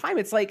the same time,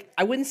 it's like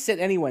I wouldn't sit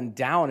anyone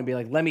down and be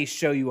like, "Let me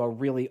show you a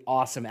really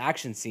awesome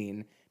action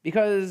scene,"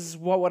 because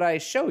what would I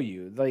show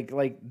you?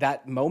 Like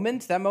that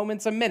moment. That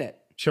moment's a minute.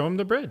 Show him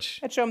the bridge.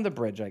 I'd show him the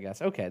bridge, I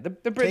guess. Okay, the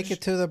bridge. Take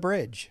it to the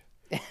bridge.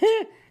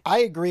 I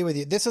agree with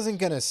you. This isn't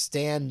going to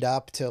stand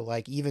up to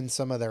like even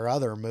some of their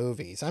other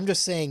movies. I'm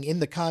just saying in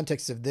the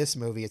context of this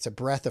movie, it's a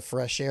breath of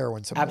fresh air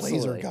when some laser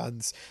Absolutely.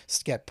 guns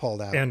get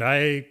pulled out. And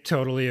I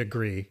totally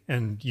agree.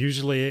 And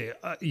usually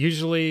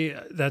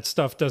that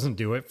stuff doesn't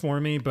do it for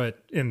me. But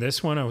in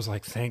this one, I was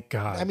like, thank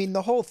God. I mean,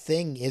 the whole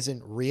thing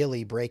isn't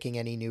really breaking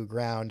any new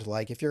ground.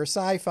 Like, if you're a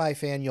sci-fi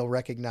fan, you'll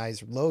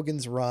recognize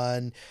Logan's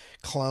Run,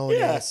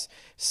 Clonus,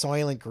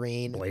 Soylent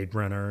Green, Blade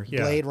Runner.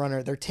 Yeah. Blade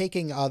Runner. They're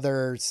taking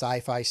other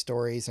sci-fi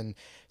stories and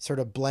sort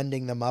of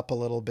blending them up a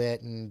little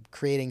bit and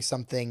creating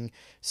something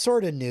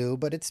sort of new,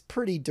 but it's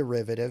pretty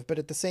derivative. But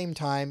at the same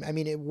time, I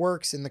mean, it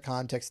works in the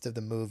context of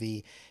the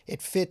movie.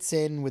 It fits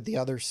in with the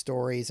other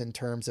stories in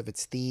terms of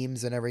its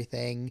themes and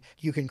everything.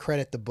 You can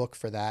credit the book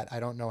for that. I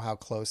don't know how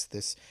close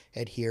this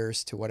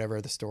adheres to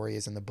whatever the story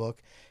is in the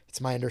book. It's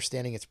my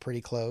understanding it's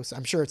pretty close.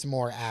 I'm sure it's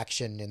more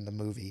action in the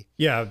movie.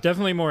 Yeah,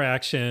 definitely more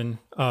action,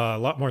 a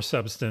lot more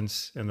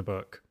substance in the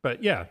book.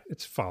 But yeah,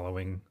 it's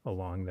following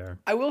along there.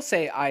 I will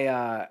say,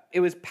 it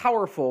was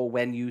powerful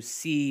when you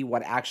see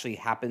what actually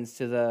happens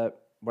to the.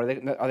 What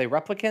are they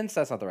replicants?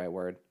 That's not the right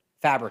word.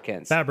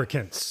 Fabricants.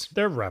 Fabricants.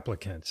 They're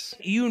replicants.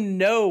 You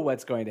know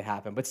what's going to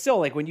happen, but still,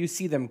 like when you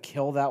see them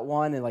kill that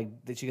one and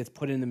like that she gets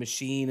put in the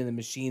machine and the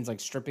machine's like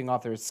stripping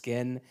off their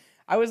skin.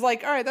 I was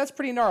like, all right, that's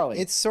pretty gnarly.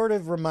 It sort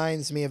of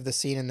reminds me of the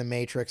scene in The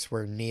Matrix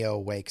where Neo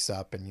wakes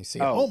up and you see,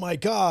 oh my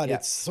God, Yeah.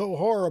 it's so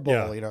horrible.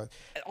 Yeah. You know,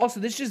 Also,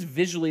 this just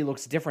visually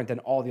looks different than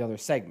all the other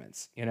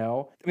segments, you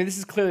know? I mean, this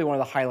is clearly one of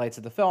the highlights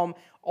of the film.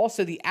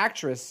 Also, the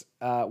actress,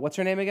 what's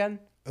her name again?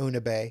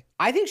 Una Bay.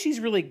 I think she's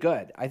really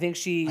good. I think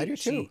I do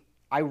too.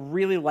 I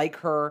really like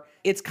her.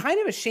 It's kind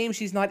of a shame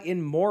she's not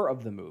in more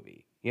of the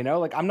movie. You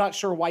know, like I'm not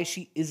sure why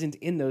she isn't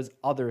in those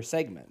other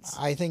segments.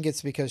 I think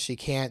it's because she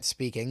can't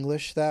speak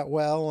English that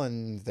well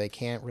and they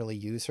can't really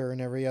use her in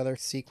every other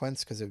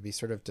sequence because it would be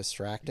sort of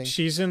distracting.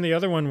 She's in the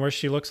other one where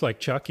she looks like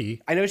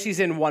Chucky. I know she's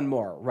in one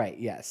more, right?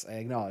 Yes, I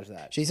acknowledge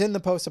that. She's in the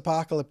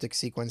post-apocalyptic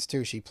sequence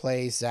too. She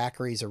plays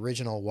Zachary's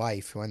original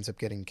wife who ends up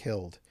getting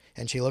killed.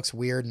 And she looks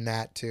weird in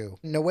that too.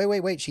 No,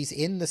 wait. She's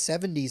in the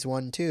 70s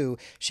one too.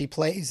 She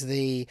plays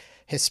the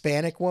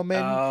Hispanic woman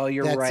Oh,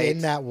 you're that's right. in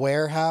that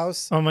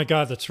warehouse. Oh my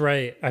God, that's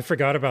right. I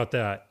forgot about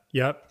that.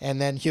 Yep.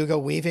 And then Hugo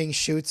Weaving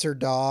shoots her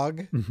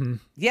dog.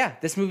 Yeah,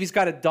 this movie's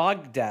got a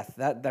dog death.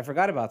 That I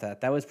forgot about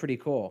that. That was pretty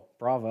cool.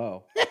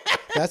 Bravo.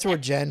 That's where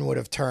Jen would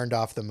have turned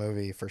off the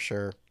movie for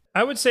sure.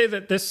 I would say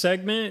that this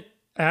segment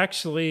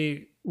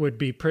actually would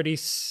be pretty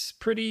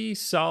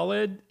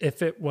solid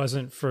if it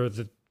wasn't for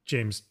the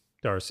James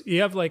Darcy.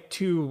 You have like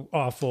two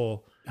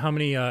awful. How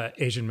many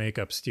Asian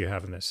makeups do you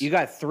have in this? You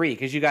got 3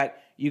 because you got.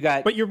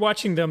 But you're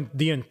watching them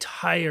the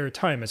entire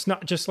time. It's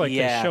not just like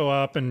Yeah. they show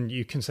up and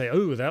you can say,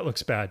 "Oh, that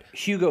looks bad."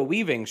 Hugo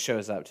Weaving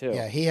shows up too.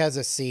 Yeah, he has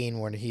a scene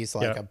when he's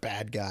like Yeah. a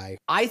bad guy.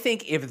 I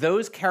think if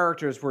those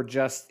characters were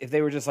if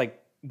they were just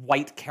like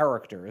white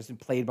characters and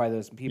played by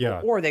those people,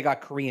 Yeah. or they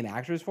got Korean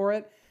actors for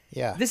it,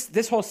 Yeah.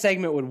 this whole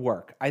segment would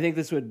work. I think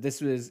this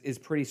is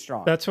pretty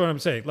strong. That's what I'm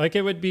saying. Like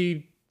it would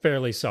be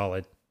fairly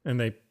solid, and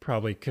they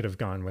probably could have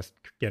gone with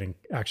getting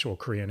actual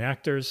Korean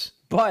actors.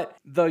 But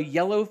the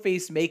yellow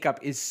face makeup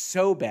is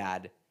so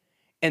bad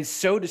and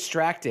so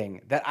distracting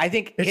that I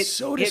think It's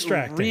so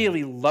distracting. it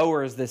really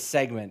lowers this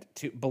segment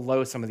to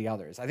below some of the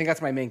others. I think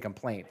that's my main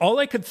complaint. All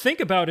I could think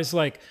about is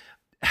like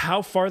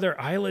how far their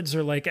eyelids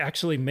are like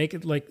actually make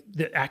it like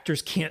the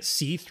actors can't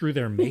see through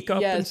their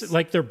makeup. Yes. And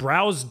like their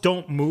brows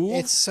don't move.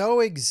 It's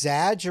so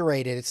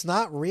exaggerated. It's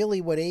not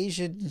really what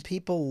Asian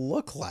people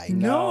look like.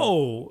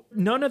 no,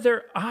 none of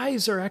their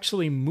eyes are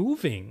actually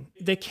moving.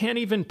 They can't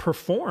even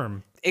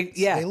perform.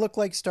 They look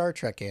like Star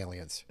Trek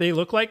aliens. They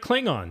look like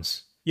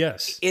Klingons.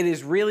 Yes. It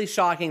is really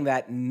shocking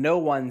that no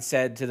one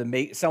said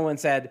to someone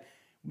said,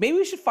 maybe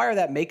we should fire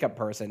that makeup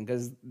person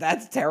because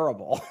that's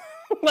terrible.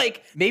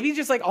 Like maybe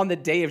just like on the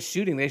day of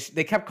shooting,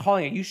 they kept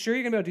calling, "Are you sure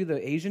you're gonna be able to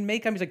do the Asian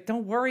makeup?" He's like,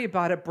 "Don't worry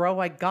about it, bro.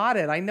 I got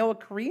it. I know what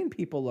Korean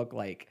people look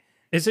like."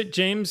 Is it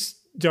James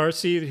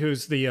Darcy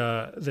who's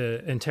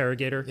the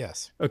interrogator?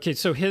 Yes. Okay,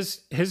 so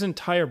his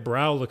entire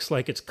brow looks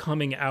like it's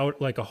coming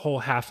out like a whole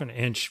half an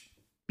inch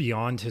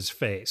beyond his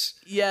face.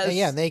 Yes. And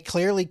yeah, they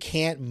clearly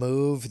can't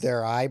move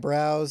their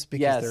eyebrows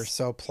because Yes. they're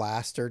so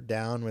plastered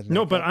down with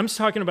No, makeup. but I'm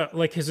talking about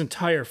like his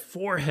entire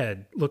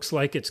forehead looks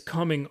like it's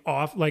coming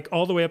off, like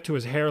all the way up to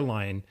his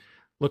hairline.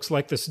 Looks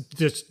like this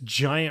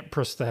giant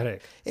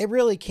prosthetic. It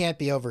really can't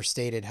be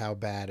overstated how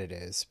bad it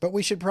is. But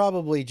we should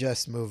probably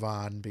just move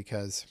on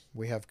because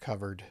we have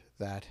covered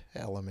that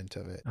element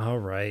of it. All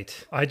right.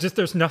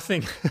 There's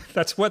nothing.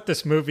 That's what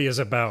this movie is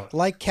about.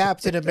 Like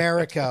Captain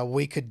America,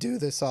 we could do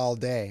this all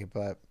day,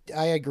 but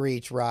I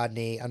agree,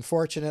 Rodney.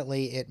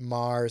 Unfortunately, it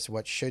mars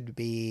what should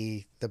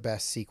be the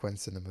best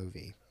sequence in the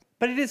movie.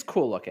 But it is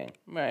cool looking.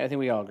 I think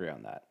we all agree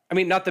on that. I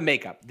mean, not the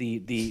makeup,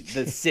 the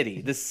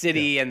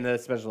city and the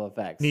special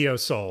effects. Neo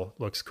Soul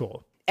looks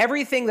cool.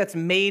 Everything that's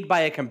made by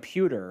a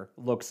computer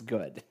looks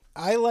good.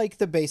 I like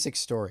the basic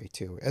story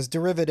too. As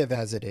derivative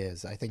as it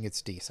is, I think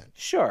it's decent.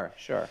 Sure.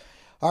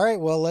 All right,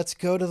 well, let's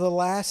go to the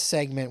last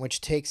segment,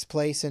 which takes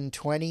place in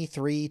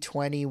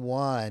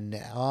 2321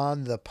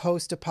 on the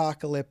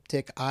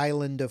post-apocalyptic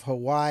island of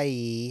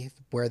Hawaii,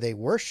 where they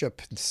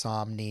worship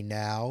Somni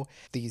now.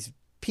 These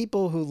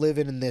people who live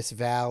in this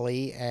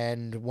valley,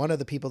 and one of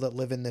the people that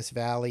live in this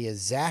valley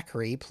is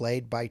Zachary,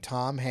 played by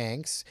Tom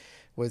Hanks,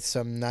 with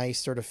some nice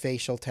sort of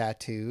facial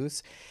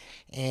tattoos.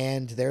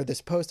 And they're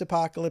this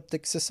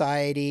post-apocalyptic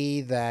society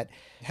that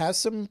has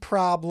some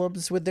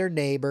problems with their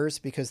neighbors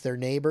because their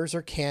neighbors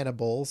are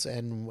cannibals,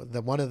 and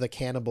one of the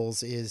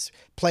cannibals is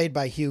played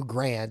by Hugh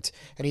Grant,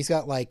 and he's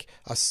got like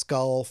a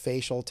skull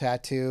facial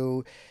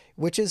tattoo,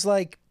 which is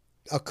like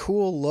a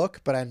cool look,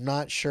 but I'm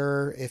not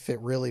sure if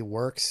it really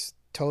works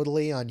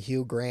totally on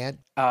Hugh Grant.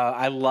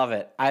 I love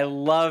it. I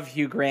love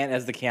Hugh Grant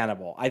as the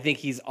cannibal. I think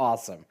he's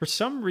awesome. For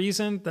some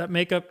reason, that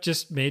makeup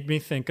just made me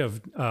think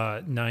of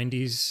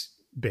 90s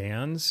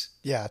bands.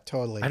 Yeah,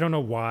 totally. I don't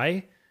know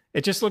why.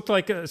 It just looked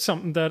like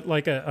something that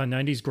like a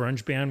 90s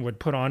grunge band would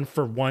put on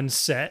for one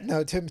set.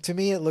 No, to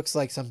me, it looks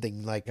like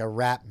something like a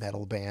rap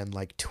metal band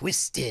like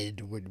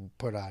Twisted would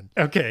put on.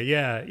 Okay,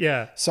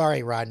 yeah.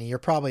 Sorry, Rodney, you're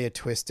probably a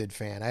Twisted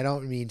fan. I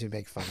don't mean to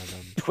make fun of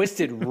them.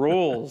 Twisted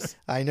rules.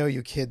 I know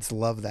you kids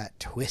love that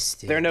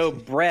Twisted. They're no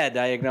bread,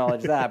 I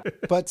acknowledge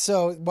that. But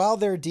so while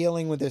they're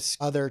dealing with this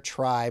other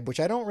tribe, which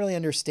I don't really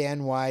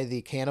understand why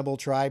the cannibal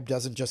tribe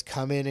doesn't just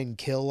come in and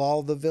kill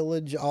all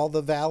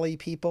the valley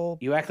people.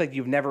 You act like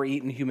you've never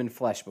eaten human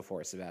flesh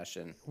before,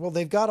 Sebastian. Well,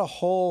 they've got a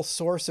whole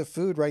source of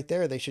food right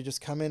there. They should just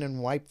come in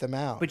and wipe them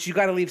out. But you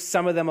got to leave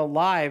some of them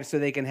alive so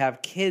they can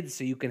have kids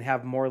so you can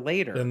have more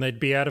later. Then they'd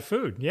be out of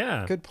food.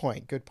 Yeah. Good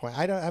point.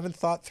 I haven't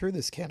thought through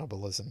this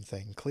cannibalism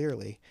thing,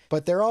 clearly.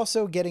 But they're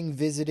also getting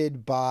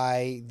visited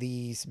by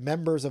these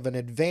members of an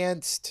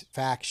advanced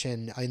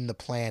faction in the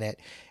planet,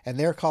 and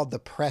they're called the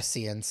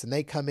Prescients, and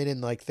they come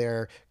in like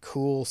their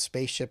cool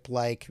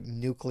spaceship-like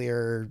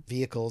nuclear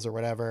vehicles or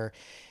whatever.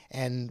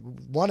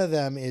 And one of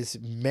them is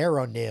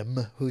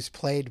Meronim, who's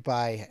played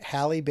by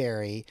Halle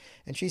Berry,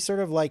 and she's sort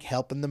of like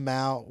helping them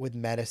out with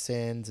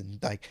medicines, and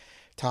like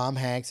Tom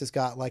Hanks has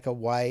got like a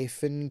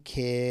wife and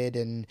kid,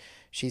 and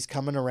she's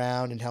coming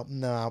around and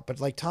helping them out. But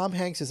like Tom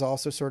Hanks is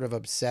also sort of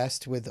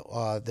obsessed with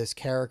this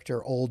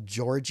character, Old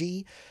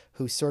Georgie,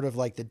 who's sort of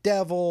like the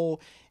devil,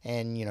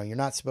 and you know, you're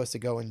not supposed to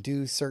go and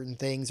do certain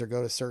things or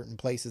go to certain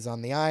places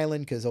on the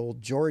island because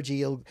Old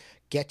Georgie will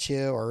get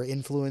you or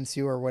influence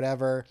you or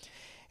whatever.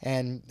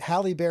 And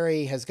Halle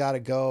Berry has got to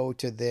go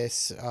to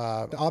this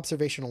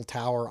observational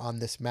tower on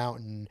this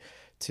mountain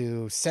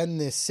to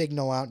send this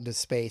signal out into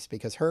space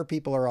because her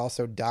people are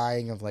also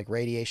dying of like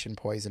radiation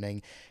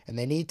poisoning, and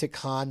they need to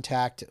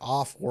contact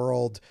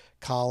off-world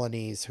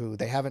colonies who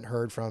they haven't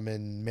heard from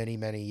in many,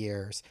 many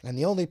years. And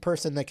the only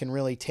person that can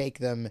really take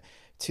them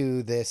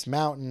to this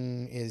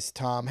mountain is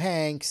Tom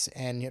Hanks,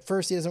 and at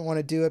first he doesn't want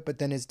to do it, but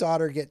then his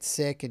daughter gets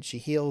sick and she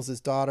heals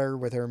his daughter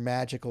with her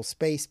magical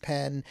space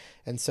pen,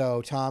 and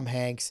so Tom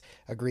Hanks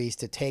agrees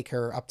to take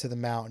her up to the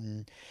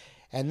mountain.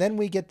 And then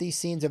we get these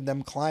scenes of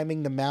them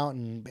climbing the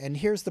mountain. And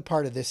here's the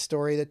part of this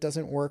story that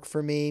doesn't work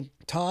for me.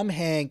 Tom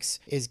Hanks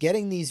is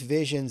getting these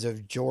visions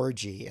of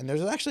Georgie. And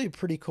there's actually a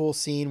pretty cool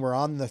scene where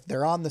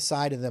they're on the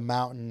side of the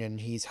mountain and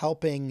he's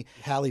helping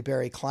Halle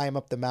Berry climb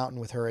up the mountain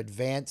with her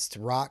advanced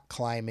rock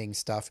climbing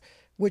stuff.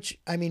 Which,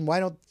 I mean, why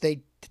don't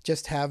they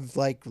just have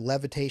like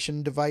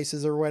levitation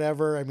devices or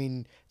whatever? I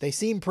mean, they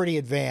seem pretty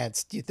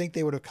advanced. Do you think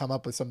they would have come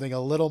up with something a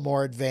little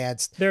more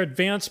advanced? They're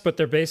advanced, but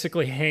they're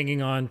basically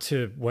hanging on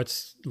to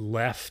what's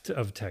left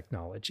of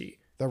technology.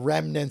 The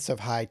remnants of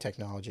high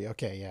technology.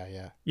 Okay,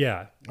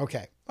 Yeah.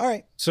 Okay. All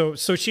right. So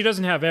she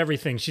doesn't have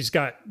everything. She's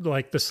got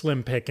like the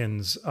slim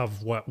pickings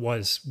of what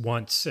was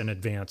once an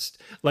advanced,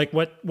 like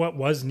what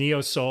was Neo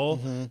Soul.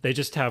 Mm-hmm. They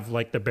just have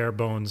like the bare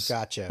bones.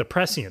 Gotcha. The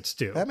Prescients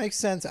do. That makes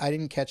sense. I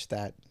didn't catch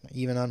that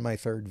even on my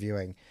third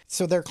viewing.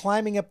 So they're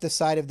climbing up the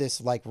side of this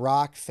like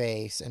rock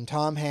face, and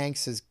Tom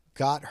Hanks has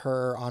got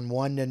her on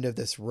one end of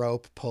this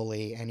rope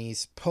pulley and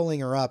he's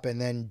pulling her up,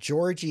 and then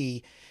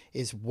Georgie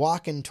is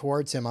walking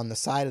towards him on the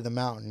side of the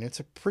mountain. It's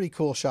a pretty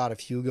cool shot of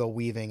Hugo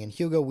Weaving, and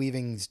Hugo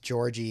Weaving's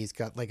Georgie, he's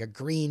got like a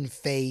green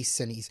face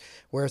and he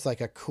wears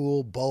like a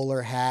cool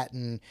bowler hat,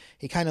 and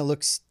he kind of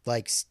looks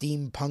like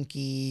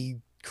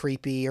steampunky,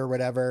 creepy or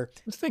whatever.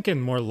 I was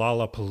thinking more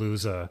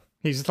Lollapalooza.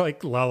 He's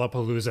like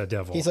Lollapalooza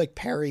devil. He's like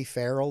Perry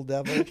Farrell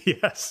devil.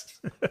 Yes.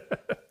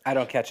 I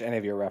don't catch any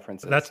of your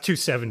references. That's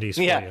 270s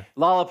for you.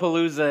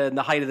 Lollapalooza in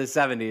the height of the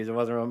 70s. It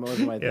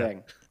wasn't my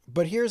thing.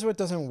 But here's what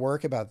doesn't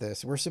work about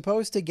this. We're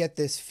supposed to get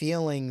this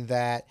feeling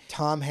that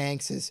Tom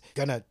Hanks is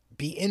going to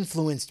be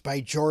influenced by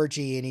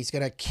Georgie and he's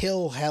going to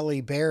kill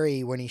Halle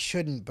Berry when he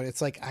shouldn't. But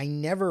it's like, I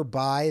never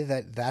buy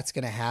that that's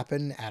going to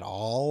happen at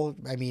all.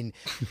 I mean,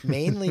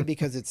 mainly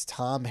because it's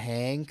Tom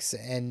Hanks,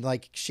 and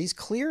like, she's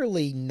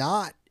clearly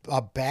not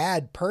a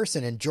bad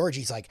person. And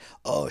Georgie's like,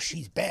 oh,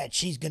 she's bad.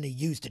 She's going to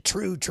use the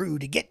true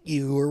to get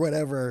you or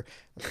whatever.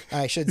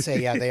 I should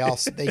say, yeah,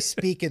 they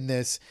speak in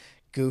this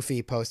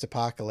goofy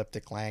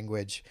post-apocalyptic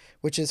language,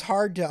 which is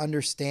hard to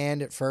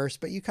understand at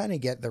first, but you kind of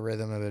get the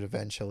rhythm of it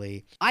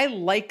eventually. I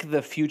like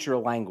the future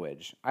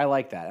language. I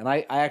like that. And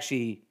I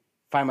actually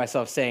find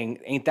myself saying,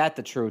 ain't that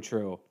the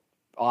true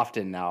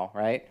often now,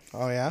 right?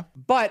 Oh, yeah?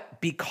 But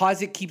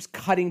because it keeps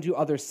cutting to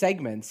other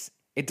segments,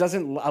 it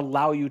doesn't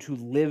allow you to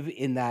live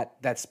in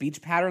that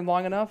speech pattern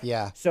long enough.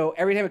 Yeah. So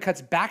every time it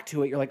cuts back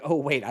to it, you're like, oh,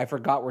 wait, I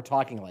forgot we're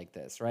talking like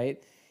this,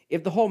 right?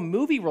 If the whole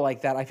movie were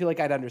like that, I feel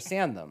like I'd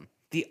understand them.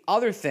 The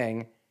other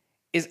thing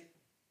is,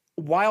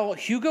 while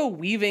Hugo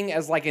Weaving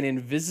as like an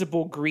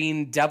invisible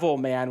green devil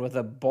man with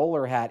a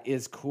bowler hat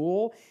is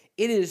cool,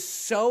 it is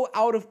so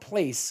out of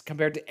place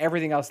compared to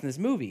everything else in this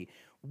movie.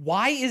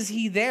 Why is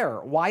he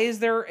there? Why is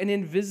there an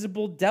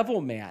invisible devil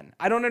man?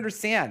 I don't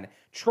understand.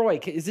 Troy,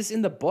 is this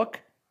in the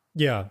book?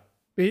 Yeah.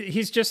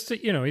 He's just,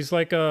 he's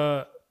like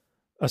a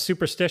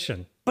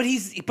superstition. But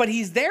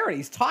he's there and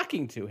he's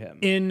talking to him.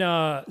 In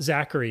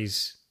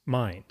Zachary's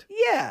mind.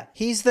 Yeah.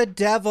 He's the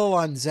devil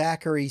on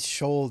Zachary's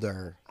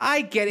shoulder.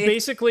 I get it.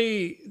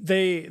 Basically,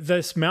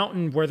 this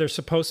mountain where they're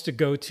supposed to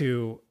go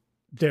to,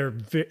 they're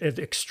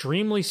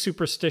extremely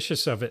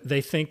superstitious of it. They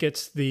think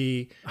it's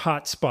the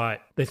hot spot.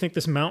 They think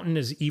this mountain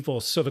is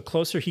evil. So the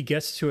closer he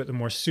gets to it, the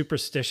more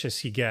superstitious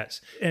he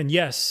gets. And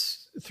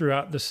yes,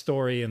 throughout the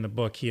story in the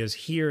book, he is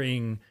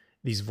hearing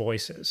these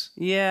voices.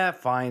 Yeah,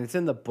 fine. It's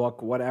in the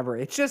book, whatever.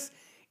 It's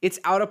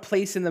out of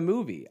place in the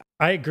movie.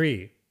 I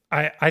agree.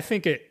 I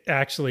think it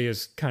actually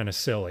is kind of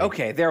silly.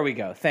 Okay, there we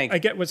go. Thank you. I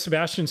get what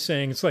Sebastian's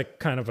saying. It's like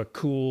kind of a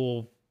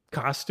cool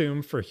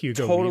costume for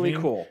Hugo Totally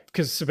Weaving, cool.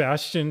 because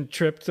Sebastian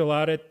tripped a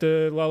lot at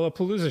the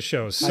Lollapalooza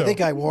shows. So I think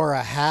I wore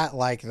a hat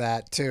like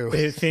that too.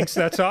 he thinks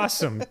that's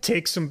awesome.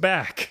 Takes him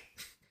back.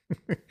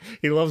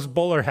 He loves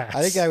bowler hats.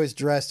 I think I was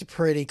dressed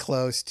pretty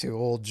close to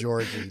old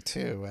Georgie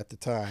too at the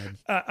time.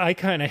 I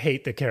kind of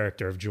hate the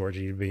character of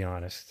Georgie, to be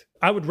honest.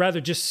 I would rather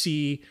just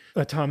see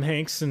Tom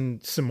Hanks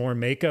and some more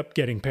makeup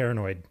getting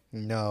paranoid.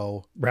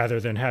 No.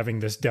 Rather than having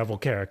this devil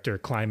character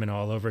climbing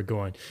all over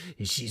going,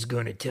 she's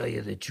going to tell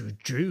you the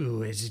true.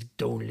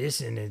 Don't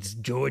listen. It's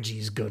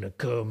Georgie's going to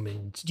come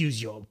and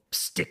use your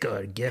sticker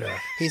and get her.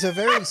 He's a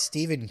very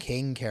Stephen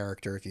King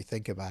character if you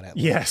think about it.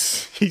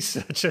 Yes, he's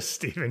such a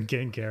Stephen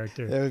King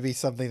character. That would be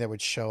something that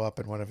would show up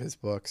in one of his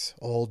books,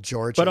 old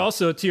Georgie. But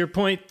also, to your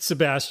point,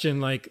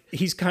 Sebastian, like,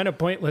 he's kind of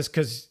pointless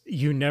because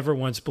you never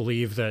once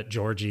believe that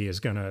Georgie is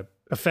going to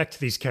affect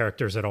these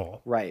characters at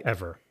all. Right.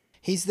 Ever.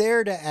 He's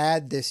there to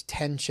add this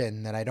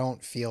tension that I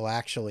don't feel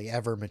actually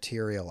ever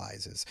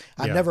materializes.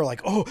 I'm never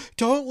like, oh,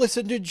 don't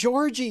listen to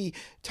Georgie.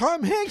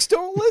 Tom Hanks,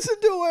 don't listen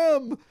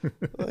to him.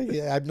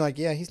 I'm like,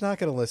 yeah, he's not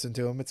going to listen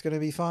to him. It's going to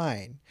be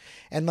fine.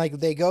 And like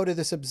they go to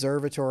this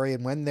observatory,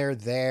 and when they're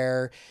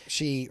there,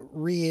 she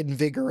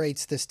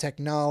reinvigorates this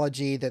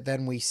technology that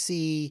then we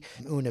see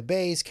Una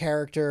Bay's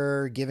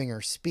character giving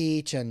her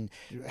speech, and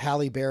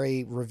Halle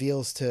Berry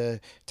reveals to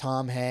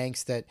Tom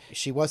Hanks that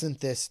she wasn't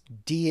this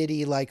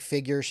deity-like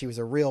figure. She was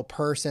a real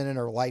person, and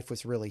her life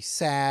was really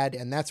sad.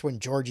 And that's when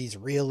Georgie's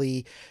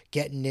really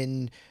getting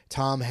in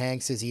Tom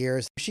Hanks's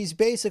ears. She's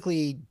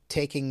basically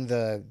taking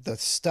the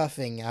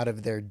stuffing out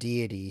of their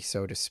deity,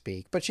 so to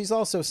speak. But she's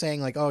also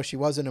saying like, oh, she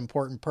was an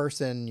important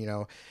person.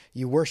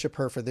 You worship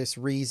her for this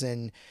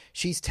reason.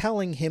 She's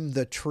telling him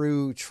the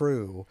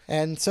true.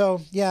 And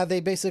so, yeah,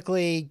 they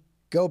basically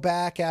go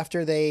back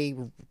after they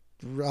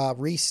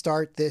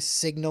restart this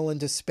signal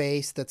into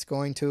space that's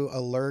going to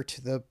alert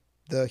the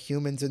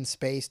humans in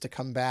space to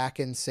come back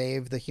and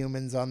save the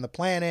humans on the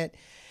planet.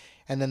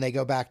 And then they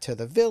go back to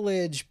the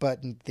village, but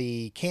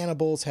the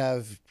cannibals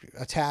have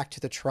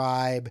attacked the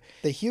tribe.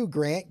 The Hugh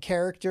Grant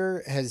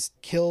character has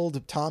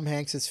killed Tom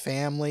Hanks's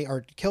family,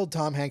 or killed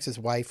Tom Hanks's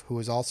wife, who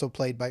was also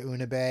played by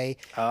Una Bay.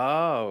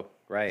 Oh,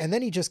 right. And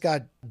then he just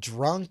got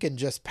drunk and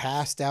just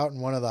passed out in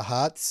one of the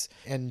huts.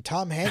 And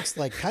Tom Hanks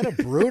like kind of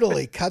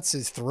brutally cuts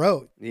his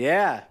throat.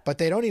 Yeah. But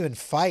they don't even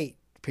fight,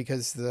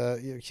 because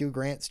Hugh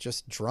Grant's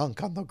just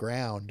drunk on the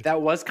ground.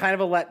 That was kind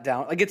of a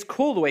letdown. Like, it's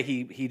cool the way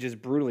he just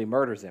brutally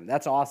murders him.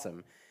 That's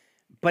awesome.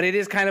 But it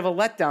is kind of a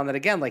letdown that,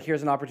 again, like,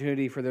 here's an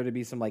opportunity for there to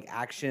be some like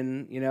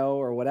action,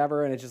 or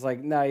whatever. And it's just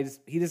like, no,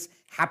 he just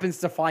happens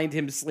to find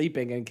him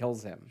sleeping and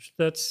kills him.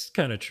 That's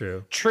kind of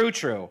true. True.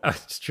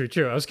 It's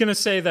true. I was going to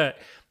say that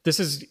this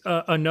is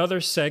another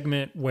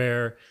segment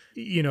where,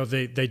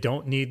 they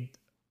don't need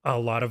a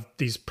lot of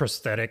these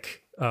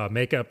prosthetic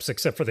makeups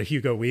except for the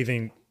Hugo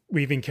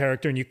Weaving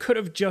character, and you could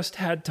have just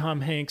had Tom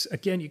Hanks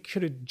again. You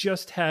could have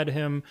just had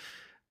him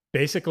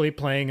basically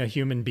playing a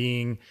human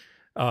being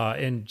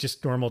in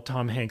just normal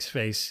Tom Hanks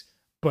face,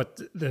 but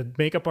the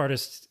makeup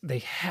artists, they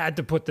had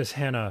to put this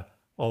henna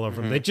all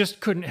over them. They just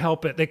couldn't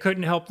help it. They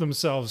couldn't help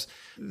themselves.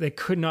 They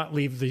could not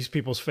leave these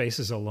people's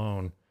faces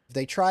alone.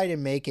 They try to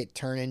make it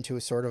turn into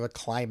a sort of a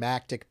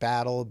climactic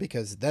battle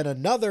because then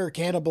another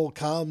cannibal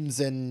comes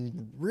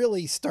and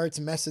really starts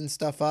messing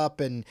stuff up,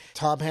 and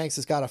Tom Hanks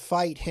has got to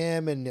fight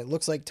him, and it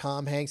looks like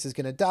Tom Hanks is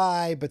going to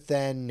die, but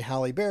then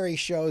Halle Berry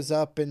shows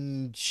up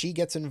and she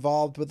gets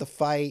involved with the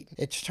fight.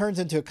 It turns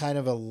into a kind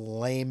of a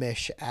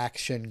lame-ish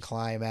action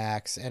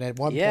climax, and at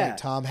one point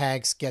Tom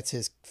Hanks gets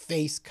his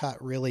face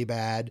cut really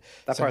bad.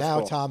 So now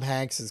cool. Tom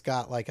Hanks has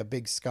got like a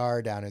big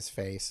scar down his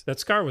face. That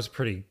scar was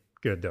pretty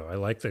good, though. I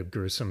like the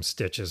gruesome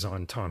stitches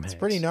on Tom Hanks. It's a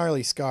pretty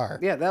gnarly scar.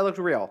 Yeah, that looked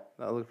real.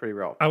 That looked pretty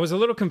real. I was a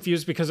little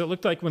confused because it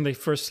looked like when they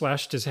first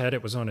slashed his head,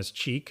 it was on his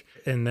cheek,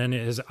 and then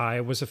his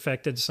eye was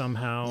affected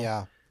somehow.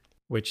 Yeah.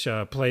 Which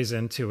plays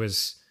into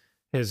his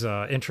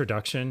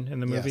introduction in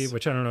the movie,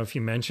 which I don't know if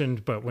you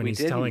mentioned, but when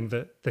telling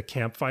the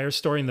campfire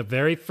story in the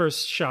very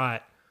first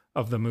shot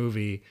of the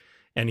movie,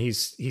 and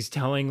he's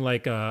telling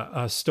like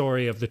a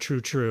story of the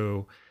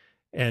true,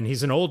 and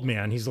he's an old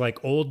man. He's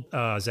like old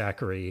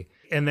Zachary.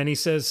 And then he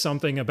says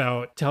something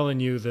about telling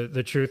you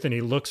the truth, and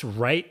he looks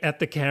right at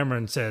the camera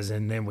and says,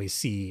 and then we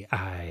see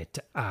eye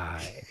to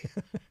eye.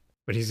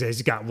 But he says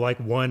he's got like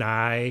one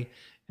eye,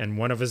 and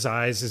one of his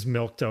eyes is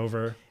milked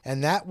over.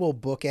 And that will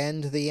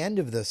bookend the end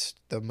of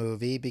the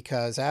movie,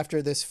 because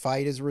after this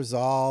fight is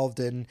resolved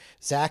and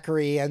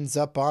Zachary ends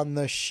up on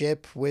the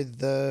ship with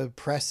the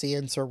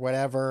prescience or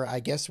whatever, I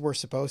guess we're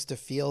supposed to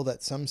feel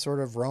that some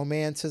sort of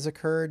romance has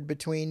occurred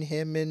between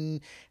him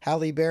and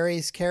Halle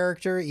Berry's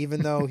character,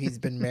 even though he's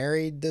been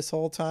married this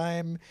whole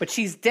time. But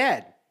she's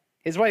dead.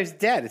 His wife's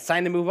dead. It's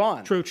time to move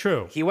on.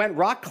 True. He went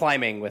rock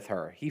climbing with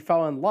her. He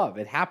fell in love.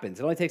 It happens.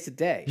 It only takes a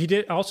day. He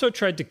did also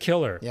tried to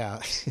kill her.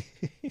 Yeah.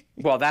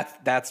 Well,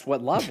 that's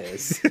what love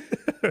is.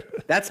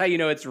 That's how you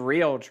know it's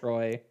real,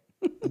 Troy.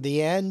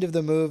 The end of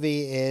the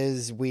movie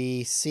is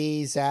we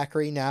see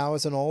Zachary now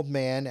as an old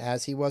man,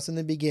 as he was in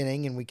the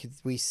beginning, and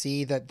we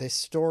see that this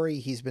story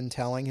he's been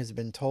telling has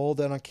been told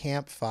on a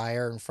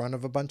campfire in front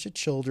of a bunch of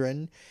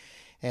children.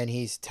 And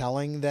he's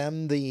telling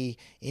them the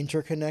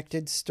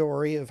interconnected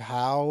story of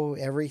how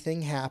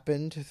everything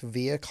happened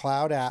via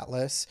Cloud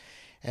Atlas.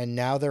 And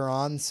now they're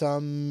on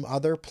some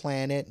other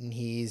planet, and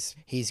he's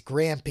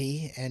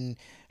Grampy, and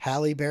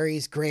Halle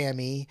Berry's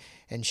Grammy,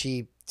 and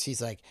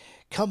she's like,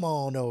 come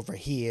on over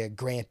here,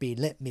 Grampy,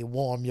 let me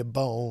warm your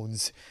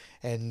bones.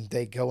 And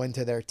they go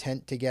into their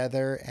tent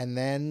together, and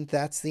then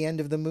that's the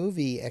end of the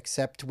movie,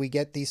 except we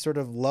get these sort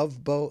of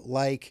Love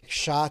Boat-like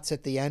shots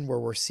at the end where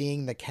we're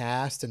seeing the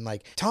cast and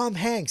like Tom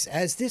Hanks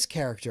as this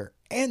character,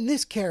 and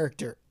this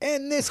character,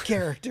 and this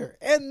character,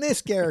 and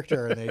this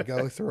character. And they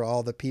go through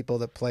all the people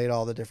that played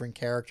all the different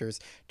characters.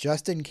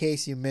 Just in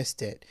case you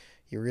missed it,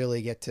 you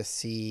really get to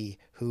see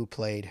who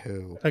played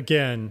who.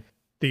 Again,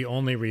 the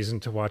only reason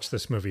to watch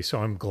this movie,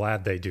 so I'm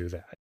glad they do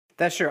that.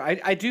 That's true.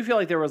 I do feel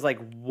like there was like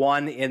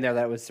one in there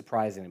that was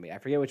surprising to me. I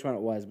forget which one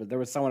it was, but there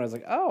was someone I was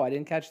like, oh, I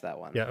didn't catch that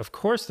one. Yeah, of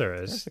course there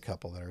is. There's a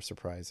couple that are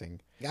surprising.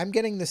 I'm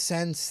getting the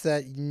sense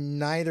that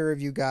neither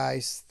of you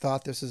guys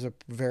thought this is a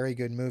very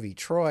good movie.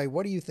 Troy,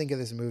 what do you think of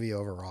this movie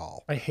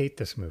overall? I hate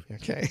this movie.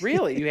 Okay.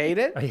 Really? You hate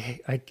it?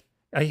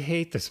 I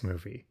hate this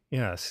movie.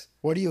 Yes.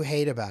 What do you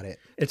hate about it?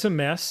 It's a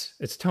mess.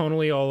 It's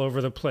tonally all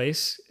over the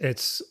place.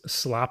 It's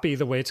sloppy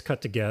the way it's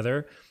cut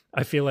together.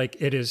 I feel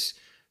like it is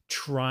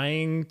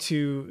trying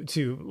to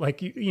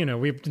like, you know,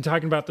 we've been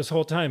talking about this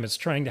whole time. It's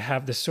trying to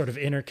have this sort of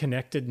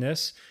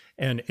interconnectedness,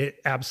 and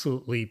it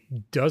absolutely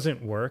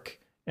doesn't work.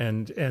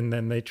 And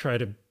then they try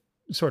to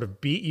sort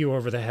of beat you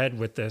over the head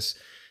with this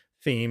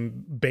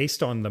theme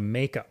based on the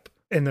makeup.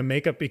 And the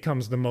makeup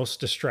becomes the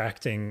most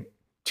distracting,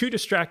 too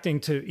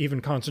distracting to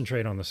even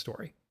concentrate on the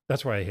story.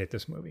 That's why I hate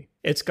this movie.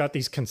 It's got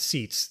these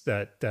conceits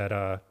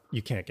that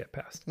you can't get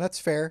past. That's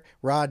fair.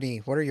 Rodney,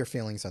 what are your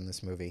feelings on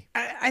this movie?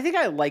 I think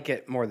I like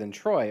it more than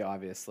Troy,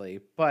 obviously,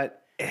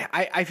 but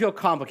I feel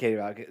complicated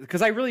about it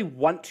because I really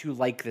want to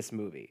like this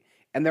movie.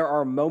 And there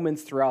are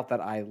moments throughout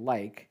that I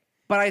like,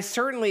 but I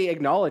certainly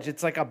acknowledge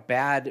it's like a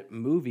bad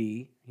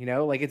movie, you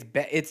know, like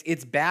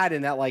it's bad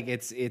in that like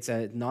it's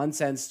a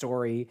nonsense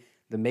story.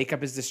 The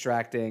makeup is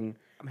distracting.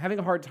 I'm having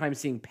a hard time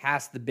seeing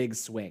past the big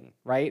swing,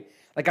 right?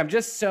 Like I'm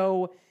just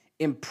so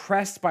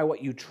impressed by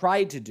what you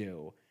tried to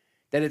do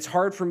that it's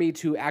hard for me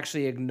to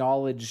actually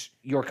acknowledge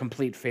your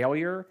complete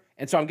failure.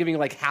 And so I'm giving you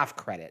like half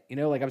credit, you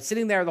know, like I'm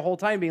sitting there the whole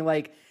time being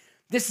like,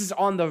 this is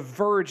on the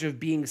verge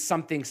of being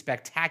something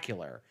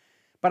spectacular,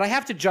 but I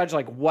have to judge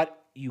like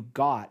what you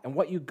got. And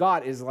what you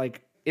got is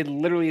like, it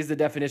literally is the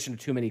definition of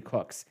too many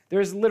cooks.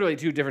 There's literally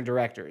two different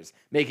directors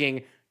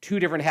making two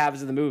different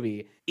halves of the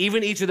movie.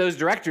 Even each of those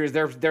directors,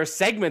 their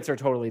segments are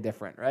totally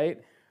different,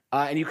 right?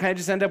 And you kind of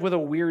just end up with a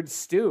weird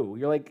stew.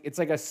 You're like, it's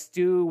like a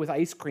stew with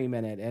ice cream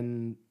in it.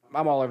 And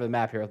I'm all over the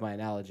map here with my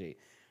analogy.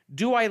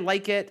 Do I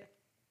like it?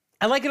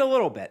 I like it a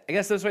little bit. I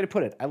guess that's the way to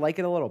put it. I like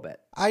it a little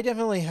bit. I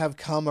definitely have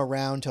come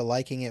around to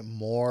liking it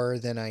more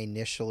than I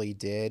initially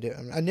did.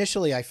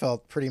 Initially, I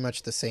felt pretty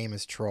much the same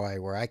as Troy,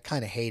 where I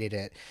kind of hated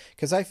it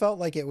because I felt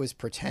like it was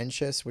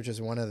pretentious, which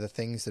is one of the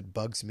things that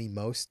bugs me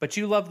most. But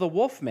you love The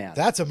Wolfman.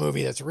 That's a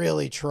movie that's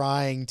really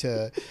trying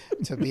to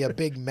be a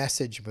big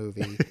message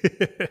movie.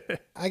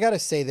 I got to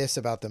say this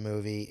about the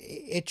movie.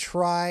 It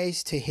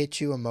tries to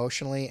hit you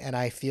emotionally, and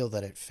I feel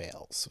that it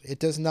fails. It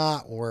does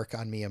not work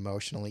on me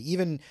emotionally.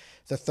 Even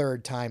the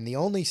third time, the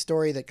only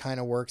story that kind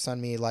of works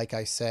on me, like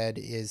I said,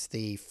 is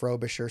the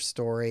Frobisher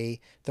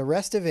story. The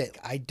rest of it,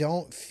 I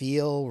don't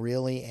feel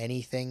really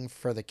anything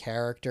for the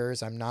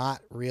characters. I'm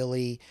not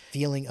really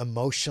feeling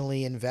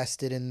emotionally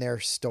invested in their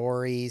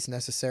stories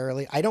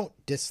necessarily. I don't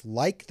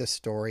dislike the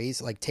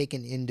stories, like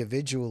taken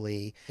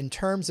individually. In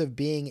terms of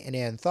being an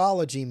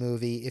anthology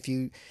movie, if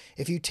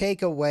you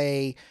take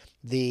away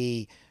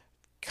the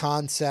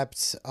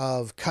concepts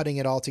of cutting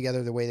it all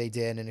together the way they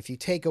did, and if you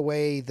take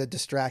away the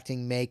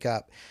distracting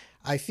makeup,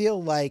 I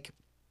feel like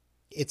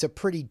it's a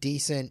pretty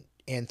decent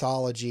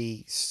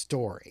anthology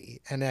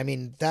story. And I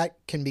mean, that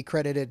can be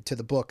credited to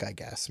the book, I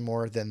guess,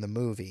 more than the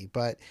movie.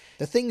 But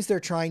the things they're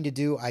trying to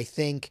do, I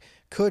think,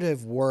 could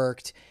have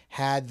worked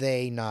had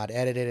they not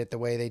edited it the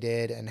way they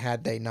did and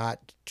had they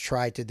not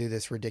tried to do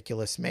this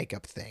ridiculous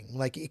makeup thing.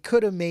 Like, it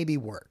could have maybe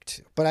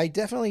worked. But I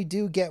definitely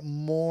do get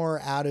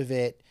more out of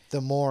it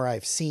the more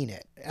I've seen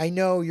it. I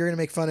know you're going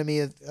to make fun of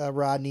me,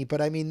 Rodney,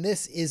 but I mean,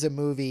 this is a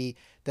movie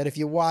that if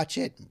you watch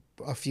it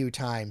a few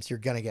times, you're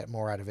going to get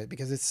more out of it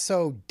because it's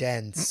so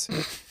dense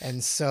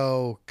and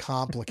so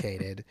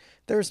complicated.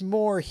 There's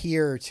more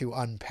here to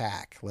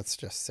unpack, let's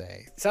just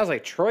say. It sounds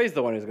like Troy's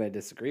the one who's going to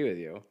disagree with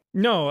you.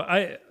 No,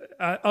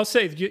 I'll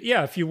say,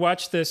 yeah, if you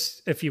watch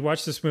this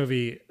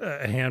movie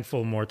a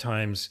handful more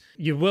times,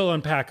 you will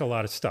unpack a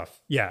lot of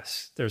stuff.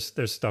 Yes, there's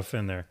stuff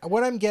in there.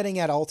 What I'm getting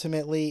at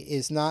ultimately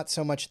is not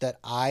so much that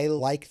I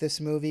like this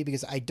movie,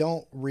 because I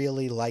don't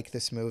really like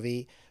this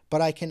movie, but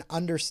I can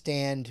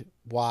understand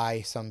why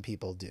some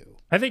people do.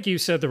 I think you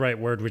said the right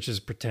word, which is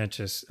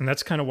pretentious. And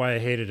that's kind of why I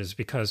hate it, is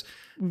because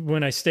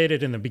when I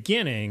stated in the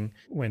beginning,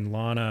 when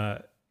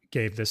Lana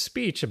gave this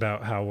speech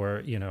about how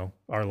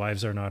our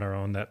lives are not our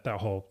own, that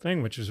whole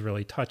thing, which was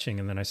really touching.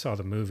 And then I saw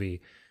the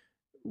movie,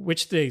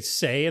 which they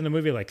say in the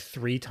movie like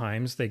 3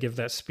 times they give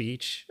that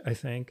speech, I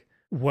think.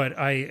 What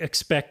I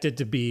expected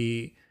to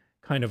be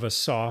kind of a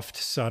soft,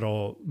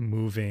 subtle,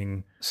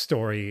 moving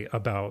story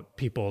about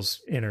people's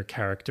inner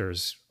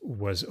characters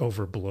was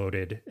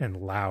overbloated and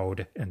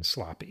loud and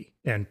sloppy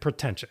and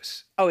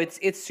pretentious. Oh,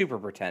 it's super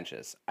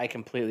pretentious. I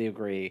completely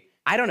agree.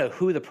 I don't know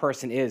who the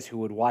person is who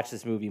would watch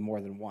this movie more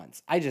than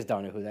once. I just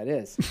don't know who that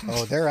is.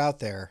 Oh, they're out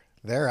there.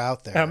 They're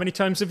out there. How many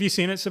times have you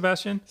seen it,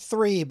 Sebastian?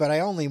 3, but I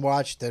only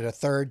watched it a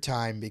third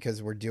time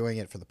because we're doing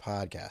it for the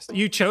podcast.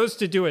 You chose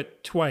to do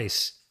it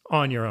twice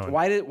on your own.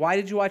 Why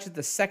did you watch it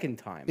the second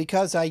time?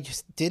 Because I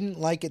just didn't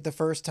like it the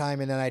first time,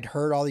 and then I'd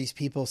heard all these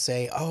people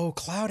say, "Oh,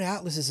 Cloud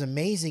Atlas is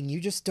amazing. You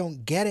just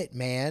don't get it,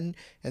 man."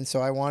 And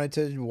so I wanted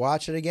to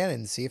watch it again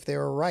and see if they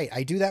were right.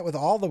 I do that with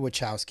all the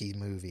Wachowski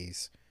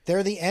movies.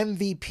 They're the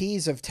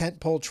MVPs of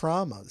tentpole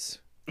traumas.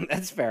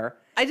 That's fair.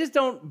 I just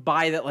don't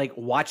buy that, like,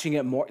 watching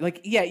it more,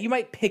 like, yeah, you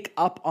might pick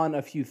up on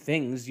a few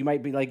things. You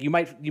might be like,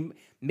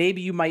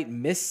 maybe you might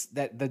miss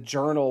that the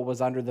journal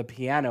was under the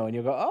piano and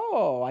you'll go,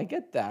 "Oh, I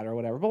get that," or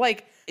whatever. But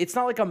like, it's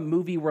not like a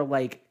movie where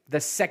like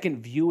the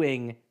second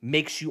viewing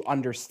makes you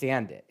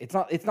understand it. It's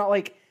not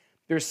like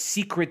there's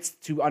secrets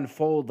to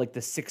unfold like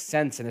The Sixth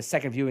Sense, and a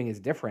second viewing is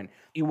different.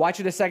 You watch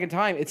it a second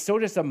time, it's still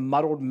just a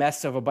muddled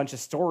mess of a bunch of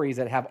stories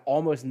that have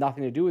almost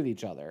nothing to do with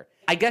each other.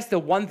 I guess the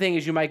one thing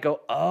is you might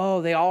go,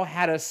 "Oh, they all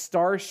had a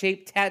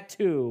star-shaped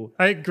tattoo."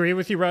 I agree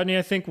with you, Rodney.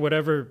 I think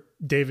whatever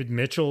David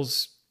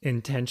Mitchell's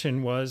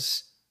intention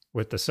was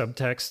with the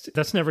subtext,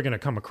 that's never going to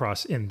come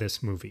across in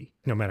this movie,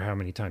 no matter how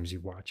many times you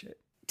watch it.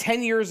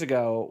 10 years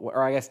ago,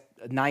 or I guess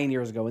 9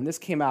 years ago, when this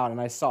came out and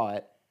I saw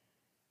it,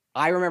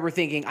 I remember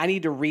thinking, I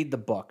need to read the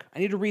book. I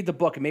need to read the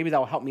book, and maybe that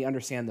will help me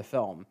understand the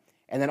film.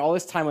 And then all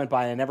this time went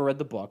by, and I never read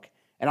the book.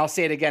 And I'll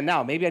say it again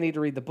now. Maybe I need to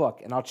read the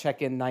book, and I'll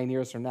check in 9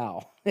 years from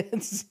now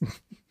and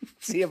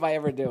see if I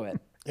ever do it.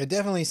 It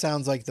definitely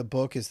sounds like the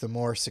book is the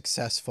more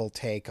successful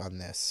take on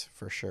this,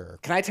 for sure.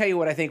 Can I tell you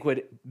what I think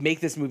would make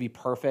this movie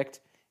perfect?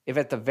 If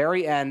at the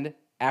very end,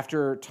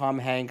 after Tom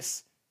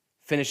Hanks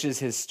finishes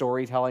his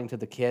storytelling to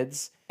the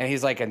kids, and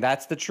he's like, "And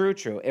that's the true.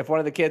 If one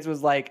of the kids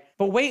was like,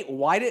 "But wait,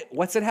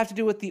 what's it have to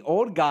do with the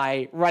old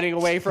guy running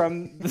away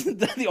from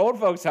the old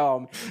folks'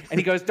 home?" And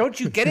he goes, "Don't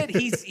you get it?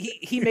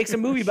 He makes a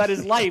movie about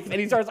his life," and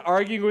he starts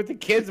arguing with the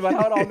kids about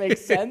how it all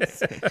makes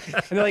sense.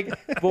 And they're like,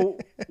 "Well,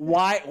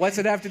 why? What's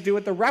it have to do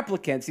with the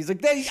replicants?" He's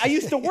like, "I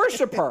used to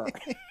worship her."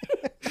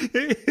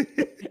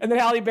 And then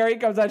Halle Berry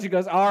comes out. She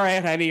goes, "All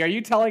right, honey, are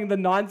you telling the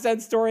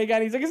nonsense story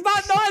again?" He's like, "It's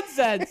not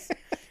nonsense."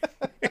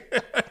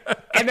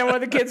 And then one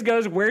of the kids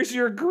goes, "Where's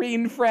your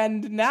green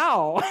friend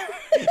now?"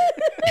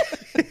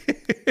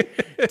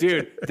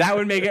 Dude, that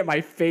would make it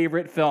my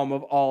favorite film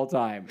of all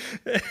time.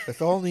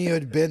 If only you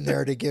had been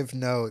there to give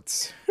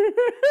notes.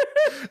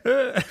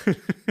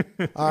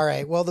 All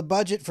right. Well, the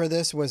budget for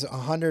this was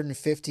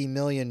 $150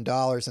 million.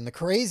 And the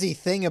crazy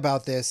thing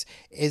about this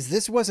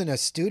wasn't a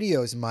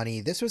studio's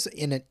money. This was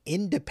in an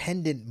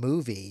independent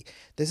movie.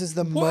 This is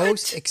the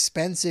most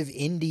expensive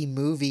indie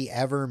movie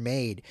ever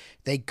made.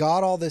 They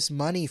got all this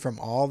money from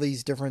all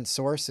these different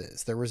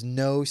sources. There was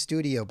no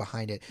studio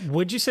behind it.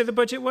 What'd you say the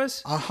budget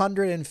was?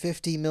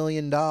 $150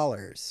 million.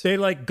 They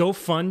like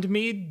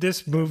GoFundMe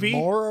this movie?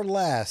 More or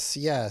less,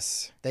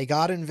 yes. They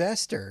got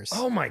investors.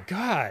 Oh my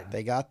God.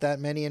 They got that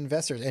many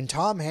investors. And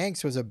Tom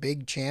Hanks was a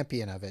big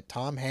champion of it.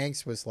 Tom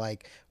Hanks was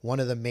like one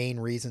of the main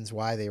reasons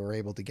why they were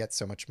able to get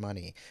so much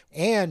money.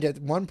 And at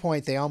one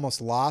point, they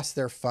almost lost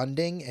their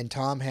funding. And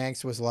Tom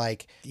Hanks was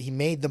like, he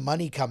made the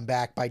money come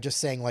back by just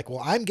saying like,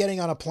 well, I'm getting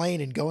on a plane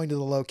and going to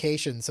the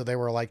location. So they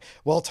were like,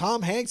 well,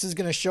 Tom Hanks is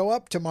going to show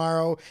up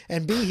tomorrow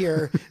and be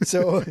here.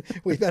 So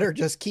we better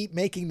just keep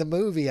making the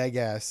movie, I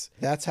guess.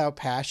 That's how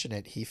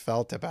passionate he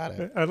felt about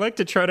it. I'd like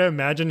to try to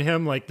imagine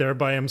him like there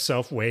by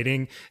himself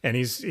waiting, and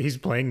he's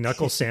playing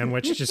Knuckle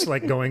Sandwich, just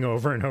like going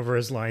over and over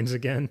his lines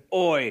again.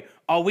 Oi,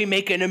 are we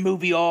making a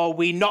movie or are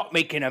we not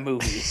making a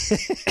movie?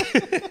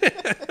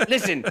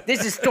 Listen,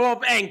 this is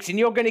Tom Hanks, and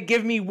you're going to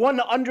give me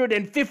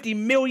 $150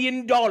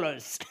 million.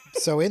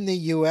 So in the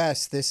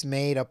U.S., this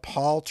made a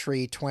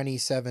paltry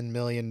 $27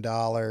 million,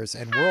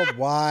 and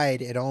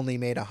worldwide, it only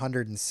made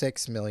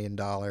 $106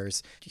 million.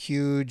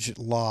 Huge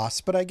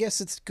loss, but I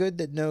guess it's good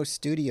that no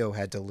studio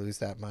had to lose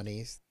that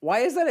money. Why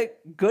is that a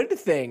good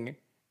thing?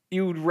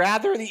 You'd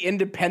rather the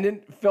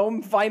independent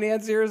film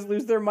financiers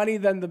lose their money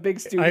than the big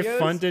studios? I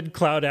funded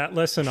Cloud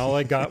Atlas, and all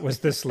I got was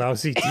this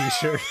lousy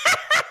T-shirt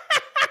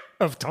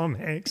of Tom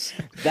Hanks.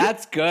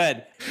 That's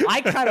good. I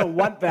kind of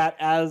want that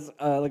as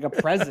like a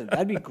present.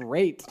 That'd be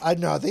great. I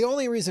know. The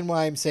only reason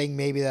why I'm saying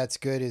maybe that's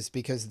good is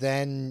because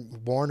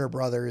then Warner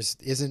Brothers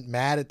isn't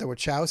mad at the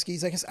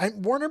Wachowskis. I guess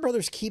Warner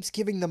Brothers keeps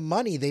giving them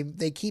money.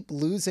 They keep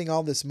losing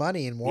all this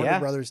money, and Warner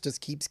Brothers just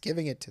keeps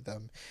giving it to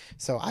them.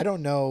 So I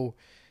don't know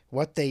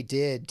what they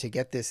did to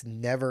get this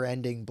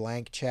never-ending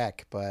blank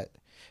check, but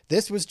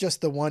this was just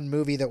the one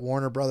movie that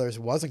Warner Brothers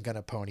wasn't going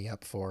to pony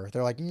up for.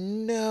 They're like,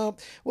 no,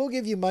 we'll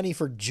give you money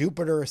for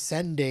Jupiter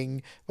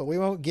Ascending, but we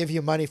won't give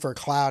you money for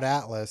Cloud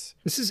Atlas.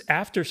 This is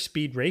after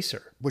Speed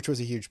Racer. Which was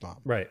a huge bomb.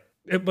 Right.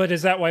 But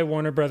is that why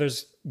Warner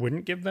Brothers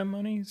wouldn't give them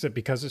money? Is it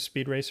because of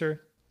Speed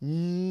Racer?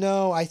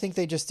 No, I think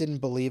they just didn't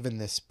believe in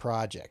this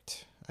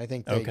project. I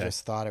think they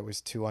just thought it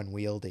was too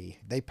unwieldy.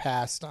 They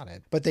passed on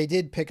it, but they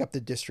did pick up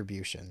the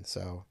distribution.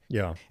 So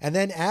yeah. And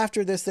then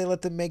after this, they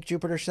let them make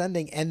Jupiter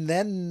Ascending, and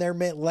then they're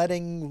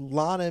letting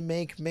Lana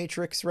make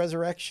Matrix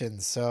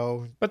Resurrections.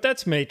 So, but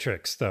that's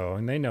Matrix though,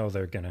 and they know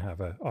they're going to have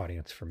an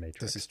audience for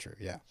Matrix. This is true.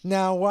 Yeah.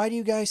 Now, why do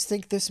you guys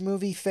think this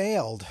movie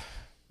failed?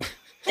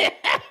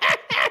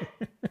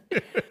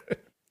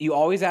 You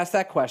always ask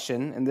that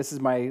question, and this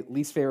is my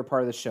least favorite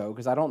part of the show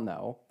because I don't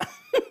know.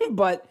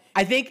 But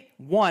I think,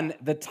 one,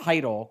 the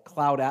title,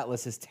 Cloud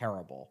Atlas, is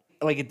terrible.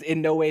 Like,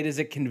 in no way does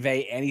it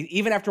convey any...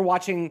 Even after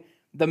watching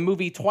the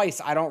movie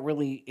twice, I don't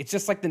really... It's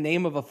just like the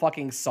name of a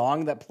fucking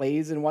song that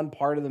plays in one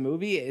part of the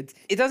movie. It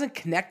doesn't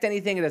connect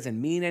anything. It doesn't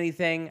mean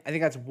anything. I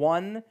think that's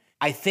one.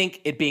 I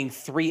think it being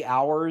 3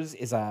 hours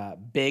is a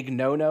big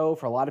no-no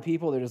for a lot of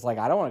people. They're just like,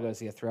 I don't want to go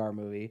see a 3-hour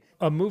movie.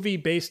 A movie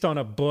based on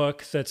a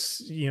book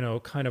that's,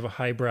 kind of a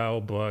highbrow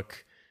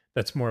book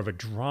that's more of a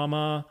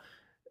drama.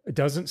 It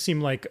doesn't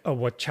seem like a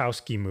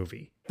Wachowski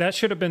movie. That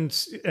should have been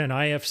an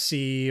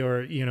IFC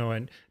or,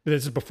 and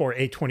this is before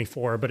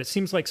A24, but it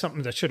seems like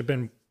something that should have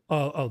been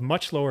a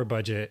much lower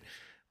budget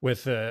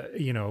with,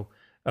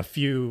 a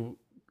few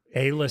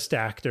A-list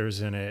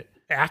actors in it.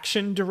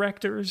 Action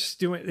directors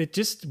doing it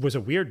just was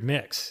a weird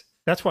mix.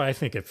 That's why I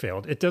think it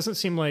failed. It doesn't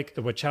seem like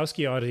the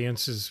Wachowski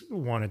audiences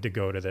wanted to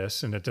go to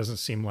this, and it doesn't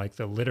seem like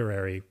the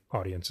literary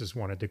audiences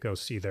wanted to go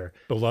see their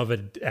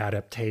beloved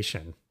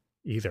adaptation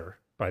either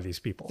by these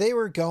people. They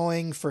were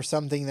going for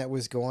something that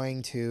was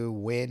going to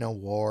win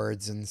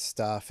awards and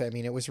stuff. I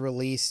mean, it was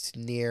released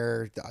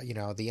near,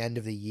 the end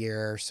of the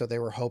year, so they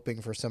were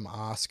hoping for some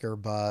Oscar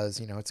buzz.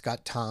 It's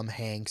got Tom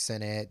Hanks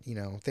in it.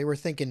 They were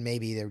thinking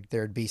maybe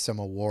there'd be some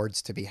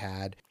awards to be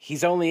had.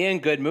 He's only in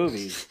good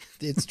movies.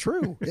 It's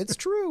true. It's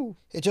true.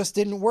 It just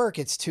didn't work.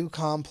 It's too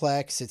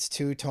complex. It's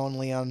too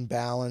tonally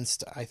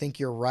unbalanced. I think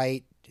you're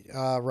right.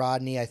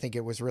 Rodney, I think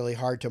it was really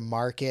hard to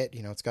market.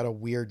 It's got a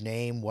weird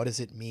name. What does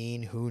it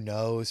mean? Who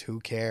knows? Who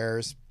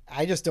cares?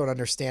 I just don't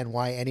understand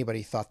why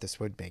anybody thought this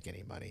would make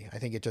any money. I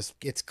think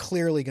it's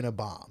clearly going to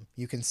bomb.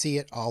 You can see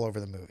it all over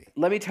the movie.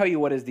 Let me tell you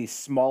what is the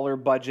smaller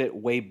budget,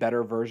 way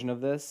better version of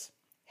this.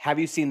 Have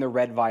you seen The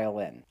Red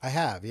Violin? I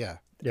have, yeah.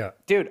 Yeah.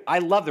 Dude, I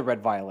love The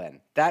Red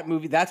Violin. That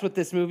movie, that's what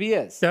this movie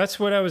is. That's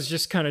what I was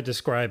just kind of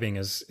describing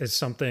as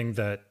something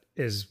that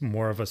is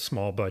more of a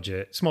smaller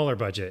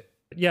budget.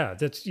 Yeah,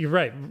 you're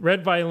right.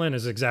 Red Violin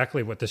is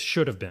exactly what this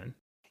should have been.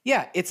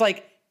 Yeah, it's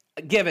like,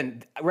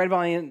 given Red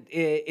Violin,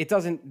 it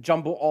doesn't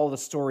jumble all the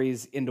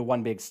stories into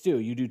one big stew.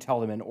 You do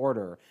tell them in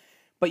order,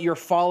 but you're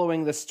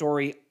following the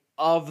story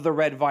of the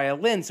red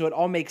violin, so it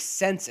all makes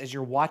sense as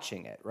you're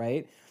watching it,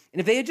 right? And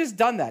if they had just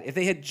done that, if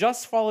they had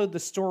just followed the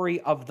story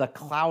of the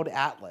Cloud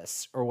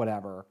Atlas or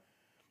whatever,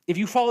 if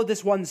you followed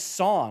this one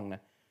song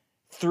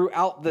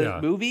throughout the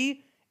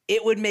movie,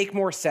 it would make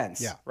more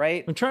sense,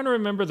 right? I'm trying to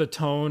remember the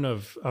tone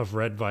of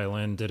Red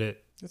Violin. Did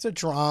it? It's a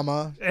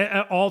drama.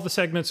 All the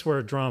segments were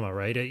a drama,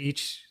 right?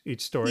 Each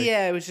story.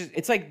 Yeah,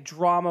 it's like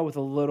drama with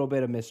a little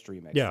bit of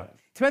mystery mixed in.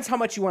 Depends how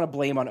much you want to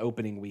blame on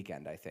opening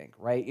weekend, I think,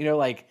 right? You know,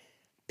 like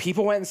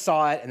people went and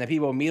saw it, and then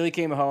people immediately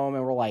came home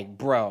and were like,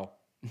 bro,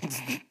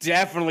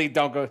 definitely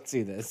don't go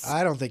see this.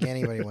 I don't think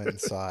anybody went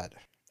and saw it.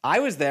 I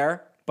was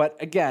there. But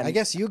again, I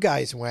guess you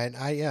guys went.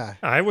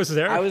 I was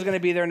there. I was going to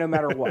be there no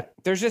matter what.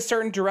 There's just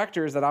certain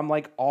directors that I'm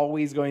like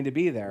always going to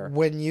be there.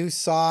 When you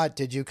saw it,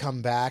 did you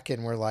come back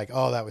and were like,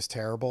 "Oh, that was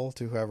terrible,"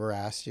 to whoever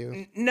asked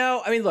you?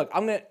 No, I mean, look,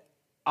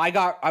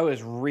 I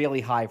was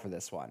really high for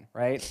this one,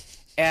 right?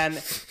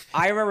 And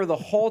I remember the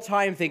whole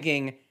time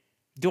thinking,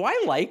 do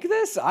I like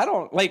this? I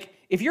don't like,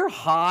 if you're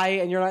high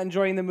and you're not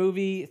enjoying the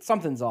movie,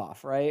 something's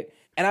off, right?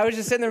 And I was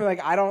just sitting there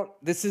like,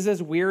 this is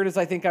as weird as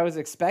I think I was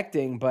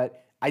expecting,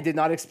 but I did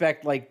not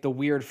expect like the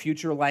weird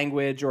future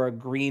language or a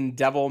green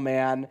devil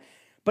man.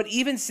 But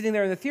even sitting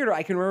there in the theater,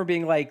 I can remember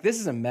being like, this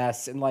is a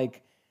mess. And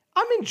like,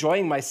 I'm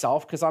enjoying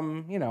myself because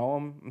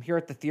I'm here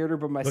at the theater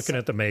by myself. Looking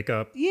at the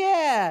makeup.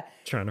 Yeah.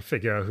 Trying to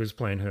figure out who's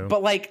playing who.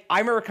 But like, I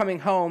remember coming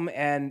home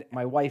and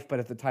my wife, but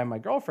at the time my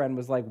girlfriend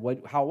was like,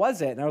 how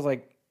was it? And I was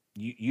like,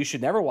 you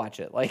should never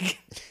watch it. Like,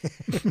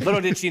 little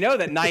did she know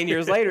that 9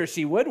 years later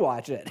she would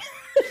watch it.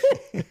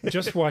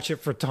 Just watch it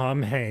for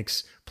Tom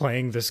Hanks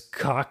playing this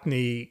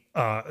Cockney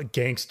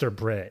gangster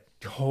Brit.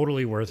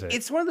 Totally worth it.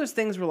 It's one of those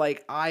things where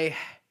like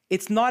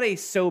it's not a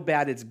so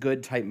bad it's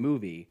good type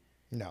movie.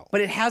 No.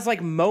 But it has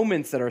like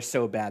moments that are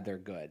so bad they're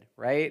good,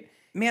 right?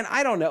 Man,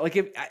 I don't know.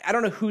 Like, I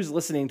don't know who's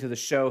listening to the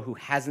show who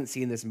hasn't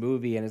seen this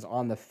movie and is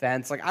on the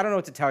fence. Like, I don't know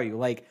what to tell you.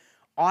 Like,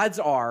 odds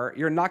are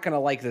you're not going to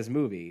like this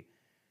movie.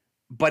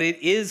 But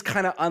it is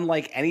kind of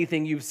unlike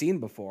anything you've seen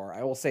before.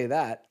 I will say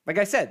that. Like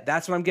I said,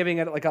 that's what I'm giving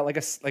it like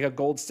a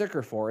gold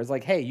sticker for. Is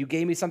like, hey, you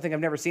gave me something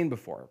I've never seen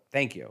before.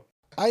 Thank you.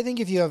 I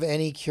think if you have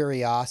any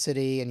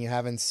curiosity and you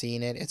haven't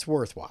seen it, it's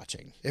worth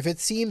watching. If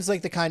it seems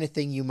like the kind of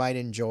thing you might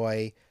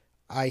enjoy,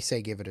 I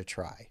say give it a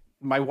try.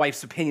 My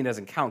wife's opinion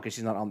doesn't count because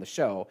she's not on the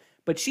show.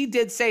 But she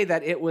did say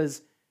that it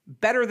was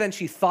better than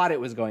she thought it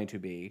was going to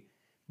be.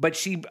 But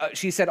she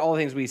said all the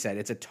things we said.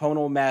 It's a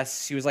tonal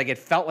mess. She was like, it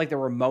felt like there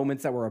were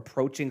moments that were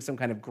approaching some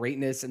kind of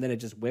greatness, and then it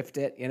just whiffed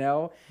it, you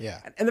know? Yeah.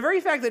 And the very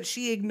fact that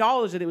she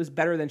acknowledged that it was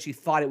better than she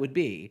thought it would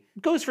be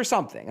goes for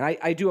something. And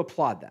I do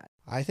applaud that.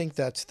 I think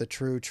that's the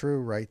true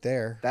right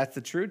there. That's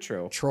the true.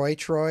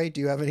 Troy,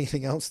 do you have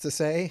anything else to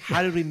say?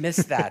 How did we miss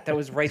that? That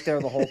was right there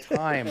the whole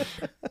time.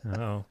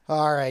 Oh.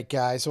 All right,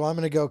 guys. Well, I'm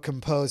going to go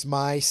compose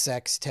my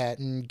sextet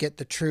and get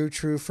the true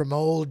from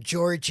old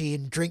Georgie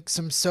and drink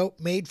some soap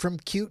made from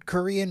cute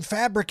Korean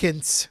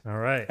fabricants. All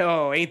right.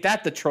 Oh, ain't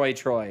that the Troy?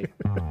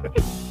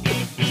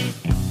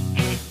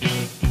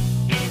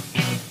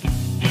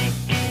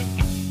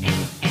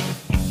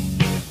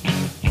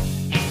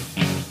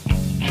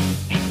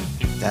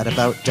 That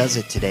about does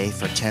it today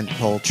for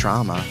Tentpole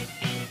Trauma.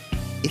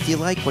 If you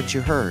like what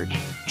you heard,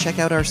 check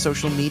out our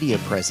social media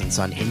presence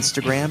on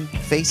Instagram,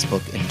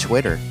 Facebook, and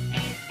Twitter.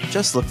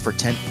 Just look for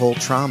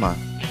Tentpole Trauma.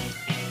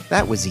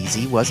 That was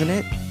easy, wasn't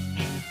it?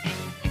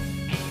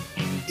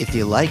 If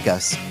you like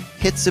us,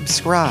 hit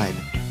subscribe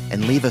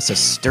and leave us a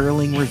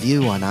sterling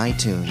review on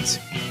iTunes,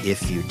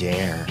 if you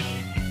dare.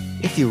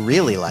 If you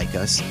really like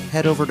us,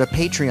 head over to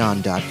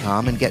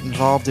patreon.com and get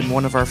involved in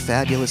one of our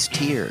fabulous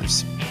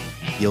tiers.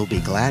 You'll be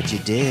glad you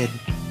did.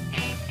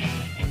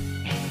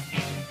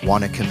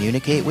 Want to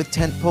communicate with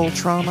Tentpole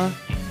Trauma?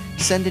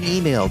 Send an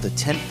email to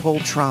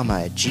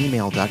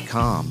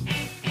tentpoletrauma@gmail.com.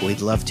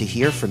 We'd love to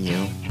hear from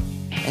you.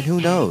 And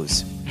who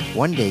knows,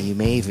 one day you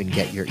may even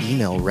get your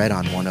email read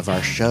on one of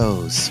our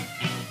shows.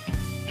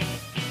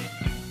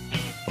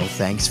 Well,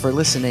 thanks for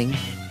listening,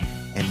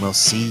 and we'll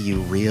see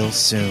you real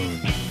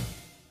soon.